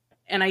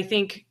 And I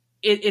think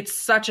it's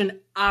such an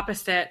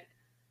opposite.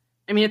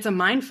 I mean, it's a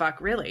mind fuck,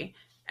 really.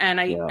 And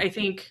I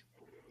think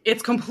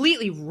it's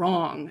completely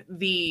wrong,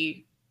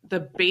 the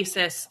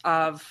basis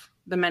of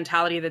the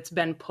mentality that's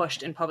been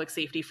pushed in public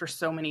safety for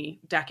so many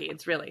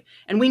decades, really.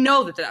 And we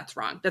know that that's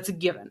wrong. That's a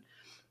given.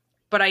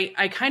 But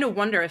I kind of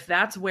wonder if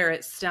that's where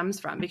it stems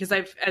from, because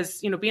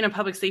as being in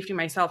public safety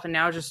myself and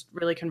now just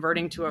really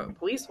converting to a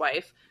police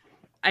wife,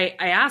 I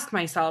ask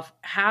myself,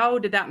 how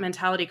did that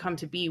mentality come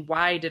to be?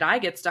 Why did I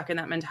get stuck in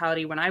that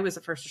mentality when I was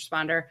a first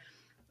responder?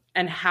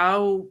 And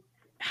how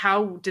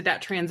did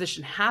that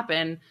transition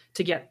happen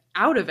to get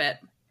out of it?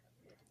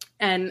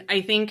 And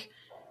I think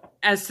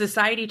as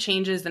society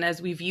changes and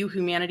as we view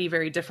humanity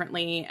very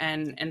differently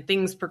and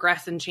things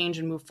progress and change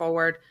and move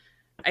forward,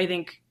 I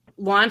think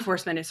law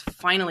enforcement is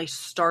finally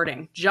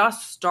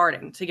just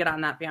starting to get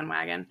on that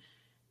bandwagon.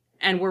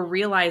 And we're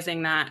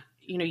realizing that,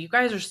 you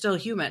guys are still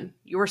human.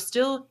 You're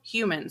still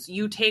humans.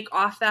 You take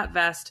off that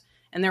vest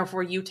and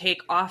therefore you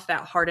take off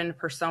that hardened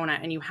persona,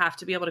 and you have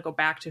to be able to go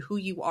back to who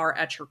you are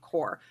at your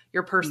core,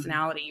 your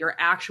personality, your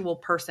actual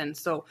person.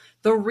 So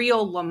the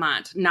real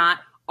Lamont, not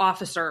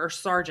officer or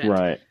sergeant.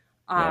 Right.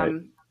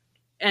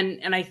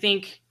 And I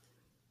think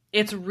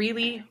it's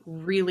really,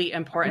 really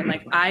important.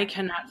 Like, I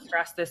cannot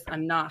stress this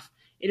enough.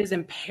 It is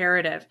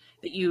imperative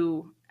that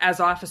you,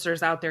 as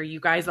officers out there, you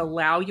guys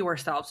allow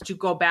yourselves to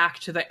go back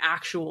to the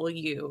actual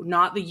you,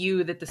 not the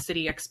you that the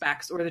city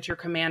expects, or that your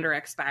commander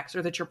expects,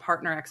 or that your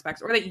partner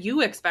expects, or that you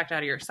expect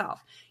out of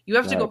yourself. You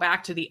have to go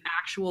back to the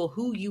actual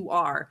who you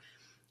are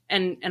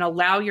and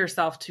allow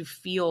yourself to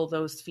feel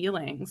those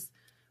feelings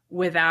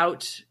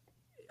without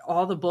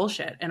all the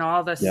bullshit and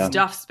all the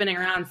stuff spinning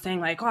around saying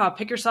like, oh,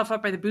 pick yourself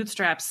up by the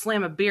bootstraps,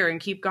 slam a beer and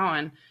keep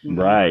going.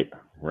 Right.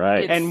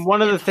 And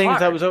one of the things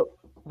that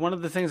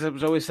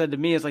was always said to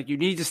me is like, you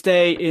need to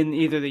stay in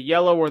either the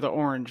yellow or the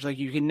orange. Like,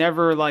 you can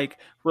never like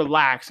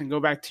relax and go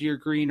back to your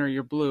green or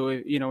your blue,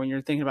 when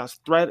you're thinking about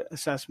threat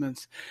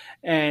assessments.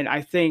 And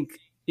I think,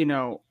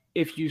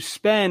 if you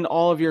spend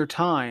all of your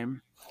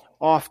time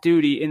off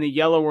duty in the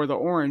yellow or the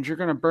orange, you're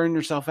going to burn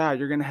yourself out.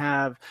 You're going to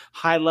have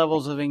high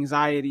levels of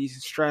anxiety,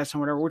 stress,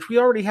 and whatever, which we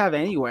already have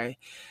anyway.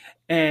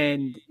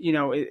 And,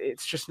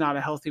 it's just not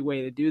a healthy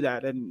way to do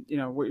that. And,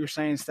 what you're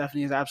saying,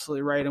 Stephanie, is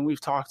absolutely right. And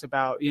we've talked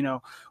about,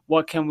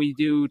 what can we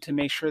do to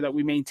make sure that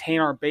we maintain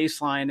our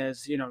baseline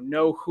as,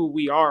 know who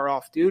we are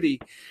off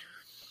duty.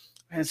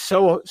 And it's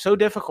so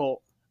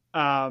difficult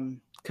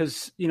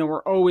because,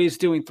 we're always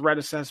doing threat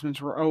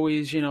assessments. We're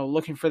always,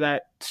 looking for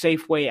that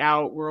safe way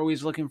out. We're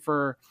always looking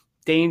for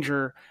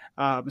danger,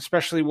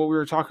 especially what we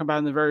were talking about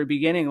in the very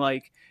beginning.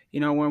 Like,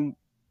 when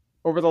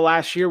over the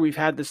last year, we've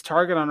had this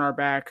target on our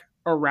back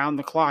around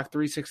the clock,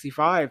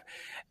 365.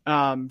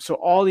 So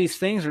all these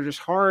things are just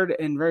hard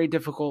and very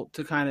difficult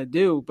to kind of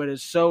do, but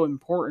it's so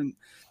important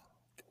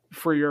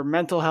for your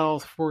mental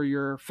health, for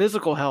your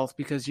physical health,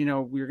 because,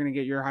 you're going to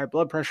get your high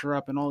blood pressure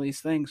up and all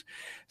these things.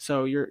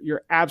 So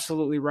you're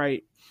absolutely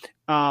right.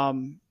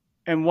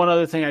 And one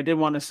other thing I did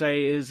want to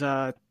say is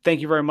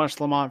thank you very much,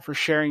 Lamont, for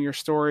sharing your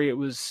story.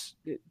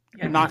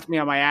 It knocked me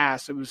on my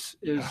ass. It was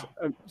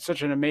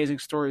such an amazing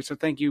story. So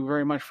thank you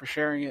very much for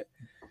sharing it.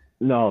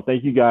 No,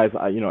 thank you guys.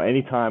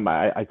 Anytime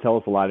I tell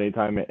us a lot,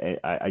 anytime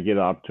I get an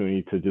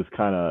opportunity to just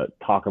kind of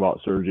talk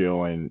about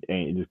Sergio and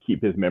just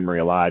keep his memory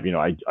alive,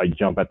 I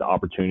jump at the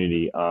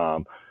opportunity.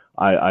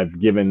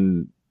 I've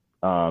given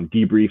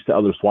debriefs to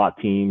other SWAT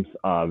teams,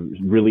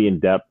 really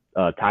in-depth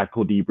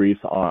tactical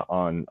debriefs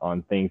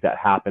on things that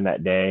happened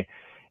that day.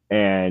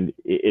 And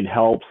it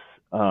helps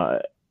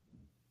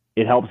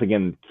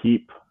again,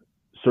 keep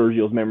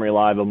Sergio's memory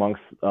alive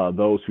amongst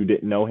those who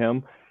didn't know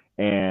him.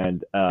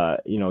 And,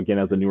 again,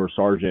 as a newer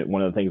sergeant,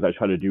 one of the things I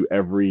try to do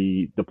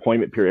every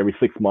deployment period, every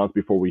 6 months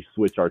before we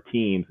switch our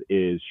teams,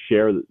 is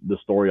share the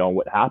story on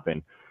what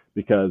happened.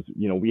 Because,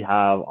 we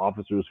have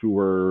officers who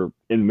were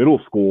in middle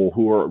school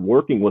who are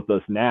working with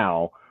us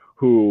now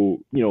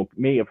who,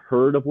 may have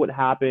heard of what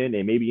happened,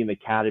 and maybe in the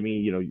academy,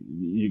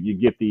 you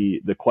get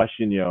the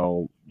question,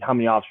 how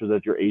many officers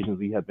at your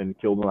agency have been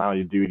killed on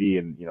line of duty,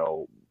 and,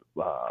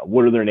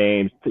 what are their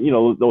names,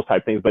 those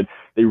type things, but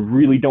they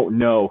really don't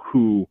know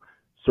who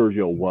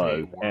Sergio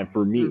was. And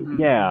for me,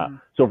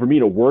 so for me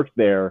to work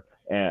there,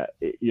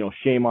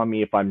 shame on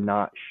me if I'm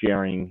not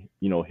sharing,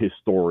 his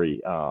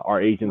story.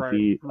 Our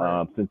agency,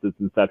 since its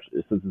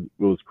inception, since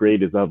it was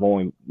created, I've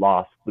only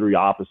lost 3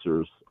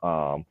 officers,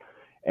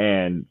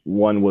 and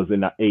one was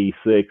in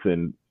 '86,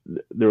 and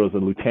there was a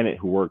lieutenant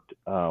who worked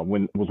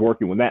when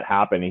that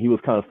happened, and he was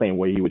kind of the same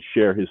way. He would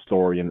share his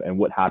story and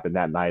what happened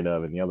that night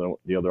and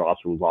the other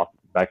officer was lost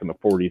back in the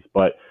 40s,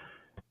 but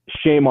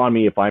shame on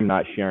me if I'm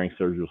not sharing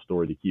Sergio's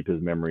story to keep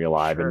his memory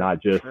alive, and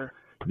not just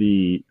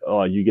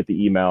you get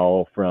the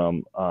email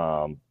from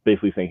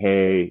basically saying,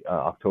 hey,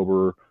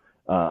 October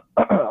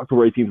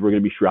 18th, we're going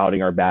to be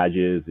shrouding our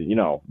badges.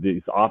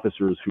 These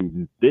officers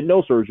who didn't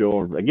know Sergio,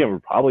 or again, were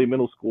probably in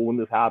middle school when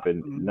this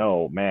happened.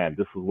 No, man,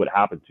 this is what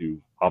happened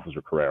to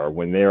Officer Carrera.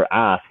 When they're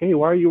asked, hey,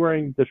 why are you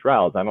wearing the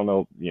shrouds? I don't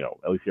know,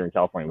 at least here in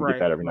California, we get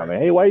that every now and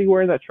then. Hey, why are you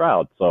wearing that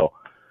shroud? So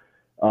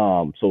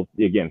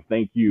again,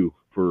 thank you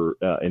for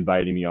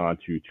inviting me on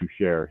to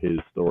share his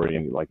story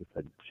and, like I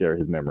said, share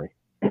his memory.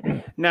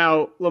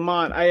 Now,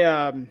 Lamont,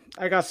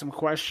 I got some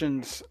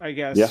questions, I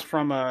guess, Yeah.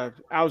 from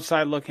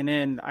outside looking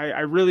in.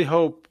 I really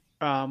hope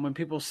when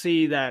people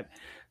see that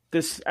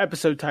this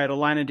episode title,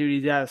 Line of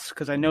Duty Deaths,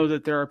 because I know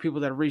that there are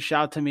people that have reached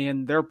out to me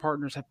and their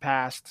partners have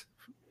passed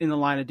in the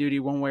line of duty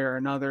one way or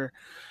another.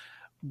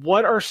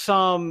 What are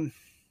some,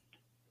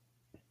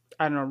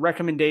 I don't know,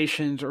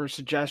 recommendations or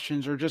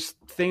suggestions or just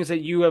things that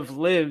you have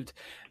lived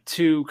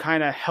to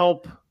kind of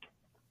help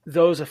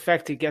those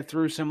affected get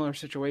through similar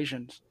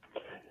situations?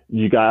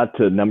 You got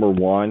to, number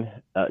one,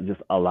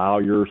 just allow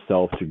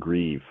yourself to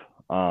grieve.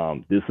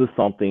 This is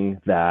something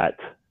that,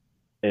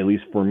 at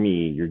least for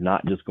me, you're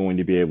not just going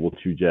to be able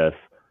to just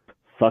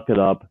suck it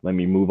up, let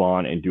me move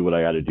on and do what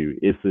I got to do.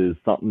 This is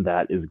something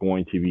that is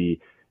going to be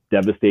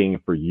devastating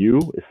for you,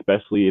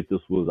 especially if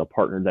this was a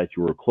partner that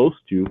you were close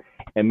to.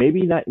 And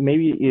maybe not,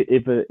 maybe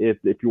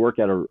if you work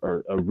at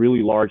a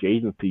really large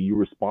agency, you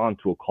respond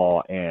to a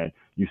call and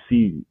you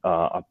see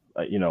a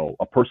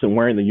person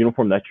wearing the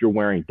uniform that you're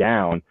wearing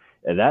down,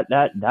 and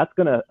that's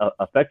going to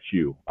affect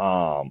you.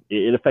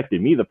 It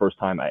affected me the first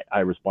time I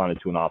responded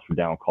to an officer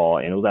down call,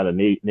 and it was at a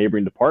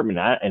neighboring department,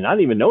 and I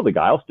didn't even know the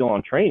guy. I was still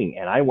on training,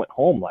 and I went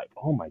home like,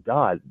 oh my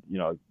God,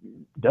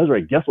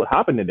 Desiree, guess what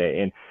happened today?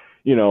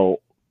 And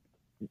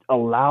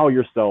allow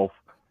yourself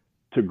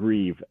to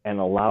grieve and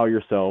allow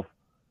yourself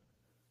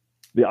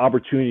the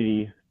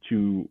opportunity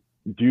to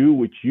do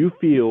what you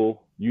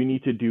feel you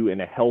need to do in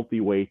a healthy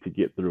way to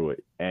get through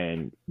it.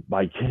 And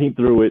by getting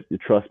through it,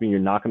 trust me, you're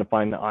not going to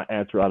find the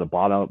answer out of the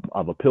bottom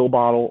of a pill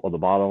bottle or the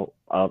bottom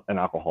of an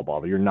alcohol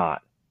bottle. You're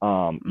not.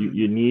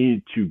 You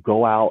need to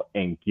go out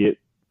and get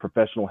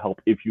professional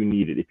help if you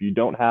need it. If you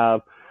don't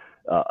have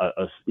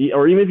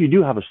or even if you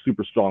do have a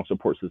super strong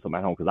support system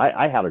at home, because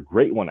I had a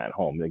great one at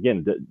home.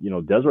 Again,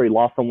 Desiree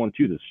lost someone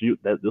too. This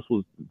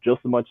was just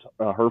as much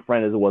her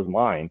friend as it was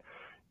mine.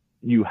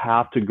 You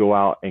have to go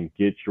out and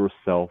get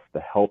yourself the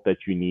help that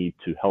you need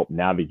to help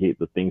navigate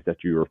the things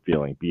that you are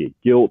feeling, be it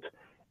guilt,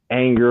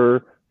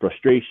 anger,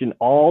 frustration,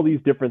 all these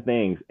different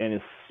things.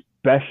 And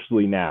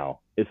especially now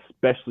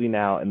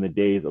in the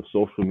days of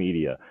social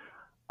media,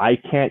 I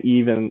can't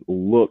even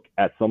look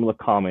at some of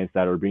the comments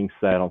that are being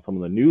said on some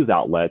of the news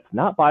outlets,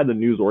 not by the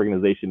news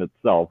organization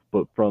itself,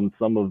 but from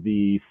some of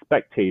the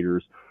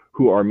spectators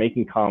who are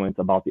making comments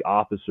about the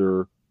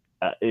officer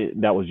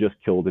that was just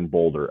killed in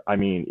Boulder. I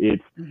mean,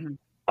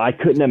 I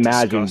couldn't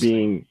imagine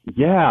disgusting.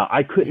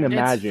 I couldn't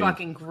imagine. It's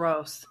fucking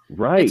gross.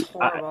 Right. It's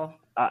horrible.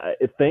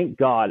 Thank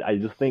God. I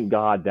just thank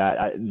God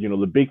that,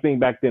 the big thing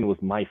back then was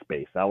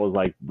MySpace. That was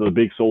like the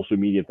big social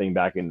media thing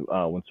back in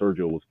when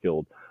Sergio was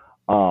killed.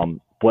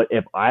 But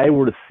if I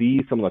were to see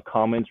some of the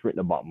comments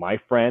written about my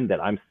friend that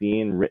I'm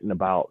seeing written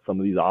about some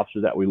of these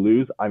officers that we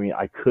lose, I mean,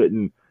 I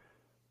couldn't.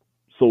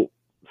 So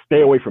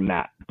stay away from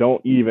that.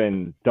 Don't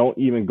even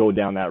go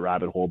down that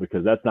rabbit hole,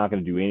 because that's not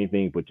going to do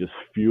anything but just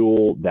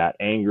fuel that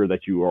anger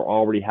that you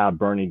already have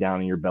burning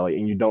down in your belly,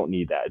 and you don't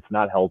need that. It's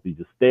not healthy.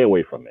 Just stay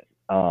away from it.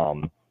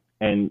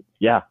 And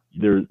yeah,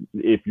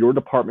 if your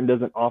department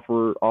doesn't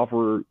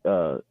offer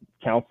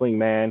counseling,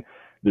 man,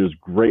 there's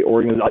great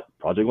organizations,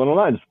 Project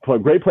 109,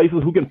 there's great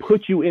places who can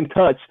put you in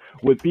touch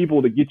with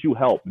people to get you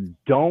help.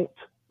 Don't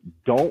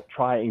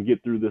try and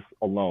get through this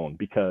alone,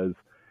 because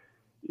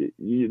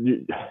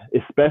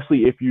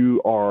especially if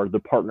you are the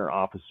partner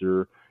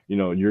officer,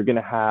 you're going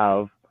to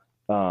have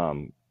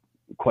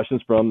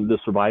questions from the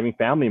surviving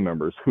family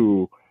members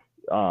who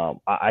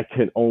I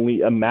can only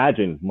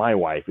imagine my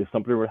wife, if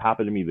something were to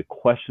happen to me, the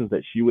questions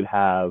that she would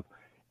have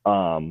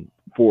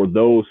for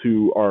those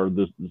who are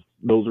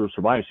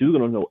surviving. She's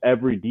going to know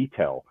every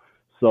detail.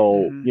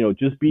 So,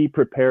 just be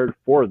prepared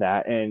for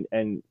that,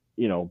 and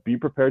be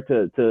prepared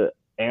to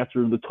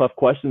answer the tough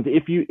questions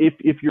if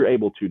you're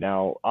able to.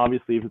 Now,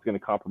 obviously, if it's going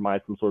to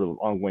compromise some sort of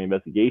ongoing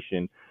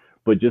investigation,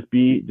 but just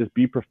be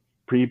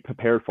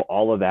prepared for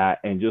all of that,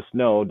 and just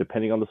know,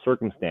 depending on the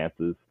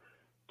circumstances,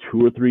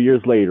 2 or 3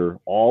 years later,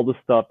 all the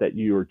stuff that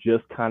you are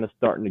just kind of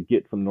starting to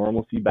get some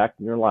normalcy back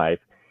in your life,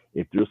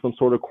 if there's some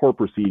sort of court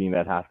proceeding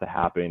that has to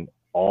happen,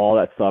 all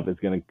that stuff is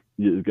going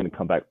to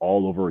come back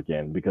all over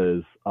again,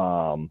 because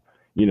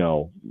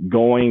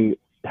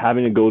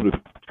having to go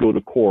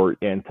to court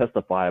and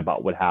testify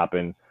about what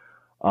happened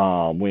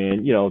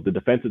when the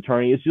defense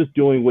attorney is just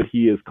doing what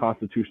he is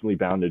constitutionally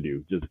bound to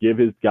do, just give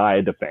his guy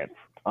a defense.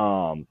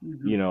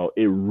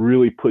 It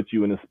really puts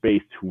you in a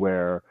space to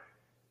where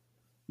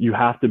you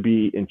have to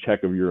be in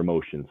check of your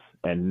emotions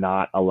and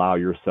not allow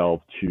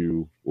yourself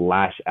to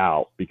lash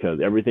out, because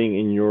everything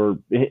in your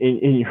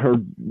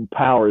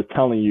power is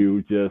telling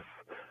you just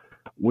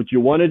what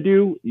you want to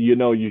do,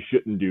 you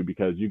shouldn't do,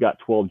 because you got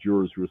 12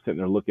 jurors who are sitting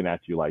there looking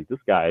at you like, this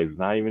guy is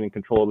not even in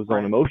control of his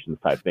own emotions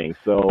type thing.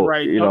 So,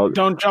 right.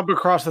 Don't jump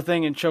across the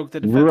thing and choke the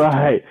defense.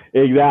 Right.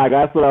 Exactly.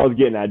 That's what I was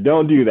getting at.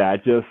 Don't do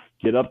that. Just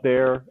get up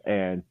there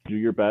and do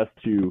your best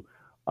to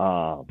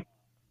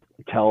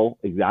tell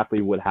exactly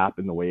what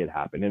happened the way it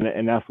happened.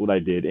 And that's what I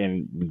did.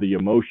 And the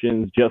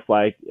emotions, just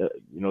like,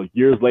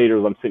 years later,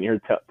 as I'm sitting here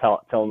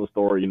telling the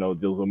story,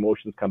 those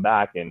emotions come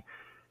back, and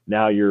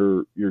now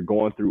you're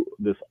going through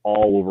this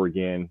all over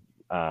again.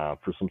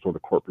 for some sort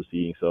of court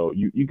proceeding. So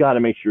you got to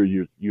make sure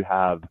you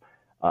have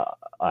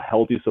a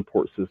healthy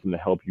support system to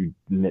help you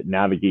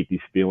navigate these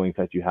feelings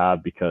that you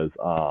have, because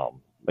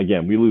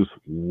again, we lose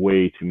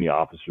way too many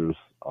officers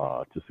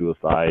to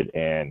suicide,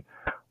 and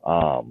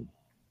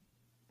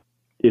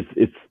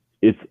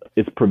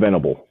it's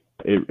preventable.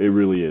 It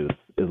really is,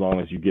 as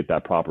long as you get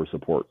that proper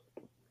support.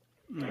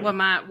 Well,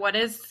 Matt, what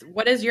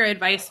is your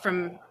advice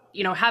from,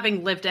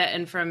 having lived it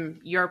and from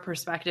your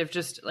perspective,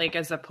 just like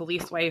as a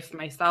police wife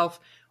myself,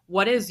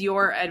 what is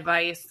your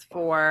advice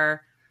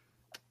for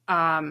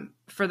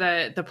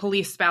the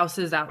police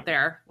spouses out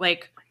there?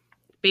 Like,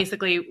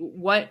 basically,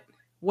 what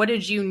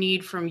did you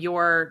need from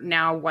your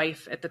now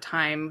wife at the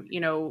time?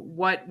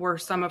 What were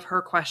some of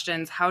her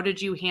questions? How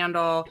did you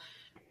handle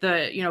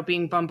the,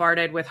 being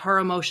bombarded with her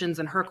emotions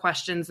and her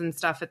questions and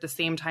stuff at the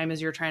same time as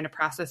you're trying to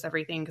process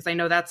everything? Because I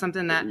know that's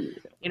something that,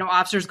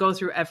 officers go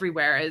through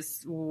everywhere,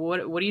 is what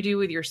do you do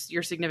with your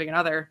significant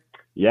other?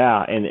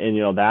 Yeah. And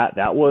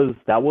that was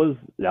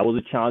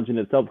a challenge in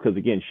itself, because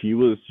again, she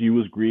was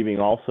grieving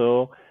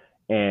also.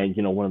 And,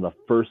 one of the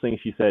first things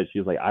she said, she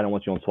was like, "I don't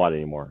want you on SWAT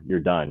anymore. You're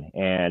done."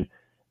 And,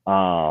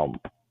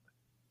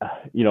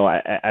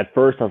 at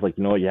first I was like,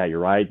 yeah, you're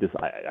right.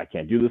 I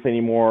can't do this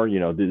anymore.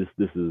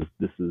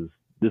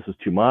 This is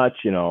too much,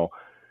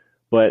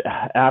 but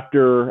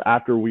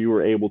after we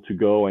were able to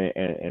go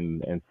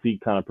and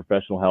seek kind of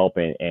professional help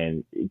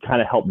and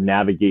kind of help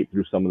navigate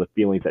through some of the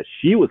feelings that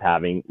she was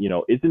having,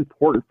 it's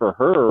important for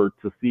her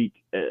to seek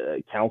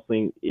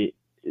counseling,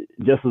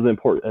 just as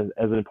important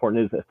as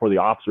for the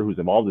officer who's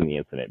involved in the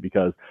incident,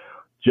 because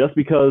just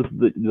because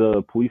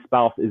the police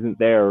spouse isn't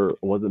there,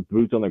 wasn't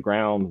boots on the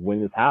ground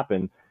when this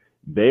happened,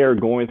 they are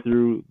going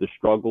through the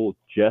struggle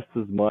just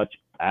as much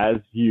as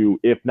you,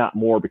 if not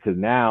more, because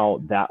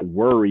now that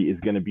worry is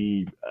going to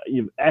be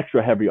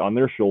extra heavy on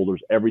their shoulders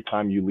every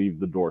time you leave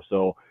the door.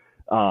 So,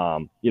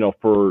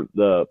 for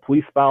the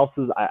police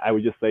spouses, I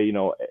would just say,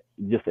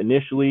 just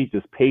initially,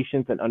 just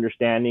patience and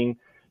understanding,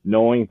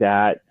 knowing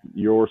that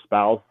your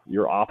spouse,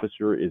 your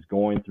officer, is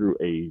going through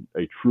a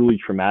truly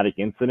traumatic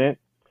incident.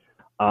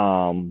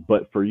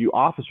 But for you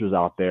officers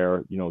out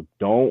there,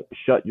 don't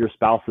shut your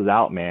spouses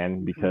out,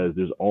 man, because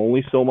there's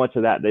only so much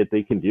of that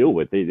they can deal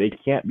with. They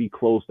can't be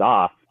closed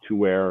off to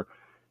where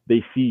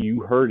they see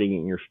you hurting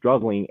and you're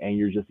struggling and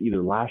you're just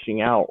either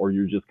lashing out or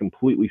you're just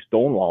completely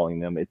stonewalling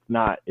them. It's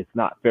not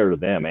fair to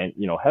them. And,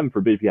 heaven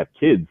forbid if you have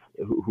kids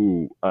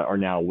who are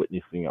now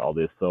witnessing all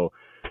this. So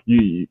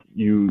you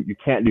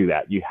can't do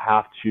that. You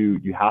have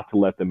to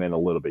let them in a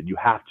little bit. You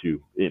have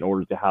to, in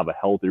order to have a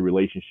healthy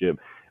relationship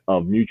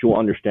of mutual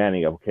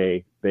understanding of,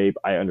 okay, babe,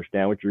 I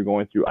understand what you're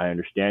going through. I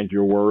understand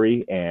your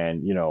worry,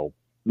 and,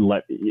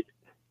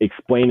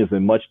 explain as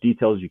much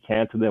detail as you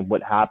can to them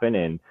what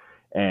happened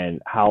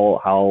and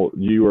how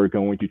you are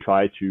going to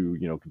try to,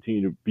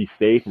 continue to be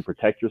safe and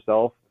protect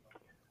yourself.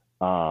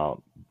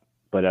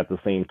 But at the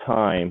same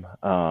time,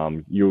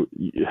 the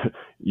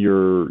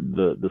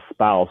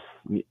spouse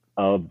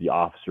of the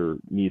officer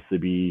needs to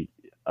be,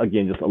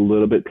 again, just a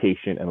little bit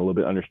patient and a little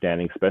bit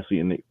understanding, especially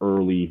in the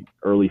early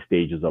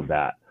stages of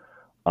that.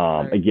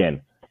 Right.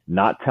 Again,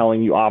 not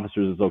telling you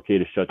officers it's okay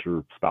to shut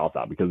your spouse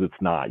out, because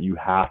it's not. You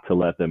have to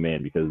let them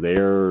in, because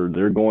they're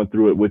going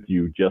through it with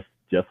you just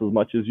as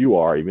much as you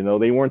are, even though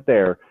they weren't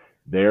there.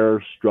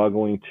 They're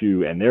struggling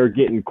too, and they're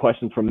getting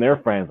questions from their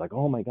friends like,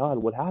 "Oh my God,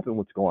 what happened?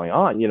 What's going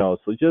on?"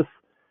 So just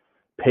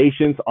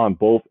patience on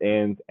both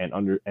ends and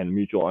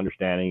mutual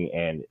understanding.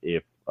 And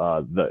if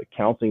the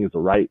counseling is the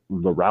route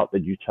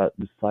that you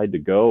decide to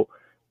go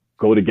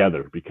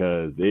together,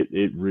 because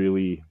it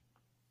really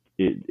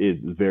is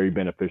very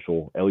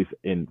beneficial, at least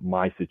in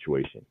my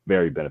situation,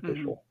 very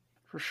beneficial.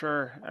 For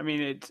sure. I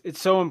mean,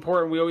 it's so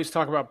important. We always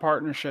talk about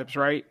partnerships,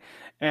 right?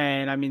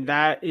 And I mean,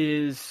 that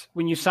is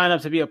when you sign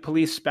up to be a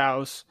police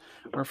spouse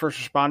or a first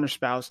responder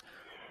spouse,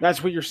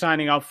 that's what you're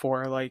signing up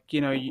for. Like,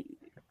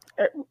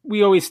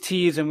 we always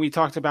tease, and we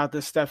talked about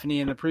this, Stephanie,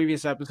 in the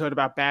previous episode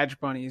about badge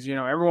bunnies.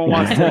 Everyone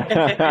wants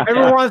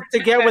to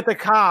get with the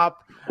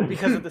cop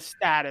because of the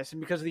status and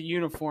because of the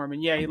uniform,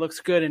 and yeah, he looks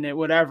good in it,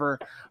 whatever.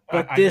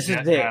 But this is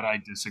it. That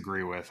I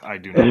disagree with. I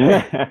do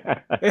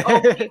not.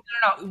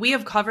 No. We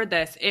have covered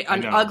this.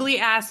 An ugly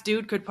ass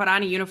dude could put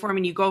on a uniform,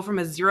 and you go from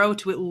a 0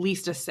 to at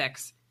least a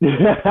 6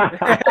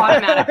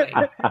 automatically.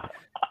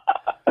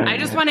 I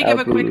just want to give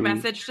a quick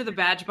message to the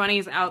badge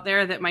bunnies out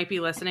there that might be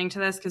listening to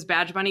this, because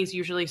badge bunnies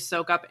usually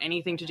soak up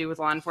anything to do with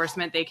law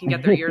enforcement they can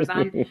get their ears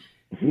on.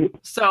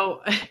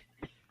 So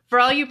for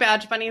all you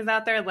badge bunnies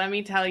out there, let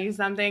me tell you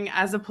something.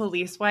 As a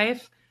police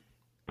wife,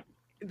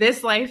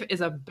 this life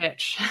is a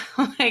bitch.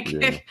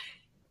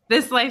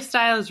 This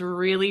lifestyle is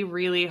really,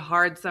 really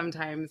hard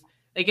sometimes.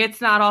 It's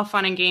not all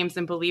fun and games.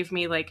 And believe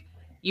me,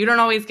 you don't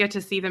always get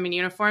to see them in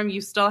uniform. You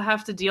still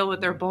have to deal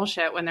with their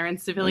bullshit when they're in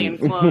civilian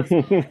clothes.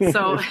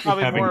 So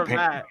probably more of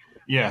that.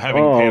 Yeah,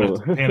 having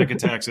panic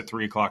attacks at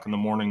 3:00 in the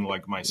morning,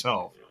 like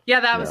myself.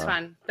 Yeah, that was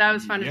fun. That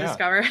was fun to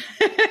discover.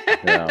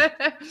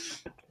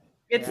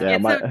 It's a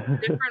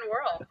different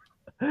world.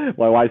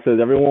 My wife says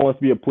everyone wants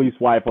to be a police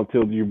wife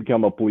until you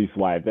become a police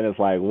wife. Then it's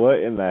like, what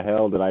in the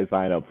hell did I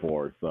sign up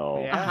for?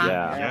 So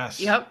yeah. Yes.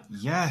 Yep.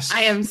 Yes.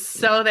 I am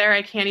so there.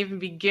 I can't even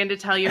begin to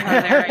tell you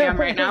how there I am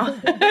right now.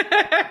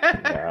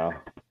 Yeah.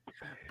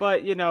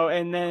 But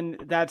and then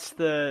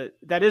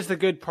that is the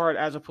good part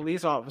as a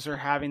police officer,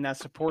 having that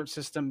support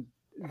system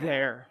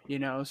there,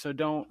 so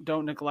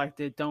don't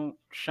neglect it, don't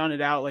shun it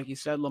out, like you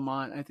said,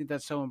 Lamont. I think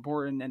that's so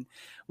important, and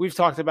we've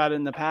talked about it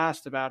in the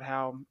past about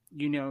how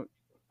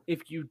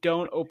if you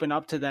don't open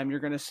up to them, you're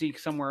going to seek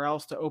somewhere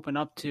else to open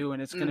up to,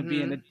 and it's going to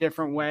be in a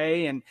different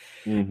way. And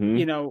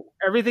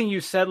everything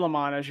you said,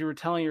 Lamont, as you were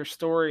telling your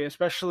story,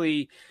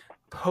 especially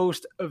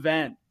post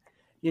event,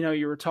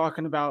 you were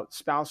talking about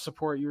spouse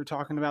support, you were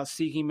talking about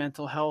seeking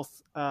mental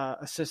health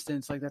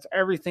assistance. Like, that's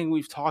everything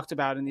we've talked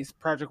about in these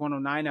Project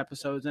 109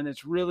 episodes. And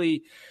it's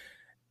really,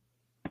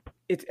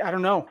 I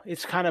don't know,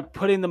 it's kind of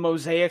putting the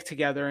mosaic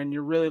together, and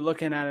you're really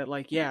looking at it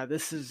like, yeah,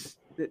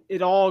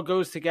 it all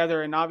goes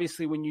together. And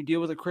obviously when you deal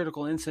with a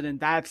critical incident,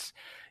 that's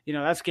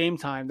game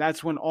time.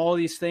 That's when all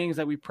these things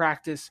that we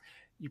practice,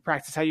 you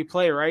practice how you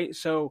play, right?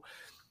 So,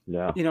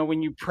 yeah.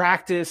 When you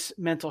practice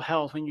mental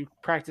health, when you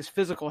practice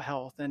physical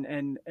health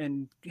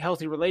and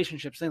healthy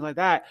relationships, things like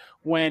that,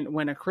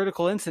 when a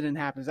critical incident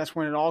happens, that's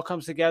when it all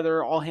comes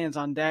together, all hands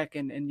on deck.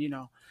 And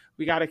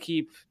we got to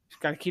keep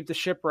the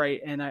ship right.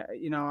 And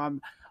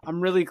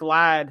I'm really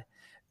glad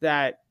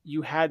that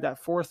you had that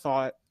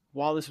forethought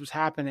while this was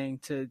happening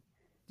to,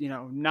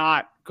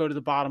 not go to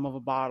the bottom of a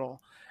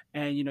bottle.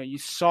 And, you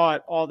saw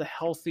it, all the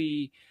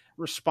healthy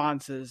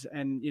responses,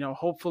 and,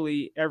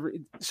 hopefully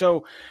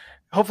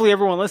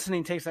everyone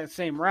listening takes that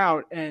same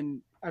route.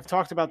 And I've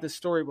talked about this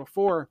story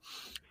before.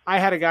 I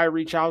had a guy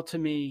reach out to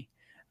me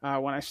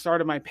when I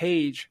started my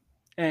page,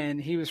 and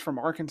he was from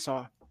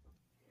Arkansas.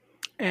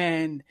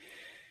 And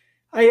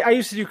I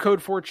used to do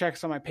code 4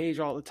 checks on my page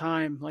all the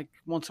time, like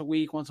once a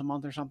week, once a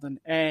month or something.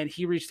 And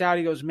he reached out,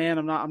 he goes, "Man,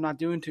 I'm not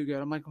doing too good."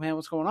 I'm like, "Man,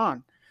 what's going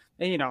on?"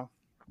 And,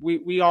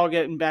 we all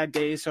get in bad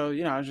days. So,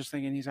 I was just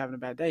thinking he's having a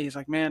bad day. He's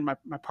like, "Man,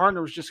 my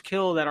partner was just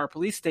killed at our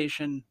police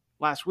station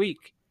last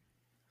week."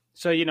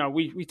 So,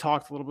 we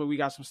talked a little bit, we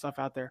got some stuff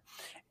out there,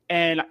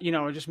 and,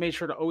 I just made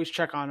sure to always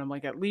check on him.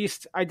 Like, at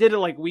least I did it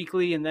like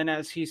weekly. And then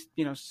as he,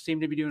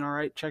 seemed to be doing all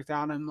right, checked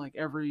on him like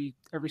every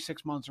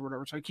 6 months or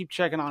whatever. So I keep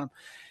checking on him.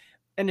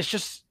 And it's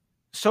just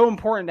so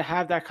important to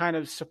have that kind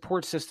of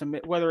support system,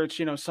 whether it's,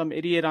 some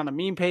idiot on a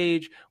meme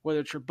page,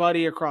 whether it's your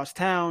buddy across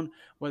town,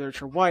 whether it's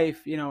your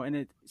wife,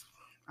 and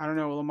I don't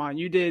know, Lamont,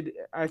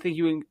 I think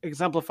you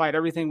exemplified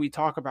everything we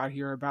talk about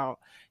here about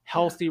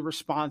healthy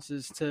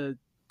responses to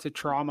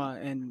trauma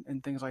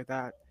and things like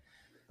that.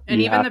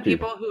 And even the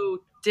people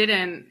who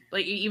didn't,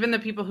 like, even the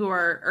people who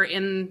are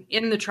in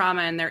the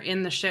trauma and they're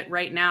in the shit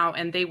right now,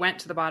 and they went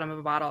to the bottom of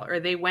a bottle, or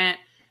they went,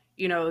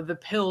 the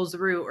pills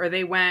route, or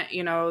they went,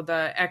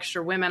 the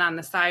extra women on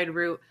the side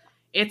route.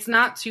 It's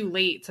not too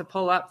late to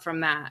pull up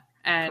from that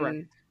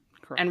and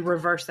Correct. And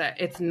reverse it.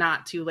 It's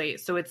not too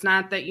late. So it's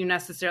not that you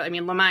necessarily,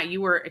 Lamont,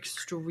 you were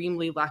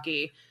extremely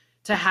lucky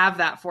to have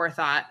that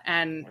forethought.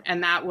 And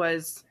that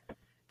was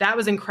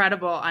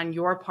incredible on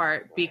your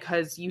part,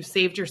 because you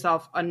saved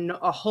yourself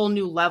a whole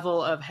new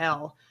level of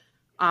hell.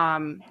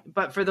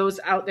 But for those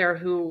out there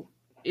who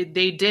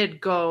they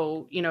did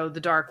go, the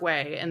dark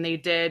way, and they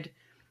did,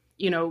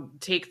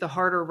 take the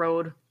harder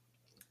road,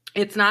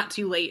 it's not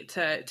too late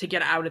to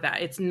get out of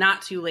that. It's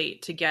not too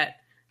late to get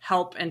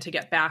help and to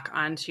get back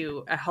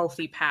onto a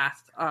healthy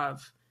path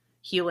of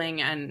healing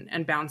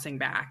and bouncing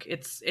back.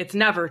 It's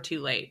never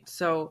too late.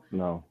 So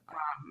no.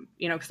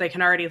 Because I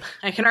can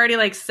already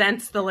like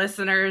sense the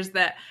listeners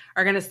that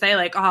are going to say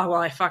like, "Oh,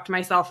 well, I fucked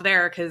myself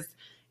there because,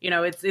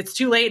 it's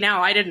too late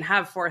now. I didn't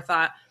have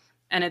forethought."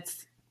 And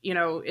it's,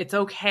 it's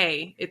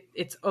okay.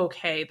 It's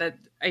okay. That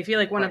I feel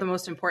like one of the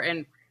most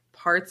important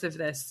parts of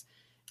this,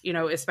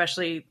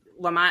 especially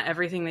Lamont,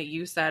 everything that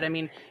you said,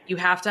 you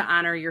have to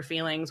honor your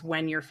feelings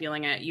when you're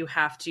feeling it. You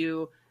have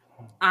to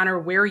honor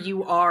where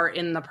you are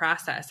in the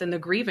process, in the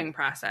grieving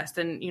process.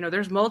 And,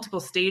 there's multiple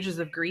stages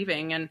of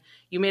grieving, and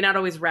you may not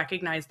always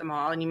recognize them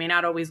all, and you may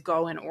not always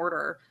go in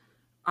order.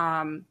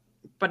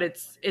 But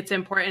it's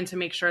important to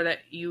make sure that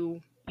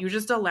you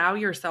just allow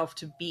yourself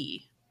to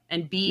be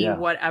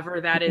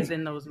whatever that is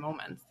in those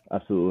moments.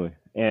 Absolutely.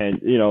 And,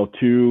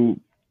 to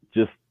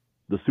just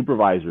the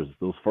supervisors,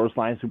 those first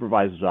line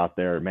supervisors out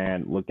there,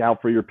 man, look out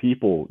for your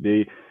people.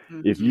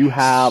 If you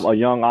have a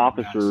young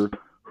officer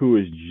who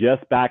is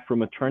just back from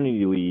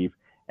maternity leave,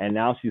 and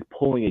now she's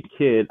pulling a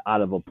kid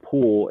out of a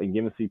pool and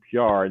giving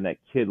CPR, and that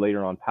kid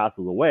later on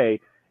passes away,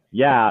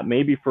 yeah,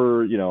 maybe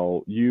for,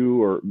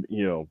 you or,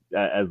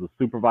 as a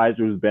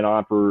supervisor who's been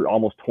on for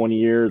almost 20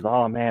 years,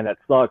 oh man, that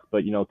sucks,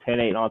 but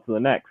 10-8 on to the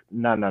next.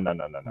 No.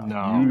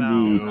 You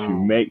need to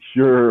make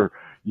sure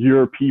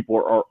your people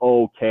are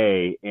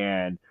okay.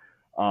 And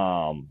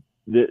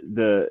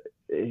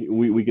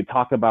we could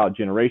talk about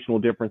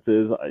generational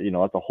differences,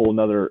 that's a whole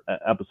nother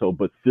episode,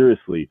 but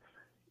seriously,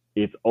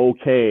 it's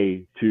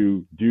okay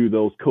to do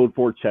those code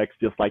 4 checks,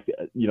 just like,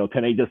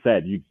 10-8 just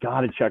said. You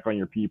got to check on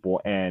your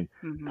people and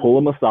pull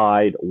them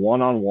aside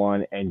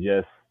one-on-one and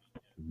just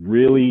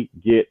really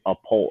get a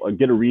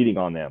reading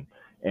on them.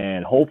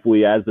 And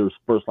hopefully, as their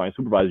first line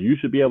supervisor, you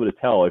should be able to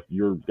tell if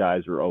your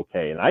guys are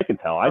okay. And I can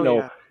tell. I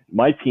know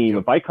my team,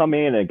 if I come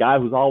in and a guy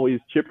who's always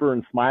chipper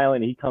and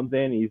smiling, he's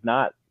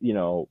not,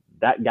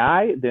 that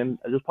guy, then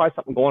there's probably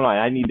something going on.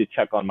 I need to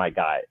check on my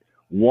guy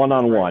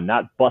one-on-one,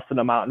 not busting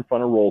them out in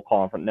front of roll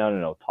call.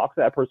 No. Talk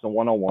to that person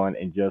one-on-one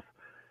and just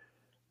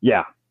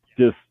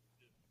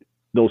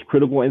those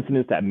critical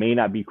incidents that may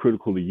not be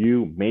critical to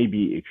you may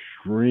be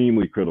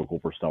extremely critical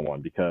for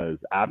someone, because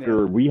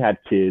after we had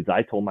kids,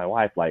 I told my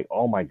wife, like,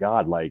 oh my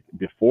God, like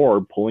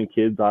before pulling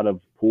kids out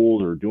of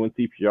pools or doing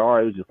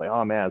CPR, it was just like,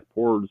 oh man,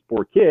 this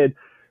poor kid.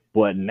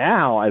 But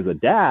now as a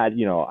dad,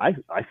 I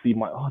see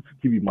this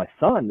could be my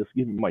son, this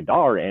could be my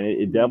daughter, and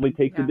it definitely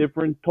takes a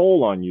different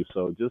toll on you.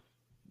 So just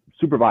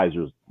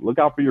supervisors, look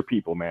out for your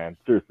people, man.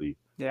 Seriously.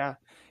 Yeah.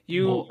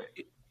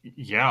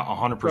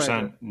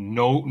 100%.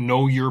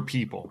 Know your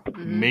people.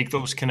 Make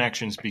those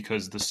connections,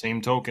 because the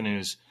same token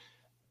is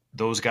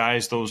those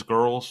guys, those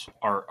girls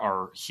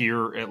are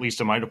here, at least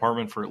in my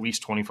department, for at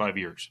least 25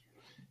 years.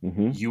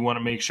 You want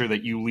to make sure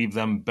that you leave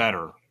them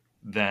better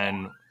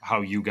than how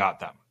you got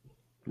them.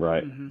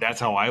 Right. That's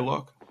how I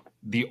look.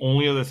 The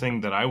only other thing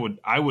that I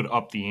would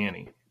up the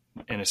ante,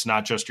 and it's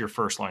not just your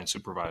first line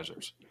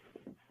supervisors,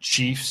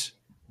 chiefs,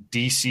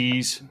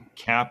 DCs,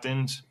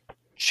 captains,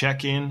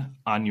 check in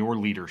on your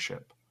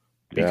leadership.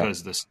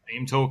 Because the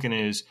same token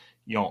is,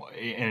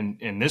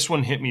 and this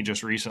one hit me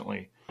just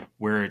recently,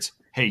 where it's,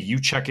 hey,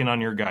 you check in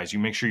on your guys. You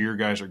make sure your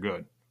guys are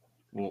good.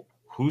 Well,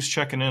 who's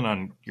checking in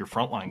on your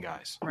frontline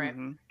guys? Right.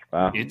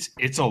 Wow.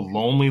 It's a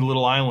lonely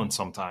little island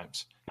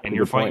sometimes, and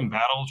you're fighting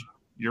battles.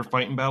 You're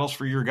fighting battles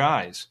for your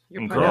guys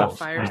and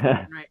girls.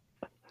 Right.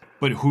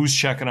 But who's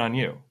checking on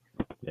you?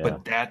 Yeah.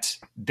 But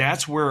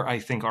that's where I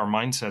think our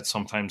mindsets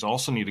sometimes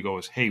also need to go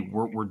is, hey,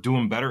 we're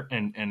doing better,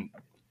 and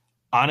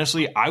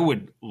honestly, I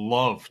would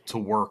love to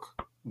work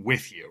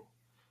with you.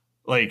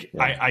 Like,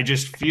 I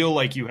just feel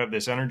like you have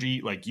this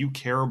energy, like you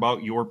care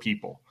about your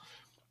people.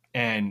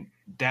 And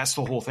that's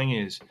the whole thing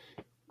is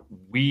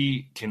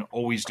we can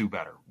always do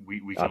better.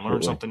 We can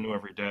learn something new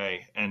every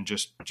day, and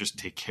just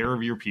take care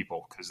of your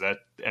people. Because that,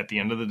 at the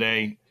end of the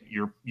day,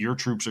 your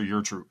troops are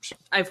your troops.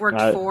 I've worked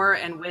for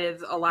and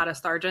with a lot of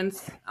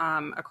sergeants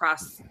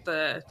across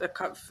the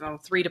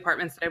 3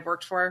 departments that I've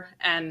worked for.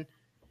 And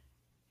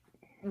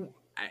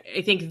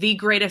I think the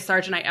greatest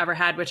sergeant I ever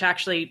had, which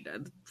actually,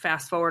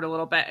 fast forward a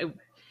little bit,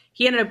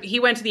 he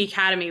went to the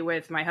academy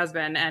with my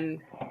husband.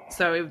 And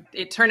so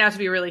it turned out to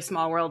be a really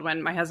small world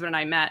when my husband and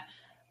I met.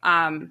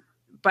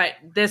 But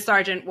this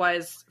sergeant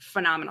was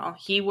phenomenal.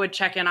 He would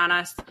check in on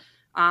us.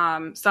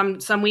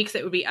 Some weeks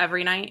it would be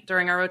every night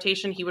during our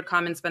rotation. He would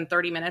come and spend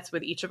 30 minutes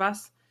with each of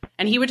us.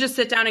 And he would just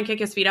sit down and kick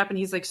his feet up. And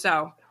he's like,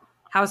 so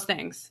how's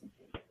things?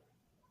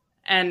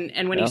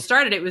 And when he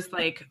started, it was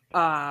like,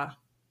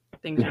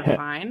 things are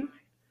fine.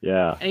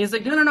 Yeah. And he's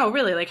like, no,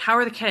 really, like, how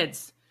are the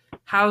kids?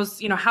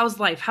 How's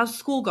life? How's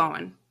school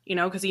going?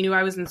 Because he knew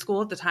I was in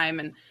school at the time.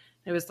 And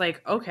it was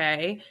like,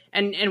 okay.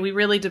 And we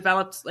really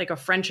developed like a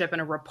friendship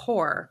and a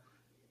rapport.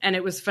 And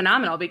it was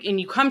phenomenal.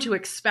 And you come to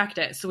expect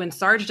it. So when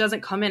Sarge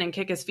doesn't come in and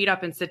kick his feet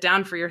up and sit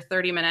down for your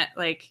 30-minute,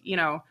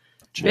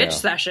 bitch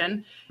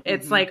session,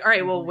 it's like, all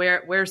right, well,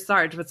 where's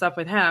Sarge? What's up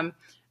with him?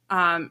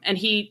 And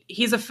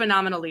he's a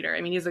phenomenal leader.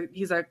 I mean,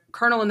 he's a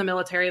colonel in the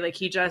military. Like,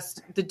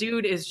 the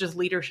dude is just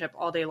leadership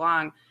all day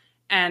long.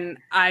 And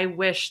I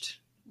wished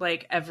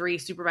like every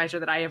supervisor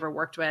that I ever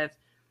worked with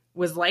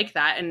was like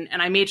that.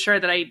 And I made sure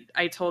that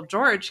I told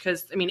George,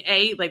 because I mean,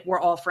 A, like,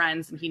 we're all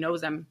friends and he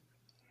knows him.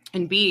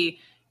 And B,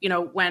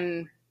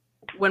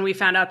 when we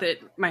found out that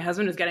my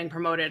husband was getting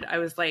promoted, I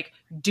was like,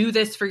 do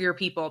this for your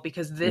people,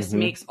 because this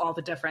makes all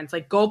the difference.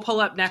 Like, go pull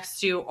up next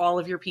to all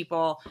of your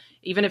people,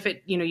 even if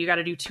it, you got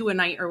to do 2 a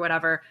night or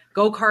whatever,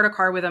 go car to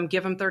car with them,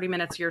 give them 30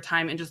 minutes of your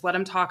time and just let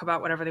them talk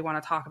about whatever they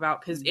want to talk about.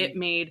 Cause it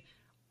made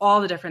all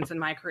the difference in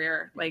my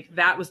career. Like,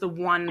 that was the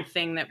one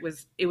thing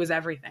it was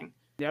everything.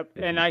 Yep.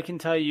 And I can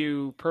tell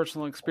you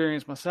personal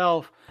experience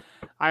myself.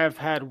 I have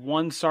had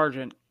one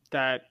sergeant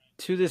that,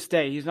 to this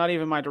day, he's not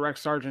even my direct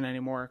sergeant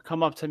anymore,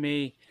 come up to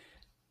me.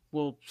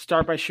 We'll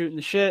start by shooting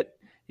the shit.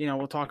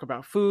 We'll talk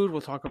about food.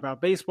 We'll talk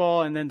about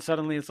baseball. And then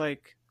suddenly it's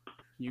like,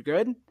 you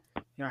good?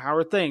 How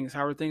are things?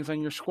 How are things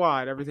on your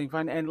squad? Everything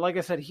fine? And like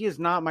I said, he is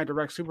not my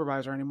direct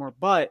supervisor anymore,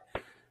 but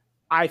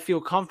I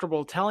feel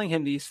comfortable telling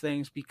him these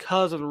things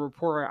because of the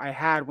rapport I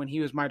had when he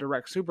was my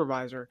direct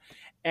supervisor.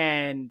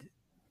 And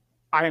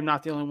I am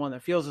not the only one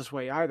that feels this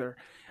way either.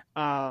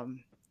 And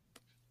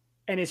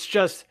it's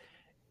just,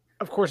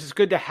 of course, it's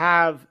good to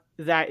have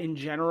that in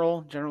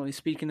generally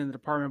speaking in the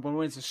department, but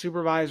when it's a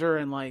supervisor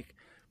and like,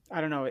 I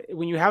don't know,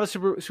 when you have a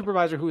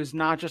supervisor who is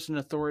not just an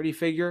authority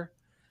figure,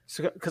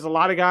 because a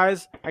lot of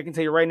guys, I can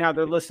tell you right now,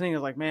 they're listening,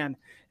 is like, man,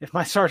 if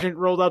my sergeant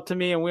rolled up to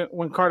me and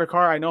went car to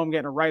car, I know I'm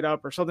getting a write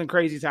up or something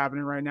crazy is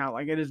happening right now.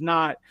 Like, it is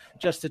not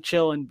just to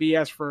chill and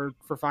BS for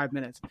 5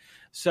 minutes.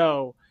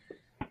 So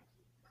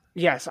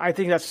Yes, I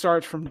think that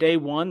starts from day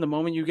one. The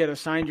moment you get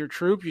assigned your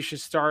troop, you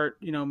should start,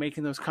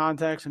 making those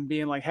contacts and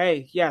being like,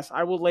 hey, yes,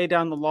 I will lay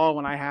down the law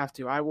when I have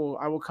to. I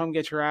will come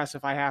get your ass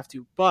if I have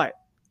to. But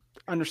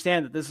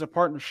understand that this is a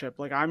partnership.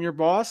 Like, I'm your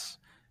boss,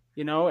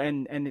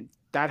 and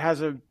that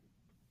has a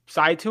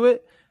side to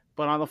it.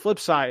 But on the flip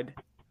side,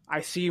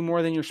 I see you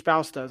more than your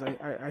spouse does.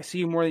 I see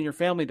you more than your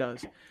family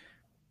does.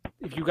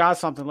 If you got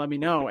something, let me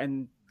know.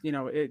 And,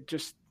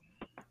 it's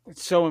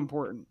so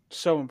important.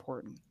 So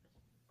important.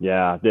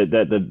 Yeah,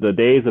 the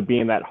days of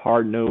being that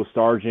hard-nosed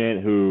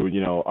sergeant who,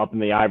 up in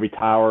the ivory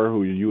tower,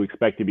 who you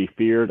expect to be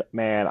feared,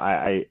 man,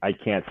 I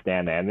can't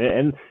stand that.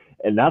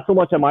 And not so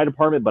much at my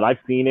department, but I've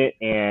seen it,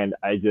 and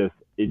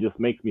it just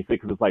makes me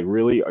sick, because it's like,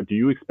 really, do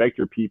you expect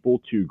your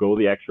people to go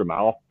the extra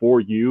mile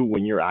for you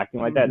when you're acting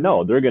like that?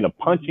 No, they're going to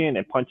punch in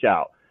and punch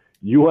out.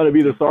 You want to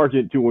be the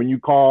sergeant too when you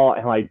call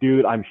and like,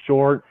 dude, I'm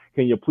short.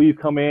 Can you please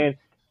come in?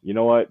 You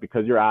know what?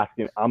 Because you're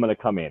asking, I'm going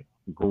to come in.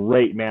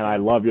 Great, man. I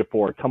love you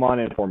for it. Come on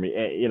in for me.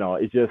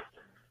 It's just,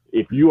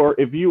 if you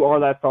are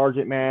that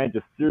sergeant, man,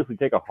 just seriously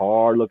take a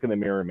hard look in the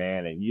mirror,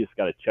 man, and you just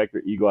got to check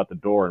your ego at the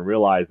door and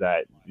realize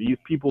that these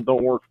people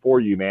don't work for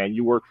you, man.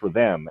 You work for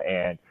them.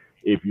 And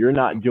if you're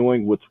not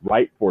doing what's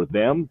right for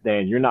them,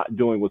 then you're not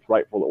doing what's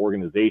right for the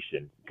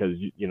organization, because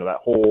that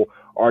whole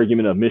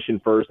argument of mission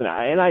first, and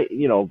I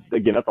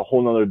again, that's a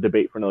whole nother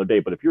debate for another day.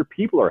 But if your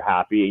people are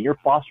happy and you're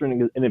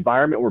fostering an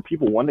environment where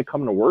people want to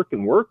come to work,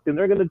 then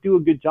they're going to do a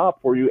good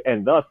job for you,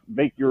 and thus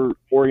make your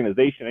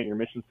organization and your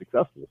mission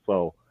successful.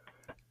 So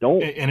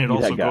don't. And it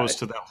also goes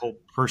to that whole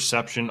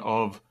perception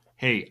of,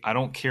 hey, I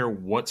don't care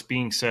what's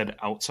being said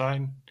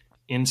outside.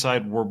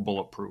 Inside, we're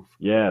bulletproof.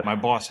 Yes. My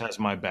boss has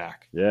my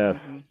back. Yes.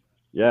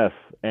 Yes.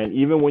 And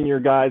even when you're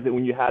guys,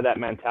 when you have that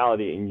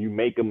mentality and you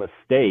make a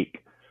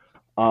mistake,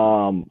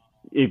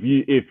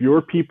 if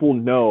your people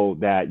know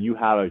that you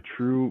have a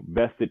true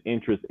vested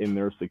interest in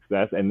their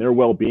success and their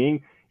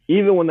well-being,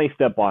 even when they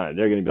step on it,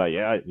 they're going to be like,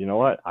 yeah, you know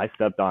what? I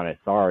stepped on it.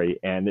 Sorry.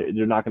 And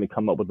they're not going to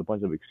come up with a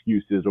bunch of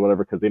excuses or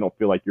whatever, because they don't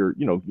feel like you're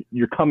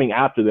coming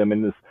after them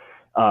in this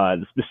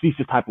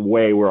facetious type of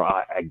way where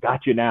I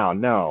got you now.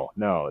 No,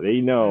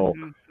 they know.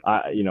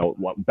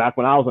 Back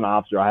when I was an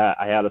officer,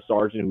 I had a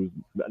sergeant who's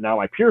now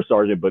my peer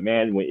sergeant, but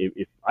man,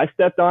 if I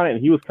stepped on it and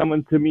he was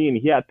coming to me and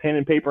he had pen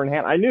and paper in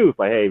hand, I knew, it's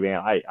like, hey man,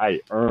 I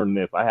earned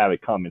this, I have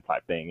it coming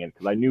type thing. And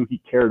because I knew he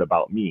cared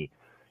about me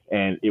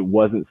and it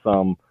wasn't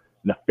some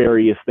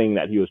nefarious thing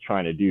that he was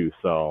trying to do.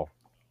 So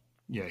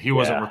yeah, he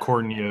wasn't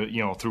recording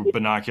you, through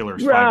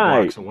binoculars 5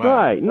 blocks away.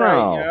 Right. No,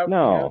 Right. Yep.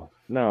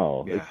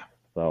 no. Yeah.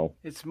 So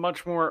it's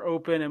much more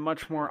open and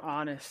much more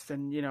honest,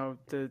 and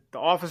the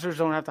officers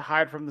don't have to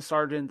hide from the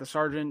sergeant. The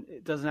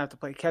sergeant doesn't have to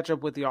play catch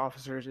up with the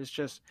officers.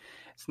 It's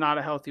not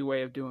a healthy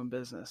way of doing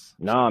business.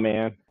 Nah,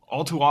 man.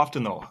 All too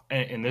often though,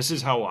 and this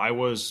is how I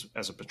was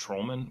as a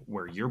patrolman,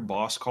 where your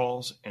boss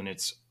calls and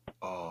it's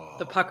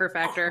the pucker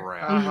factor.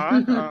 Crap.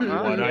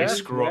 I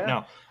screw up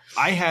now?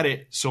 I had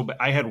it so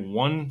I had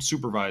one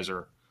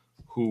supervisor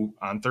who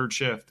on third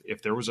shift,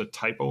 if there was a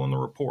typo in the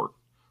report,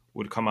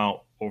 would come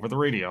out over the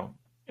radio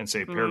and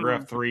say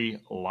paragraph 3,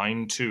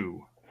 line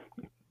 2,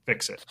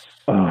 fix it.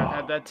 I've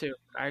had that too.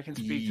 I can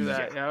speak to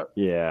that. Yep.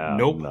 Yeah.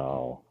 Nope.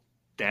 No.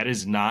 That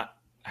is not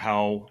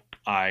how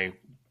I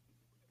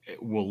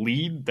will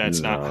lead. That's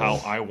not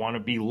how I want to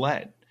be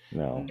led.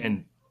 No.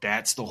 And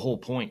that's the whole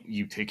point.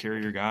 You take care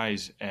of your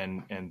guys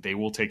and they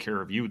will take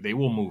care of you. They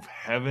will move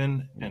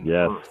heaven and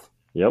earth.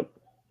 Yep.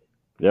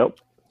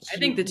 I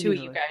think the two of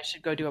you guys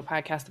should go do a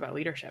podcast about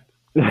leadership.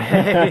 You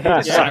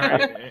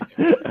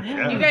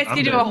You guys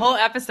can do a whole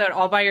episode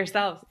all by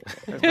yourselves.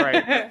 That's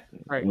right.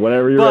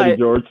 Whenever you're ready,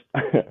 George.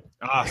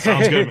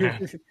 Sounds good,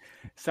 man.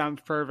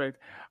 Sounds perfect.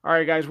 All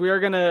right, guys, we are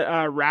going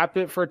to wrap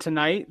it for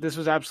tonight. This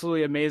was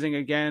absolutely amazing.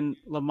 Again,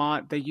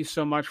 Lamont, thank you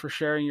so much for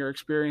sharing your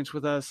experience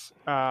with us.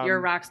 You're a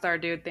rock star,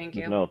 dude. Thank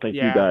you. No, thank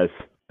you guys.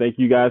 Thank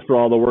you guys for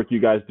all the work you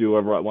guys do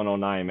over at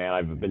 109, man.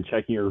 I've been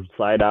checking your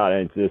site out,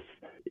 and it's just,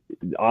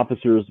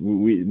 officers,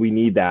 we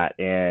need that,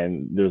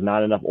 and there's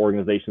not enough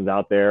organizations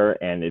out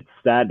there, and it's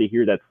sad to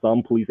hear that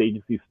some police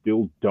agencies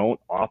still don't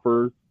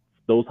offer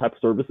those type of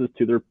services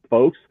to their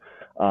folks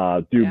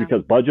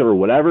because budget or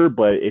whatever.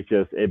 But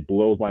it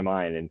blows my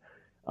mind,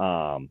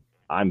 and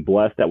I'm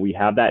blessed that we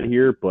have that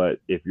here. But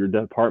if your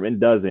department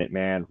doesn't,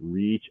 man,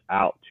 reach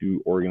out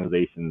to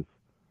organizations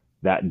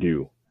that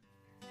do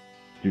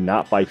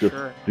not fight this.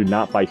 Sure. Do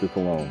not fight this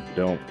alone.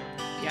 Don't.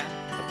 Yeah.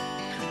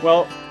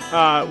 Well,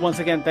 once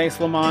again, thanks,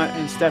 Lamont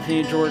and Stephanie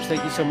and George.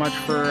 Thank you so much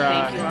for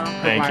Thank you all.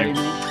 providing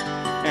me.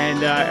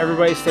 And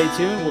everybody stay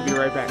tuned. We'll be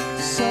right back.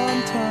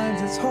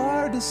 Sometimes it's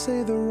hard to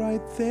say the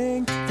right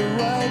thing the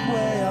right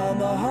way on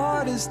the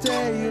hardest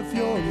day of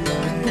your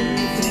life.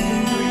 Breathe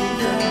in,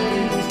 breathe out,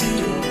 it'll be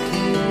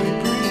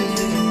okay. Breathe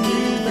in,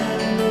 breathe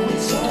out, I know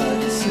it's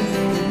hard to say.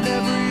 And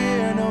every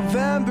year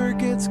November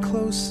gets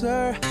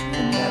closer,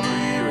 and every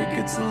year it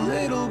gets a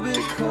little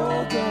bit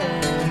colder.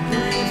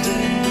 Breathe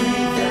in,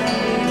 breathe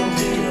out, it'll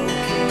be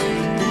okay.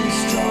 Be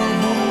strong,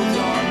 hold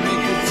on,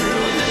 make it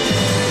through the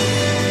day.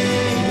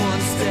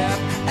 One step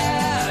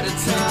at a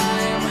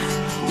time,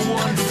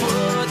 one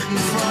foot in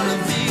front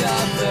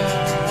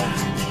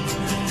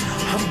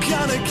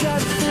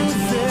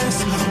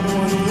choice,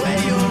 one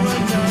way or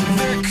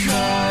another,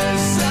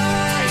 'cause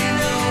I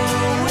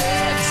know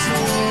it's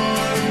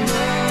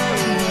warmer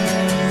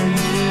when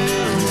you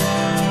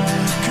are.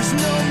 'Cause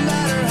no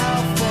matter how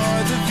far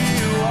the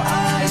view,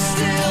 I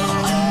still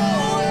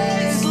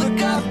always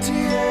look up to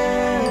you.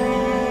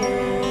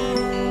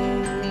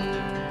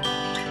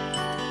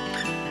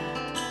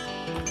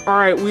 All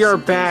right, we are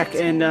back,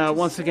 and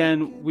once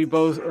again,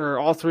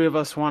 all three of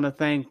us want to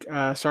thank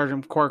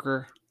Sergeant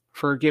Corker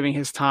for giving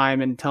his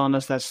time and telling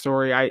us that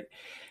story. I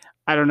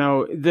don't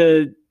know,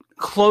 the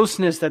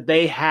closeness that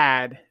they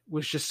had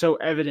was just so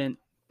evident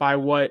by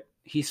what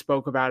he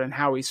spoke about and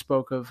how he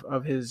spoke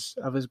of his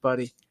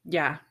buddy.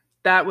 Yeah,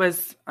 that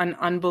was an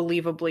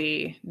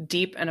unbelievably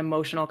deep and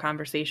emotional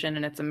conversation,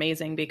 and it's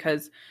amazing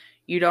because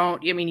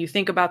you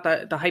think about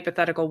the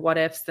hypothetical what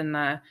ifs and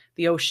the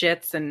oh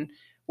shits and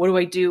what do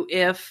I do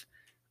if,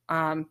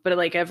 but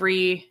like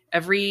every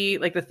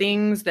like the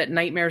things that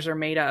nightmares are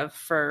made of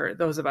for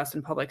those of us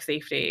in public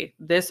safety,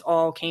 this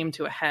all came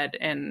to a head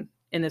in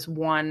this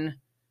one,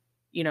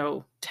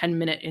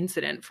 10-minute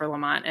incident for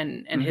Lamont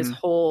and his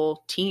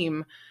whole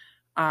team.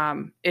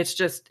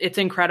 It's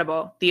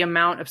incredible the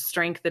amount of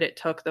strength that it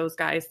took those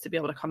guys to be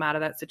able to come out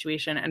of that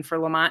situation, and for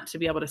Lamont to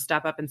be able to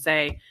step up and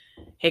say,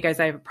 hey guys,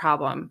 I have a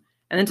problem.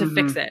 And then to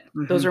fix it.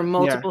 Those are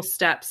multiple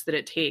steps that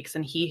it takes.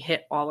 And he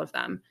hit all of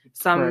them.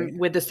 Some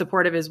with the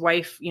support of his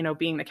wife,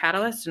 being the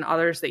catalyst, and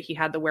others that he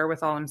had the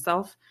wherewithal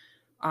himself.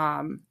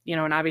 And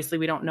obviously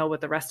we don't know what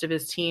the rest of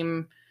his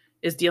team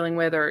is dealing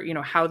with or,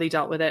 how they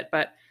dealt with it.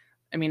 But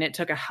I mean, it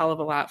took a hell of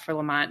a lot for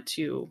Lamont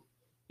to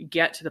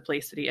get to the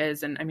place that he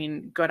is. And I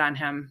mean, good on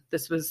him.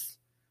 This was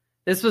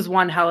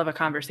one hell of a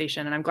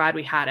conversation, and I'm glad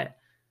we had it.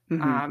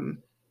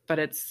 But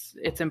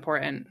it's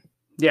important.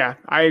 Yeah,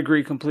 I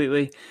agree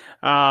completely.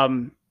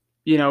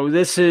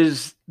 This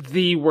is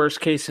the worst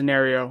case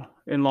scenario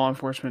in law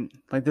enforcement.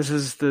 Like, this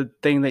is the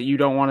thing that you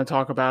don't want to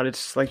talk about.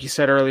 It's like you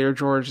said earlier,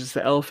 George, it's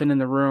the elephant in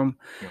the room.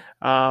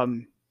 Yeah.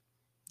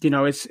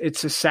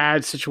 It's a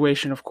sad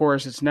situation. Of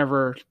course, it's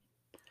never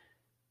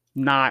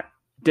not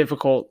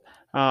difficult.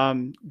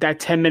 That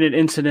 10-minute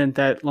incident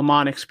that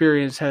Lamont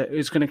experienced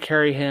is going to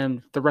carry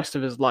him the rest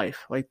of his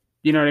life. Like,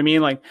 you know what I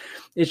mean? Like,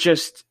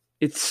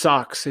 it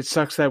sucks. It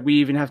sucks that we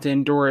even have to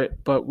endure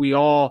it, but we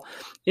all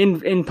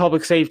in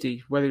public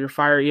safety, whether you're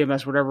fire,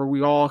 EMS, whatever,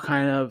 we all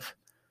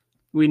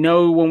we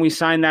know when we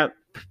sign that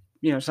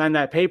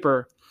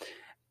paper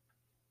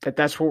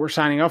that's what we're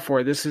signing up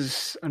for. This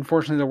is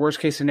unfortunately the worst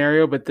case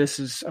scenario, but this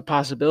is a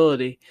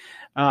possibility.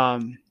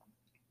 And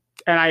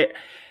a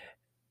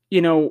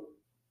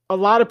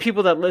lot of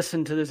people that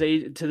listen to this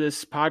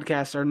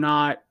podcast are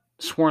not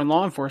sworn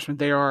law enforcement.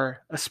 They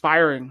are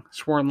aspiring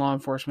sworn law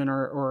enforcement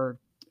or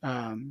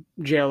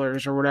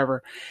jailers or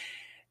whatever.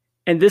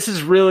 And this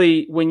is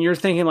really when you're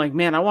thinking like,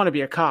 man, I want to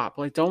be a cop.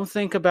 Like, don't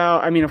think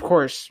about, of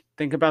course,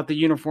 think about the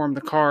uniform,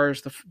 the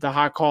cars, the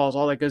hot calls,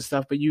 all that good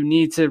stuff. But you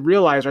need to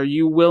realize, are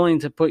you willing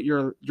to put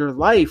your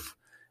life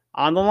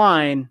on the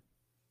line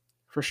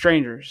for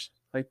strangers?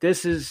 Like,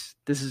 this is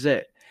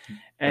it.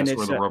 And that's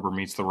where the rubber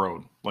meets the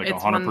road, like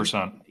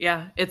 100%.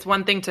 Yeah. It's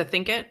one thing to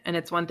think it, and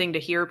it's one thing to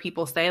hear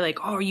people say like,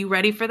 oh, are you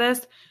ready for this?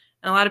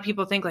 And a lot of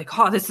people think like,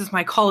 oh, this is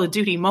my Call of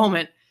Duty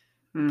moment.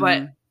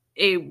 But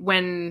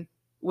when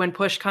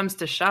push comes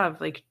to shove,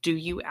 like, do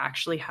you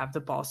actually have the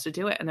balls to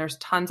do it? And there's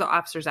tons of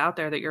officers out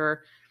there that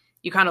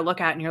you kind of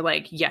look at and you're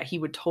like, yeah, he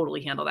would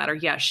totally handle that. Or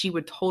yeah, she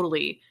would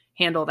totally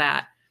handle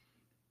that.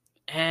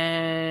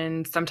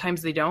 And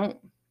sometimes they don't.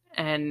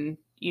 And,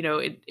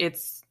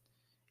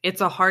 it's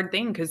a hard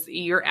thing because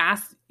you're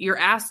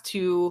asked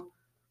to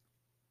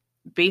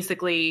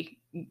basically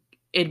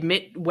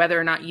admit whether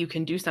or not you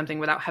can do something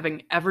without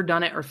having ever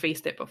done it or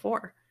faced it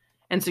before.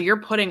 And so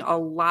you're putting a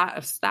lot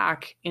of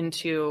stock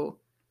into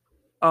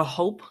a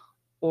hope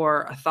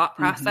or a thought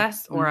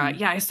process or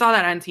I saw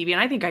that on TV and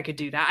I think I could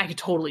do that. I could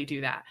totally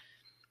do that.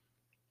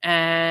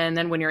 And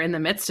then when you're in the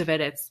midst of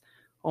it, it's,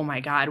 oh my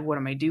God, what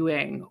am I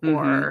doing?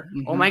 Or,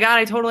 oh my God,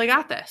 I totally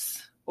got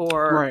this.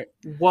 Or,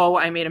 whoa,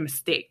 I made a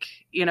mistake,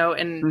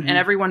 and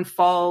everyone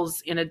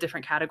falls in a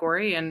different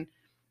category. And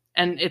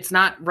it's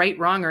not right,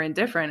 wrong, or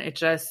indifferent. It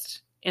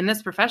just, in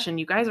this profession,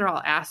 you guys are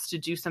all asked to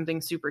do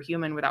something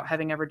superhuman without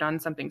having ever done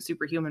something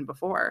superhuman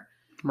before.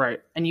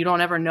 Right. And you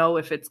don't ever know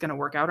if it's going to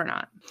work out or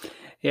not.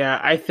 Yeah,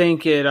 I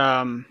think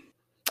a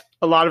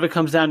lot of it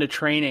comes down to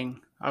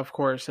training, of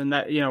course. And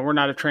that, we're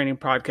not a training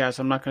podcast.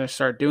 I'm not going to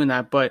start doing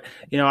that. But,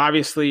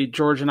 obviously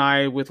George and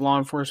I with law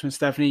enforcement,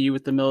 Stephanie, you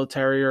with the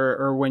military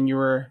or when you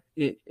were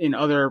in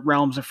other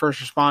realms of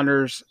first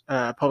responders,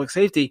 public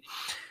safety,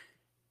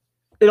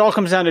 it all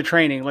comes down to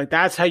training. Like,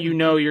 that's how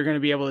you're going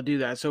to be able to do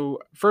that. So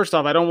first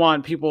off, I don't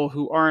want people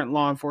who aren't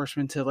law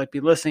enforcement to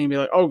be listening and be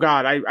like, oh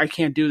God, I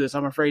can't do this.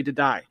 I'm afraid to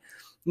die.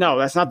 No,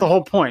 that's not the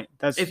whole point.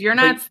 If you're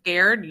not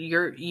scared,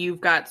 you've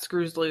got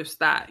screws loose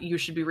that you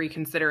should be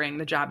reconsidering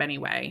the job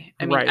anyway.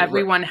 I mean,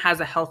 everyone has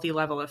a healthy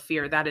level of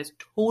fear. That is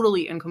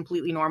totally and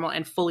completely normal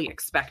and fully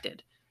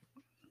expected.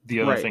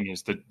 The other thing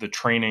is that the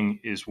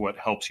training is what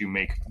helps you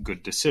make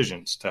good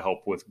decisions to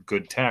help with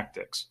good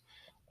tactics.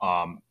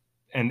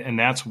 and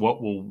that's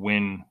what will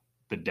win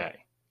the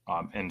day,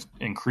 and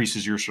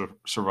increases your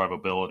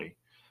survivability.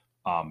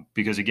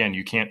 Because again,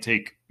 you can't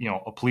take,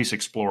 a police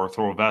explorer,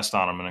 throw a vest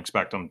on them and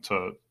expect them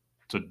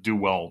to do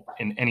well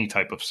in any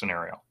type of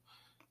scenario.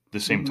 The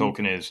same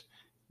token is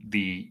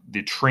the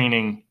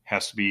training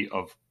has to be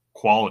of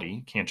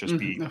quality. Can't just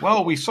be,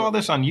 well, we saw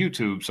this on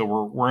YouTube, so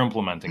we're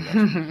implementing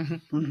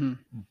this.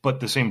 But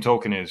the same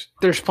token is,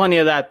 there's plenty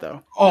of that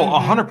though.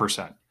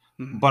 100%.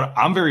 But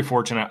I'm very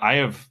fortunate. I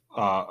have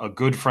a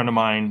good friend of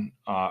mine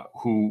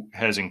who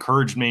has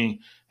encouraged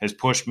me, has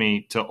pushed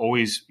me to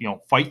always,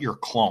 fight your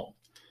clone.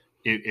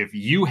 If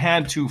you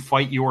had to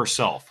fight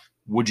yourself,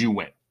 would you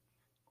win?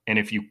 And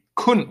if you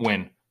couldn't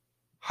win,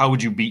 how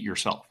would you beat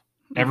yourself?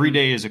 Every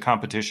day is a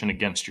competition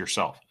against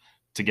yourself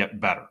to get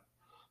better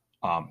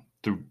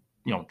through,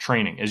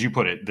 training. As you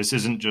put it, this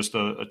isn't just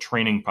a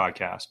training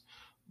podcast,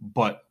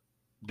 but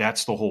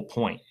that's the whole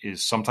point,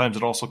 is sometimes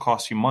it also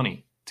costs you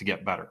money to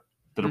get better.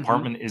 The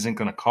department isn't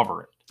going to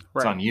cover it.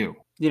 It's on you.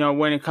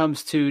 When it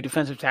comes to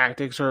defensive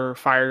tactics or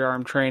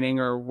firearm training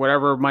or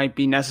whatever might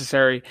be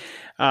necessary,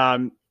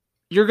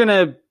 you're going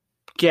to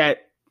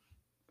get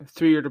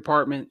through your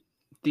department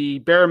the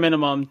bare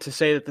minimum to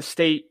say that the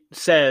state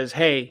says,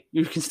 hey,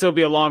 you can still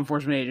be a law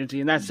enforcement agency,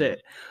 and that's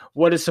it.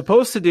 What it's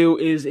supposed to do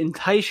is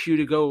entice you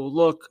to go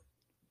look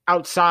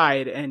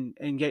outside and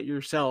get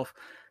yourself,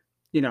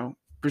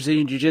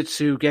 Brazilian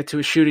Jiu-Jitsu, get to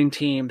a shooting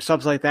team,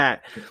 stuff like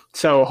that.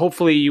 So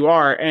hopefully you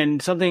are.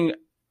 And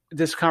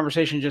this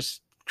conversation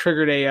just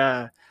triggered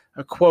a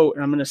quote,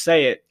 and I'm going to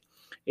say it.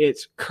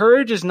 It's,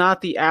 courage is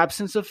not the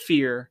absence of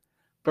fear,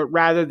 but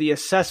rather the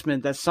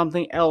assessment that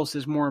something else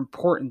is more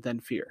important than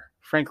fear.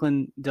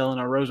 Franklin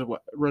Delano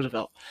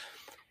Roosevelt.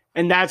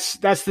 And that's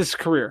this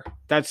career.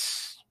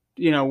 That's,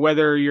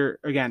 whether you're,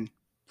 again,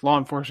 law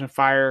enforcement,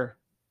 fire,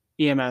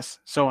 EMS,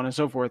 so on and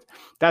so forth.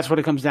 That's what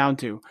it comes down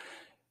to.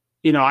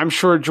 I'm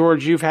sure,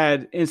 George, you've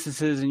had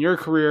instances in your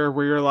career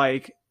where you're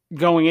like,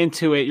 going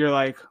into it, you're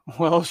like,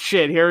 well,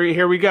 shit,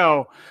 here we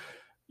go.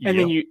 And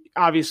then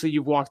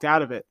you've walked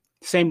out of it.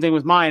 Same thing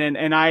with mine.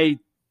 And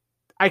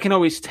I can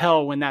always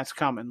tell when that's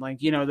coming. Like,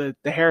 the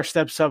hair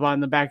steps up on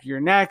the back of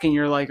your neck and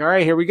you're like, all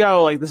right, here we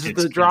go. Like, this is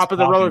the drop of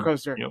the roller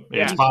coaster.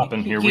 It's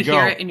popping. Here we go. You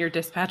hear it in your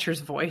dispatcher's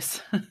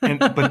voice.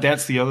 But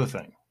that's the other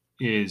thing,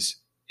 is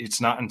it's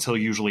not until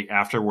usually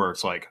after where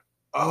it's like,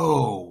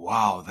 oh,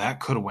 wow, that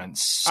could have went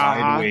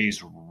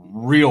sideways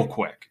real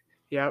quick.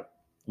 Yep.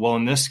 Well,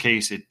 in this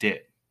case, it did.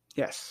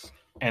 Yes.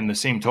 And the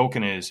same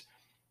token is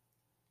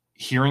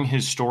hearing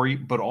his story,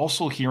 but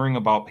also hearing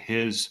about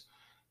his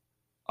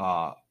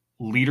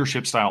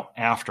leadership style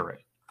after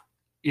it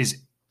is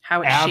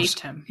how it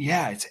shaped him.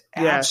 Yeah, it's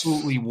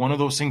absolutely one of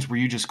those things where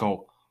you just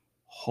go,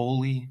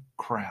 holy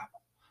crap.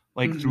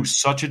 Like, through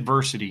such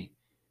adversity,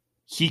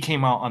 he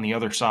came out on the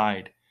other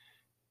side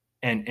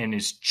and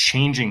is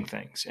changing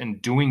things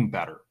and doing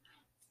better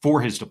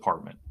for his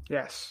department.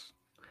 Yes.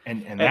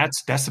 And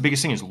that's the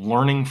biggest thing, is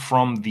learning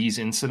from these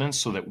incidents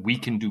so that we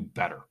can do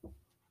better.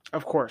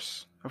 Of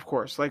course.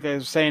 Like I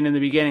was saying in the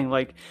beginning,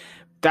 like,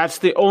 that's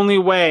the only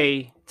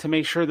way to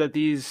make sure that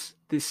these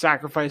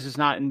sacrifice is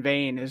not in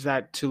vain, is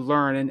that to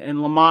learn.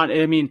 And Lamont,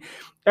 I mean,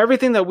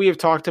 everything that we have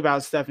talked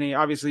about, Stephanie,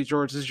 obviously,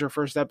 George, this is your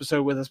first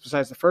episode with us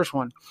besides the first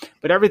one,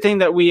 but everything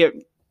that we have,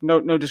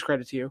 no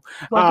discredit to you.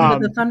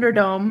 Welcome to the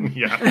Thunderdome.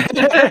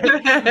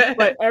 Yeah.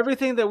 But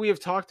everything that we have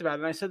talked about,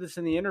 and I said this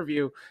in the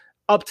interview,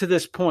 up to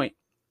this point,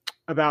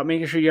 about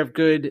making sure you have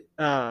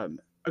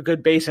a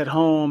good base at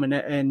home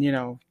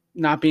and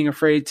not being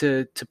afraid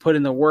to put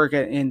in the work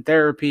in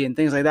therapy and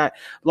things like that.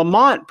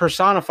 Lamont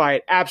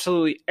personified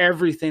absolutely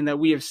everything that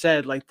we have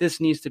said, like,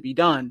 this needs to be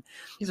done.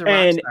 He's a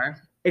rock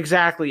star.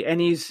 Exactly. And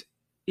he's,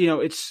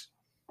 it's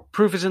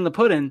proof is in the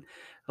pudding.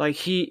 Like,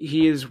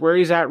 he is where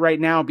he's at right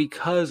now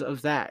because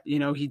of that.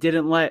 He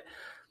didn't let,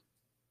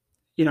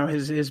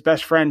 his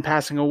best friend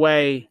passing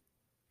away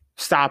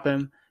stop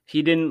him.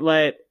 He didn't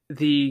let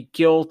the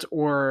guilt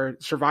or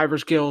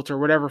survivor's guilt or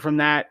whatever from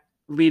that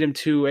lead him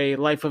to a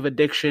life of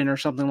addiction or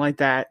something like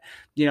that.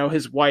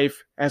 His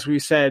wife, as we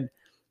said,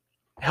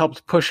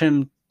 helped push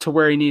him to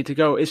where he needed to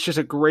go. It's just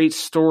a great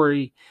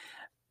story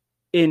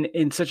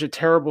in such a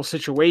terrible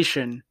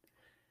situation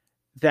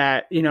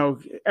that,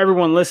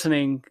 everyone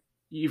listening,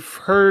 you've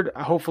heard,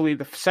 hopefully,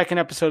 the second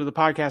episode of the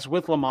podcast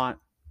with Lamont.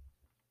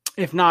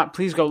 If not,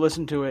 please go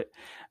listen to it.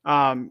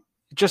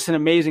 Just an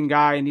amazing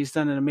guy, and he's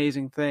done an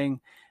amazing thing,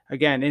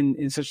 again,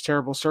 in such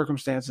terrible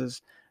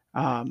circumstances.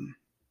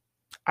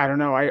 I don't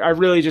know. I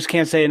really just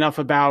can't say enough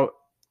about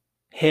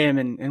him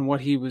and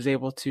what he was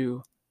able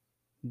to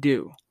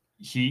do.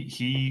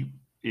 He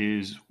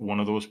is one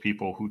of those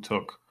people who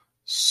took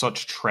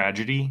such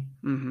tragedy,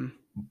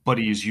 but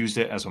he's used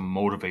it as a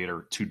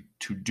motivator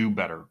to do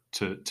better,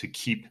 to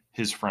keep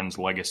his friend's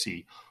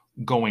legacy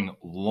going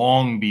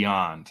long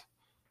beyond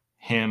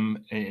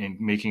him, and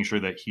making sure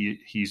that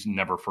he's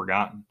never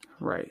forgotten.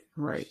 Right.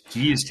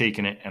 He has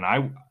taken it, and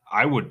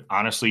I would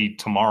honestly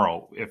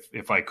tomorrow,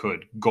 if I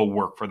could, go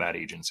work for that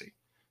agency.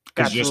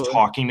 Because just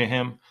talking to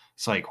him,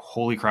 it's like,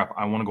 holy crap,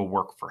 I want to go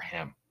work for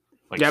him.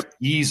 Like Yep.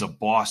 he's a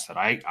boss that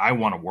I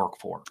want to work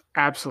for.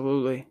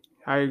 Absolutely.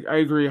 I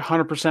agree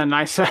 100%. And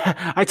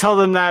I tell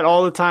them that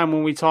all the time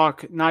when we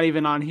talk, not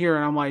even on here.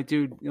 And I'm like,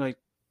 dude, like,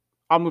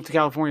 I'll move to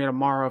California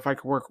tomorrow if I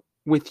could work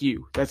with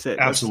you. That's it.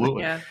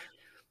 Absolutely.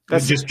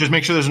 That's just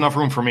make sure there's enough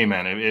room for me,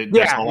 man.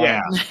 That's all I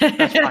ask.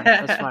 That's fine.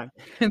 That's fine.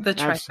 The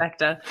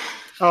trifecta.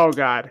 Oh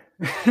God.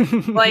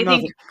 Well, I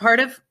think part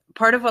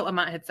of what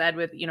Lamont had said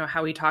with,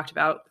 how he talked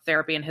about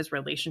therapy and his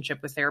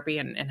relationship with therapy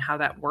and how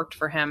that worked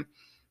for him.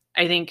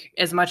 I think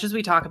as much as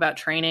we talk about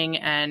training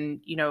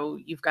and,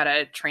 you've got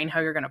to train how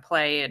you're going to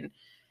play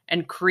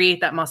and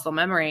create that muscle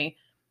memory.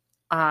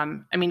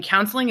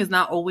 Counseling is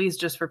not always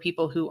just for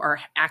people who are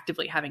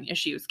actively having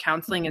issues.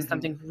 Counseling is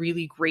something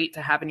really great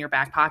to have in your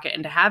back pocket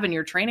and to have in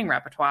your training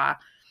repertoire,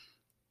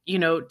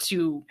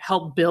 to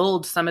help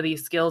build some of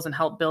these skills and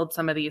help build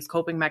some of these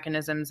coping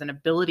mechanisms and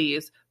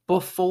abilities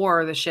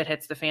before the shit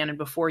hits the fan and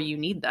before you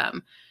need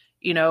them.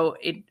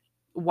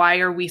 Why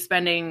are we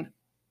spending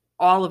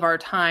all of our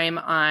time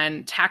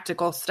on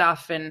tactical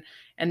stuff and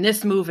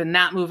this move and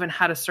that move and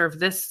how to serve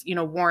this,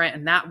 warrant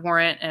and that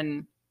warrant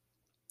and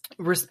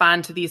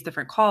respond to these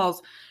different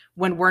calls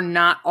when we're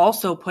not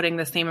also putting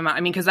the same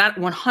amount? Because that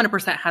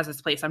 100% has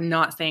its place. I'm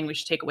not saying we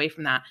should take away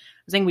from that.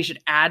 I'm saying we should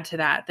add to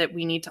that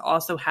we need to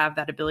also have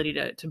that ability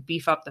to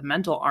beef up the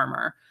mental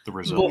armor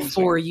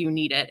before you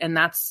need it. And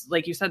that's,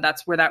 like you said,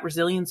 that's where that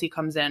resiliency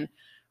comes in.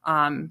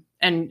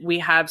 And we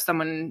have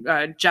someone,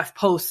 Jeff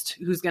Post,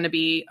 who's going to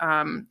be,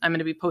 I'm going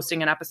to be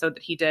posting an episode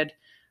that he did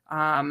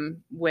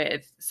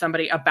with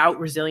somebody about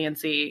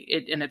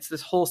resiliency. And it's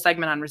this whole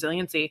segment on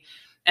resiliency.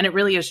 And it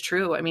really is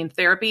true.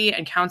 Therapy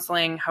and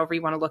counseling, however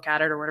you want to look at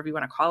it or whatever you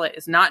want to call it,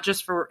 is not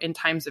just for in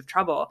times of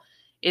trouble.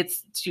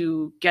 It's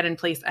to get in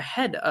place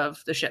ahead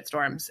of the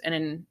shitstorms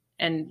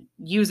and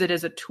use it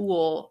as a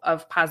tool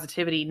of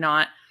positivity,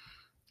 not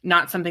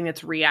something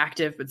that's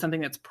reactive, but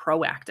something that's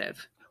proactive.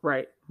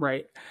 Right.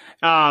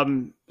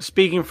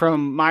 Speaking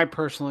from my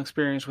personal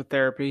experience with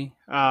therapy,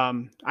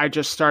 I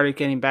just started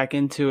getting back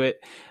into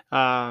it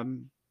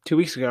 2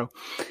 weeks ago.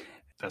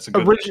 That's a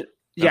good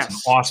That's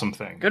an awesome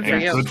thing. Good for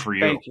you. Good for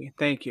you.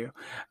 Thank you.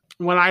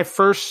 When I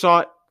first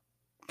sought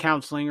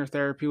counseling or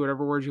therapy,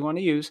 whatever word you want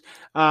to use,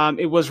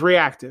 it was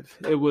reactive.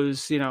 It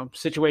was,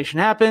 situation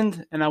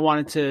happened and I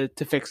wanted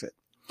to fix it.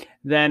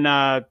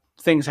 Then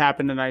things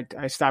happened and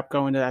I stopped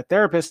going to that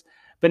therapist.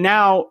 But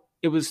now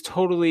it was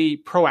totally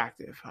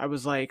proactive. I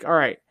was like, all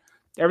right,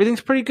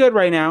 everything's pretty good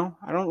right now.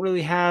 I don't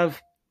really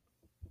have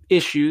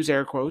issues,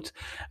 air quotes.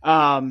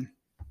 But,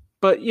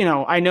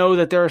 I know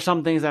that there are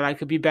some things that I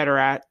could be better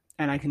at.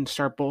 And I can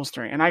start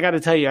bolstering. And I got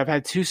to tell you, I've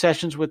had 2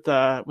 sessions with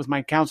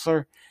my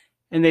counselor,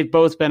 and they've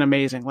both been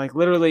amazing. Like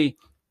literally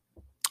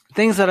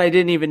things that I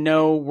didn't even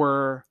know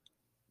were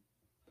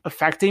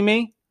affecting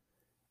me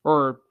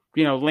or,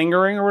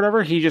 lingering or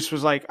whatever. He just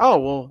was like, oh,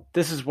 well,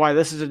 this is why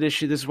this is an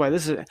issue. This is why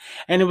this is.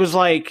 And it was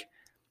like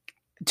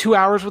 2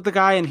 hours with the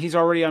guy, and he's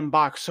already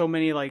unboxed so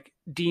many like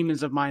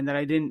demons of mine that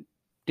I didn't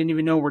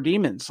even know were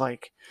demons.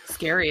 Like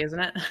scary, isn't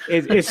it?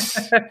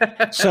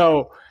 It's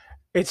so.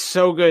 It's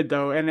so good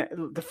though.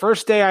 And the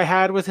first day I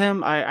had with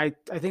him, I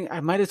think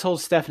I might've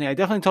told Stephanie, I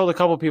definitely told a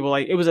couple people,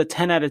 like it was a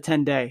 10 out of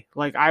 10 day.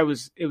 Like it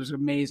was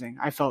amazing.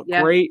 I felt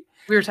great.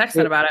 We were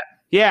texting about it.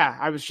 Yeah.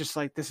 I was just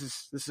like, this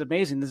is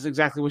amazing. This is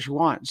exactly what you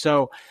want.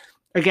 So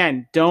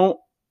again, don't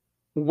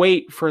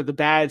wait for the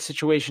bad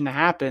situation to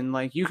happen.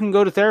 Like you can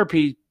go to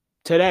therapy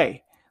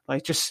today,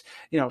 like just,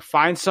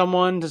 find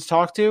someone to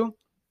talk to.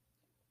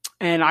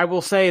 And I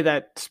will say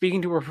that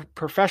speaking to a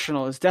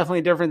professional is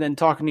definitely different than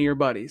talking to your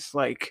buddies.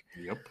 Like,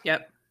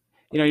 yep.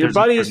 Your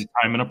buddies. There's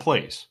a time and a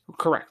place.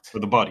 Correct. For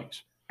the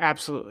buddies.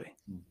 Absolutely.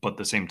 But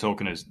the same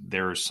token is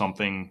there's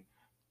something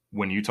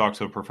when you talk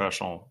to a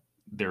professional,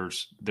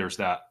 there's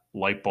that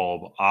light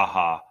bulb.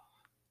 Aha.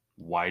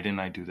 Why didn't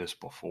I do this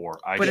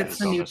before? But it's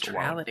the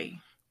neutrality.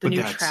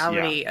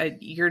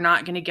 You're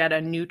not going to get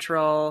a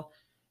neutral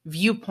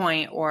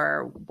viewpoint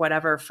or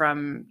whatever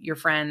from your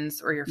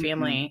friends or your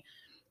family. Mm-hmm.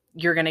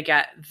 You're going to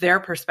get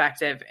their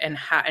perspective and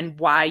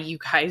why you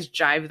guys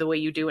jive the way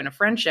you do in a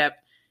friendship.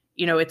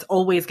 It's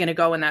always going to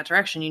go in that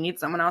direction. You need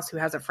someone else who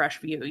has a fresh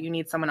view. You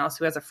need someone else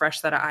who has a fresh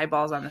set of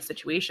eyeballs on the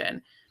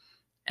situation.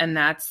 And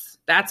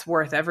that's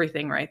worth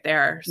everything right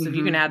there. So if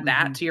you can add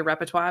that to your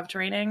repertoire of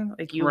training,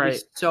 like you'll be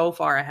so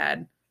far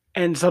ahead.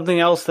 And something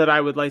else that I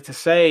would like to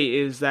say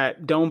is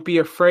that don't be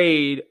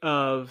afraid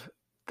of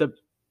the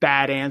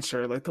bad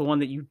answer, like the one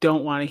that you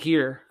don't want to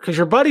hear, because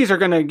your buddies are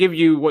going to give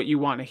you what you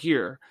want to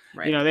hear.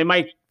 Right.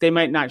 They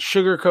might not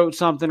sugarcoat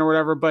something or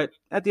whatever, but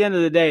at the end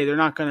of the day, they're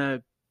not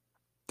going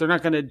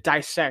to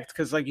dissect,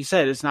 because like you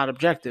said, it's not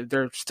objective.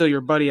 They're still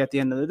your buddy at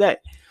the end of the day.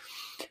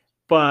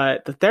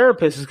 But the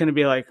therapist is going to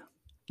be like,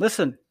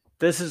 listen,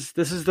 this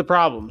is the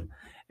problem,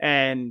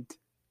 and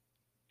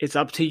it's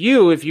up to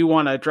you if you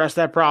want to address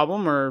that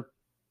problem or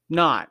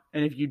not.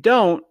 And if you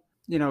don't,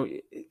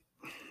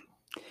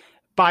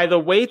 by the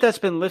weight that's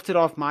been lifted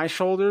off my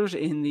shoulders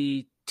in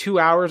the 2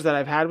 hours that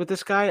I've had with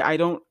this guy, I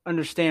don't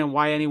understand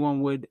why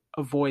anyone would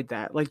avoid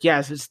that. Like,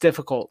 yes, it's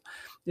difficult,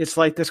 It's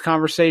like this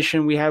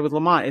conversation we had with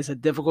Lamont. It's a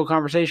difficult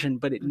conversation,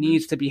 but it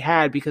needs to be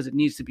had because it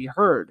needs to be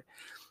heard.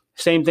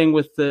 Same thing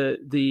with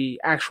the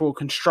actual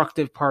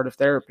constructive part of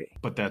therapy.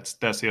 But that's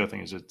the other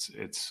thing is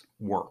it's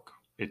work.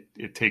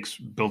 It takes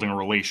building a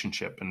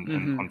relationship, and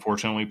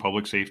unfortunately,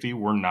 public safety,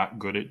 we're not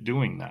good at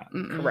doing that.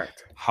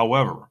 Correct.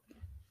 However,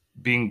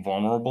 being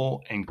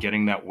vulnerable and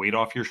getting that weight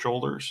off your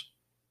shoulders,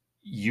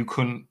 you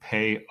couldn't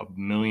pay $1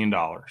 million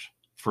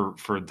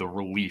for the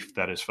relief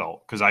that is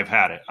felt. Because I've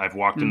had it. I've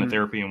walked into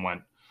therapy and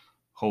went,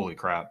 holy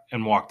crap,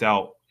 and walked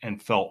out and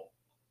felt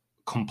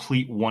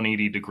complete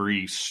 180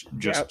 degrees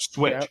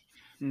switch. Yep.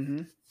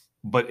 Mm-hmm.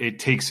 But it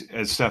takes,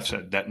 as Steph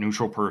said, that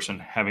neutral person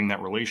having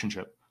that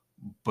relationship.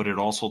 But it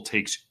also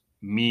takes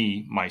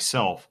me,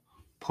 myself,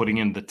 putting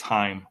in the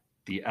time,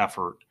 the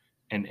effort,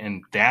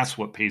 and that's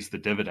what pays the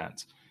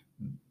dividends.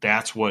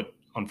 That's what,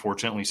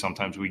 unfortunately,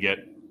 sometimes we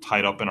get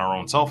tied up in our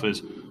own self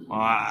is,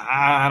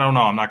 I don't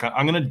know,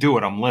 I'm going to do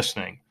it. I'm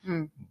listening,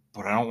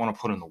 but I don't want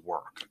to put in the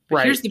work.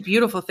 But here's the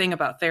beautiful thing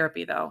about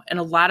therapy, though, and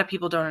a lot of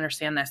people don't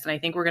understand this, and I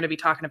think we're going to be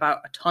talking about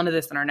a ton of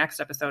this in our next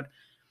episode.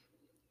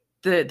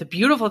 The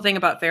beautiful thing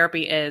about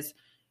therapy is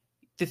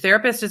the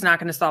therapist is not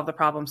going to solve the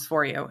problems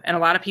for you. And a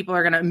lot of people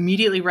are going to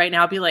immediately right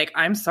now be like,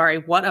 I'm sorry,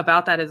 what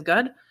about that is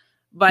good?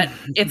 But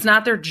it's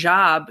not their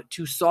job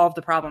to solve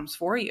the problems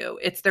for you.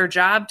 It's their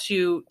job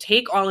to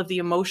take all of the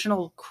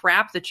emotional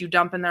crap that you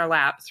dump in their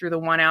lap through the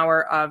 1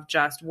 hour of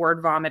just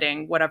word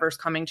vomiting, whatever's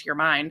coming to your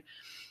mind.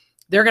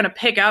 They're going to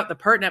pick out the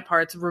pertinent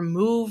parts,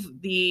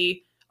 remove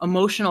the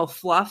emotional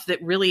fluff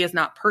that really is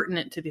not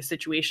pertinent to the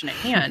situation at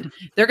hand.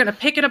 They're going to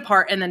pick it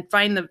apart and then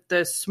find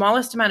the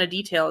smallest amount of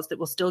details that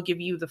will still give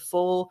you the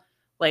full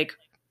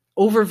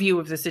overview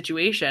of the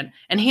situation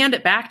and hand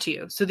it back to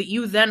you so that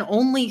you then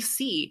only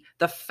see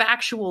the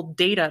factual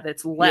data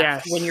that's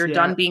left when you're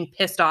done being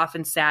pissed off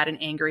and sad and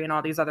angry and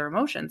all these other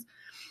emotions.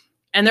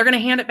 And they're going to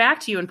hand it back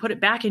to you and put it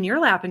back in your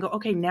lap and go,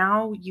 okay,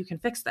 now you can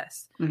fix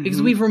this.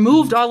 Because we've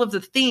removed all of the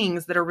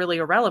things that are really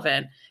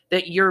irrelevant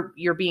that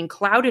you're being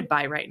clouded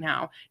by right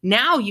now.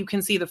 Now you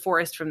can see the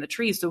forest from the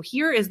trees. So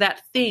here is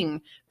that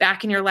thing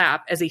back in your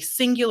lap as a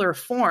singular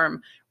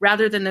form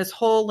rather than this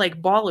whole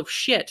ball of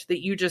shit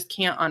that you just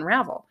can't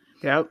unravel.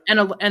 Yep.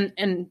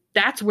 And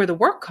that's where the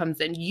work comes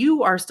in.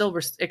 You are still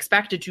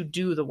expected to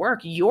do the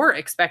work. You're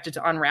expected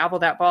to unravel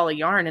that ball of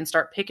yarn and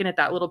start picking at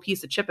that little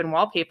piece of chip and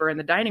wallpaper in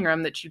the dining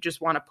room that you just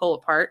want to pull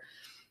apart.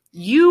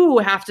 You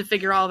have to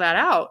figure all that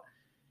out.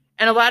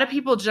 And a lot of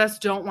people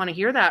just don't want to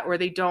hear that, or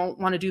they don't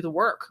want to do the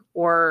work,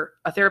 or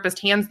a therapist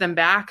hands them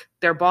back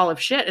their ball of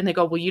shit and they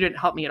go, well, you didn't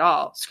help me at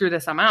all. Screw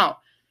this. I'm out.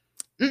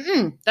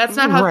 That's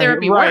not how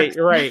therapy works.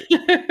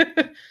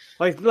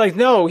 Right.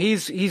 No,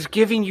 he's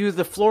giving you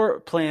the floor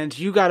plans.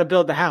 You got to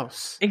build the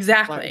house.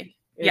 Exactly.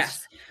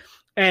 Yes.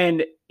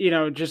 And,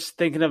 just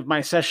thinking of my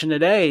session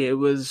today, it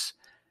was,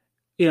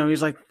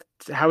 he's like,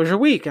 how was your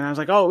week? And I was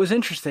like, oh, it was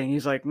interesting.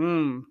 He's like,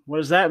 what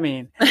does that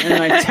mean? And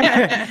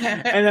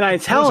then I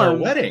tell him, our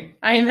wedding.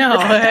 I know.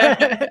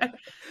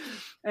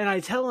 And I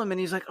tell him, and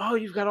he's like, oh,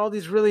 you've got all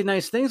these really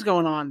nice things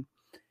going on.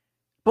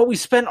 But we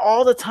spent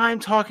all the time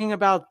talking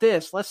about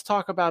this. Let's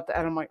talk about that.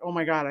 And I'm like, oh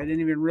my God, I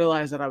didn't even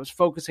realize that I was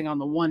focusing on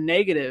the one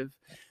negative.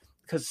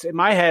 Because in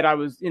my head, I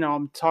was,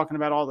 I'm talking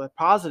about all the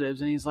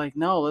positives. And he's like,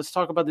 no, let's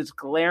talk about this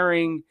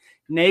glaring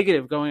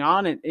negative going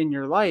on in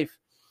your life.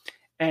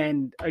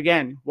 And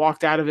again,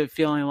 walked out of it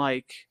feeling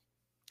like,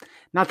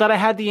 not that I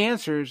had the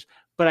answers,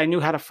 but I knew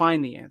how to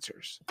find the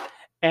answers.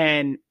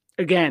 And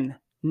again,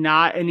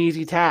 not an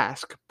easy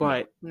task,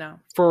 but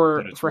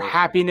for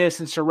happiness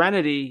and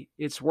serenity,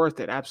 it's worth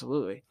it.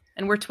 Absolutely.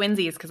 And we're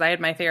twinsies because I had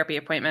my therapy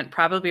appointment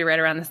probably right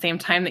around the same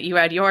time that you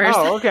had yours.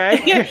 Oh,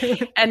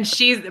 okay. And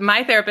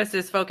my therapist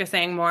is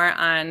focusing more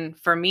on,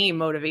 for me,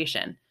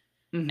 motivation.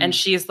 And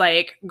she's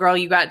like, girl,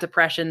 you got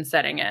depression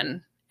setting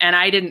in. And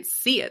I didn't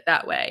see it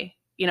that way.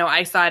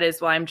 I saw it as,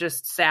 well, I'm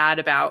just sad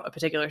about a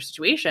particular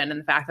situation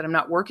and the fact that I'm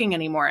not working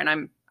anymore.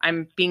 And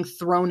I'm being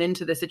thrown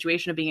into the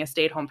situation of being a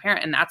stay-at-home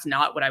parent. And that's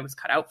not what I was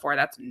cut out for.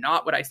 That's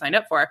not what I signed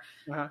up for.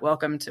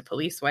 Welcome to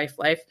police wife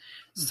life.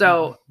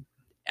 So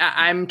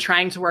I'm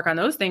trying to work on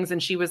those things.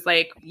 And she was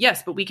like,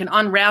 yes, but we can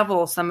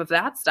unravel some of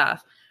that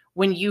stuff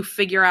when you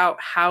figure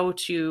out how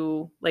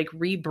to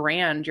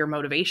rebrand your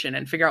motivation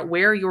and figure out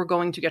where you're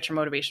going to get your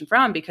motivation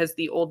from, because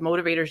the old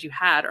motivators you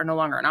had are no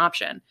longer an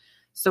option.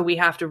 So we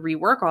have to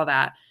rework all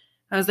that.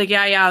 I was like,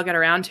 yeah, I'll get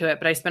around to it.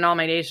 But I spend all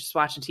my days just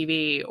watching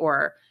TV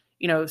or,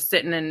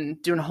 sitting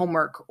and doing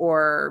homework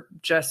or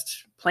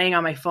just playing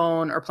on my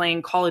phone or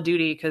playing Call of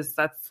Duty, because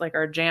that's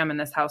our jam in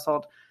this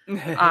household.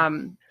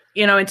 And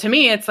to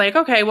me, it's like,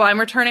 okay, well, I'm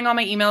returning all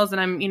my emails and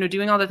I'm,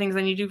 doing all the things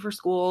I need to do for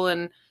school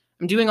and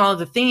I'm doing all of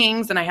the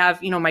things. And I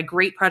have, my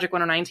great Project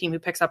 109 team who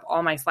picks up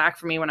all my slack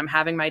for me when I'm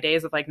having my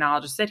days of no,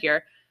 I'll just sit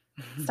here.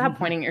 Stop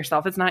pointing at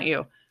yourself. It's not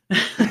you.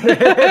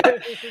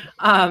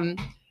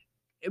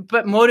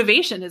 But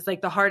motivation is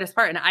the hardest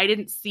part. And I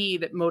didn't see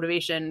that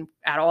motivation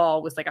at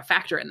all was a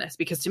factor in this,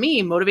 because to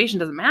me, motivation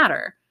doesn't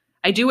matter.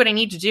 I do what I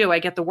need to do. I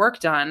get the work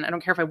done. I don't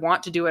care if I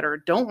want to do it or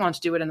don't want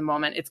to do it in the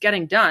moment. It's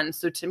getting done.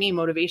 So to me,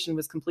 motivation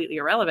was completely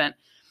irrelevant.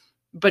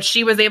 but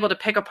she was able to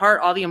pick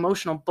apart all the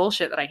emotional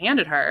bullshit that I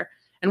handed her.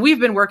 And we've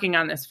been working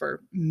on this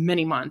for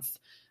many months.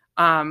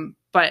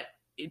 But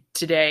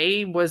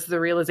today was the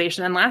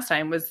realization, and last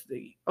time was,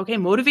 okay,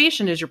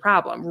 motivation is your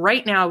problem.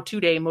 Right now,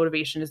 today,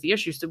 motivation is the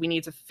issue. So we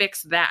need to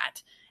fix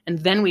that. And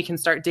then we can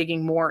start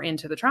digging more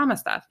into the trauma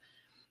stuff.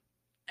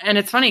 And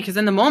it's funny because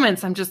in the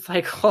moments, I'm just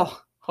like, oh,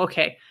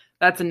 okay,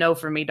 that's a no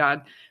for me,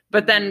 dog.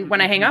 But then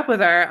when I hang up with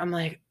her, I'm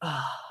like,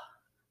 oh,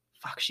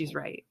 fuck, she's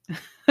right.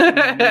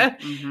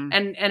 And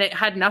it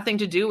had nothing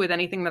to do with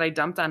anything that I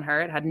dumped on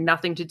her. It had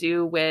nothing to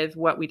do with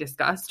what we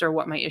discussed or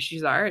what my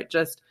issues are. It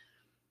just,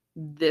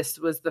 this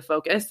was the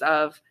focus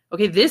of,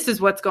 okay, this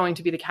is what's going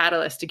to be the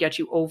catalyst to get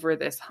you over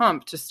this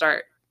hump, to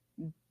start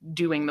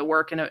doing the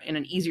work in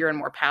an easier and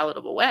more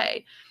palatable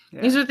way.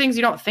 Yeah. These are things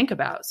you don't think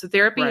about. So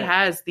therapy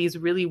has these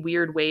really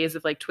weird ways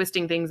of like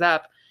twisting things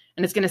up,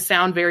 and it's going to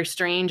sound very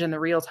strange in the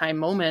real time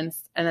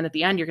moments. And then at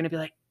the end, you're going to be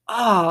like,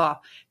 oh,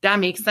 that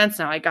makes sense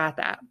now. I got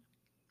that.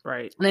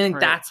 Right. And I think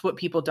that's what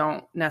people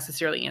don't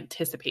necessarily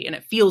anticipate. And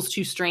it feels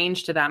too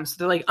strange to them. So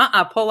they're like,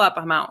 pull up,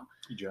 I'm out.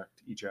 Eject.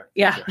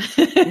 Yeah.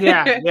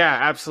 yeah,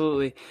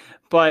 absolutely.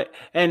 But,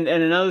 and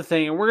another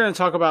thing, and we're going to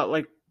talk about,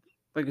 like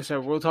I said,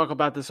 we'll talk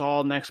about this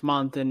all next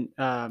month. And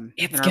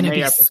it's going to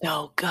be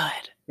so good.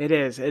 It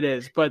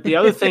is. But the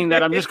other thing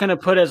that I'm just going to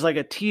put as like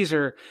a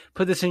teaser,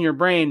 put this in your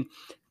brain,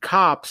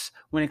 cops,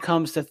 when it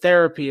comes to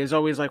therapy, is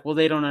always like, well,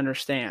 they don't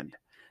understand.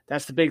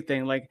 That's the big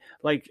thing. Like,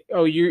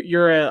 oh,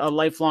 you're a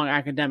lifelong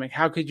academic.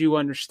 How could you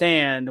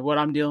understand what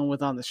I'm dealing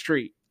with on the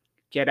street?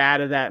 Get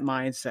out of that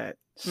mindset.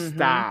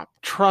 Stop.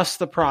 Trust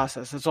the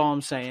process. That's all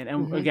I'm saying.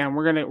 And again,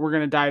 we're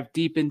gonna dive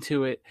deep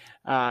into it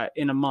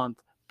in a month.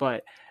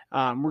 But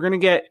we're gonna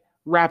get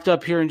wrapped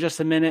up here in just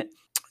a minute.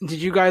 Did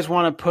you guys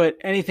want to put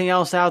anything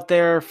else out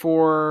there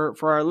for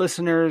our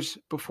listeners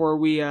before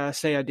we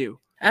say adieu?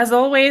 As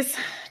always,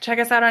 check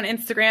us out on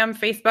Instagram,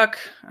 Facebook,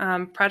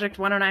 Project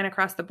 109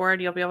 across the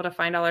board. You'll be able to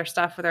find all our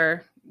stuff with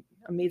our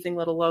amazing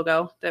little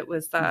logo that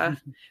was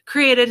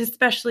created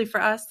especially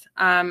for us.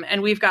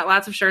 And we've got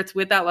lots of shirts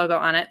with that logo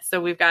on it. So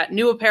we've got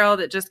new apparel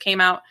that just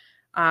came out.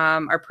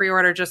 Our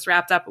pre-order just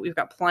wrapped up, but we've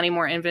got plenty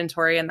more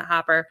inventory in the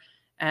hopper.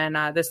 And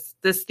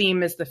this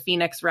theme is the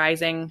Phoenix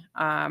Rising.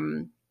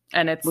 And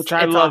which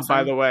I love, awesome.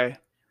 By the way.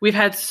 We've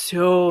had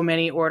so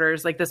many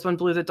orders. Like this one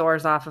blew the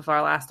doors off of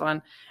our last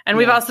one. And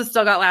we've also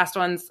still got last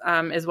ones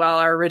as well,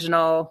 our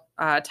original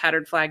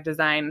tattered flag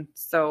design.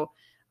 So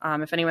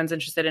if anyone's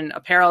interested in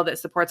apparel that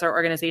supports our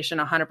organization,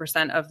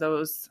 100% of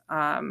those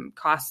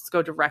costs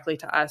go directly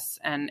to us.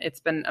 And it's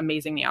been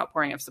amazing, the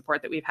outpouring of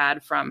support that we've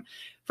had from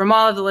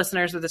all of the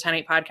listeners of the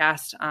 10-8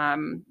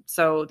 podcast.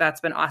 So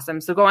that's been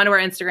awesome. So go onto our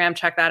Instagram,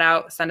 check that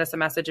out, send us a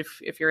message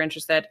if you're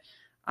interested.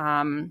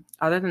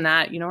 Other than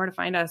that, you know where to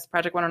find us,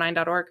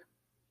 project109.org.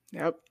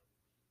 Yep.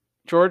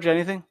 George,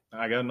 anything?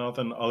 I got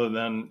nothing other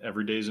than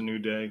every day's a new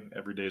day.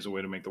 Every day is a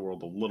way to make the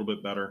world a little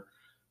bit better.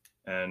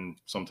 And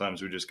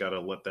sometimes we just got to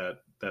let that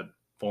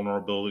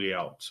vulnerability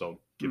out.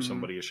 So give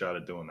somebody a shot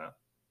at doing that.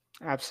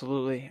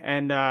 Absolutely.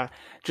 And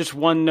just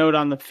one note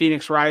on the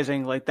Phoenix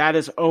Rising, like that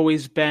has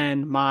always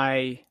been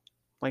my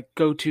like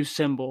go-to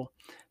symbol,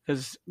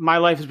 because my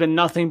life has been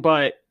nothing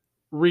but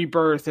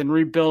rebirth and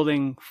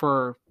rebuilding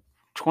for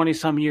 20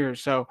 some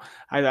years. So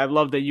I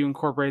love that you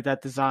incorporate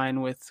that design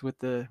with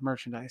the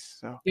merchandise.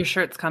 So your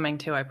shirt's coming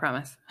too, I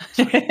promise.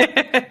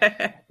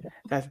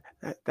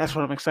 That's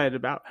what I'm excited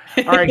about.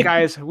 All right,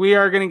 guys, we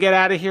are going to get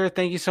out of here.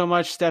 Thank you so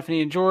much,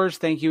 Stephanie and George.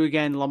 Thank you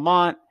again,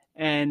 Lamont.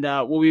 And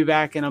we'll be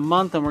back in a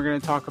month, and we're going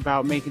to talk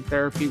about making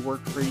therapy work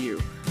for you.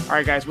 All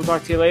right, guys, we'll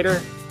talk to you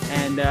later,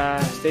 and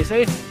stay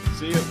safe.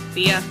 See you.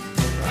 See ya.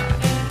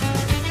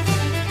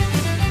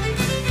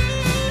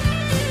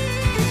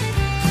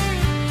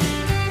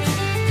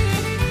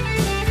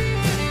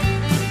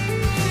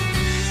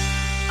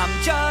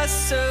 I'm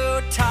just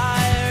so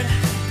tired.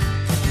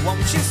 Won't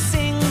you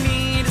sing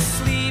me to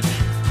sleep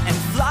and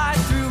fly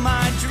through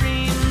my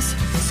dreams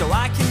so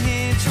I can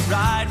hitch a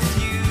ride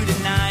with you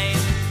tonight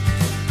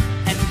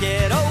and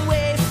get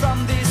away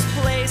from this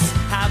place,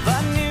 have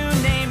a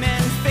new name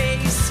and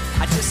face.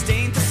 I just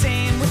ain't the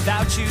same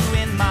without you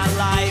in my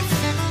life.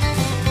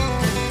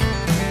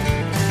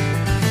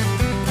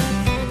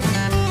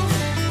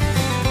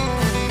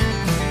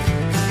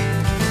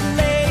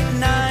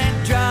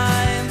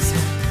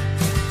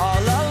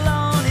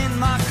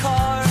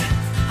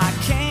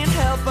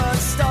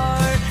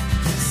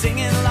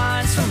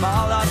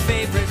 All our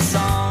favorite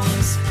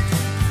songs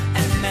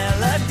and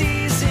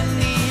melodies in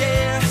the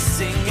air,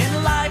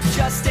 singing life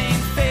just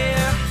ain't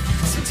fair.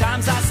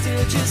 Sometimes I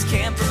still just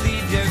can't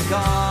believe you're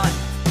gone,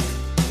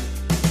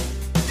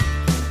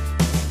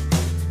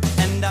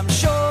 and I'm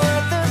sure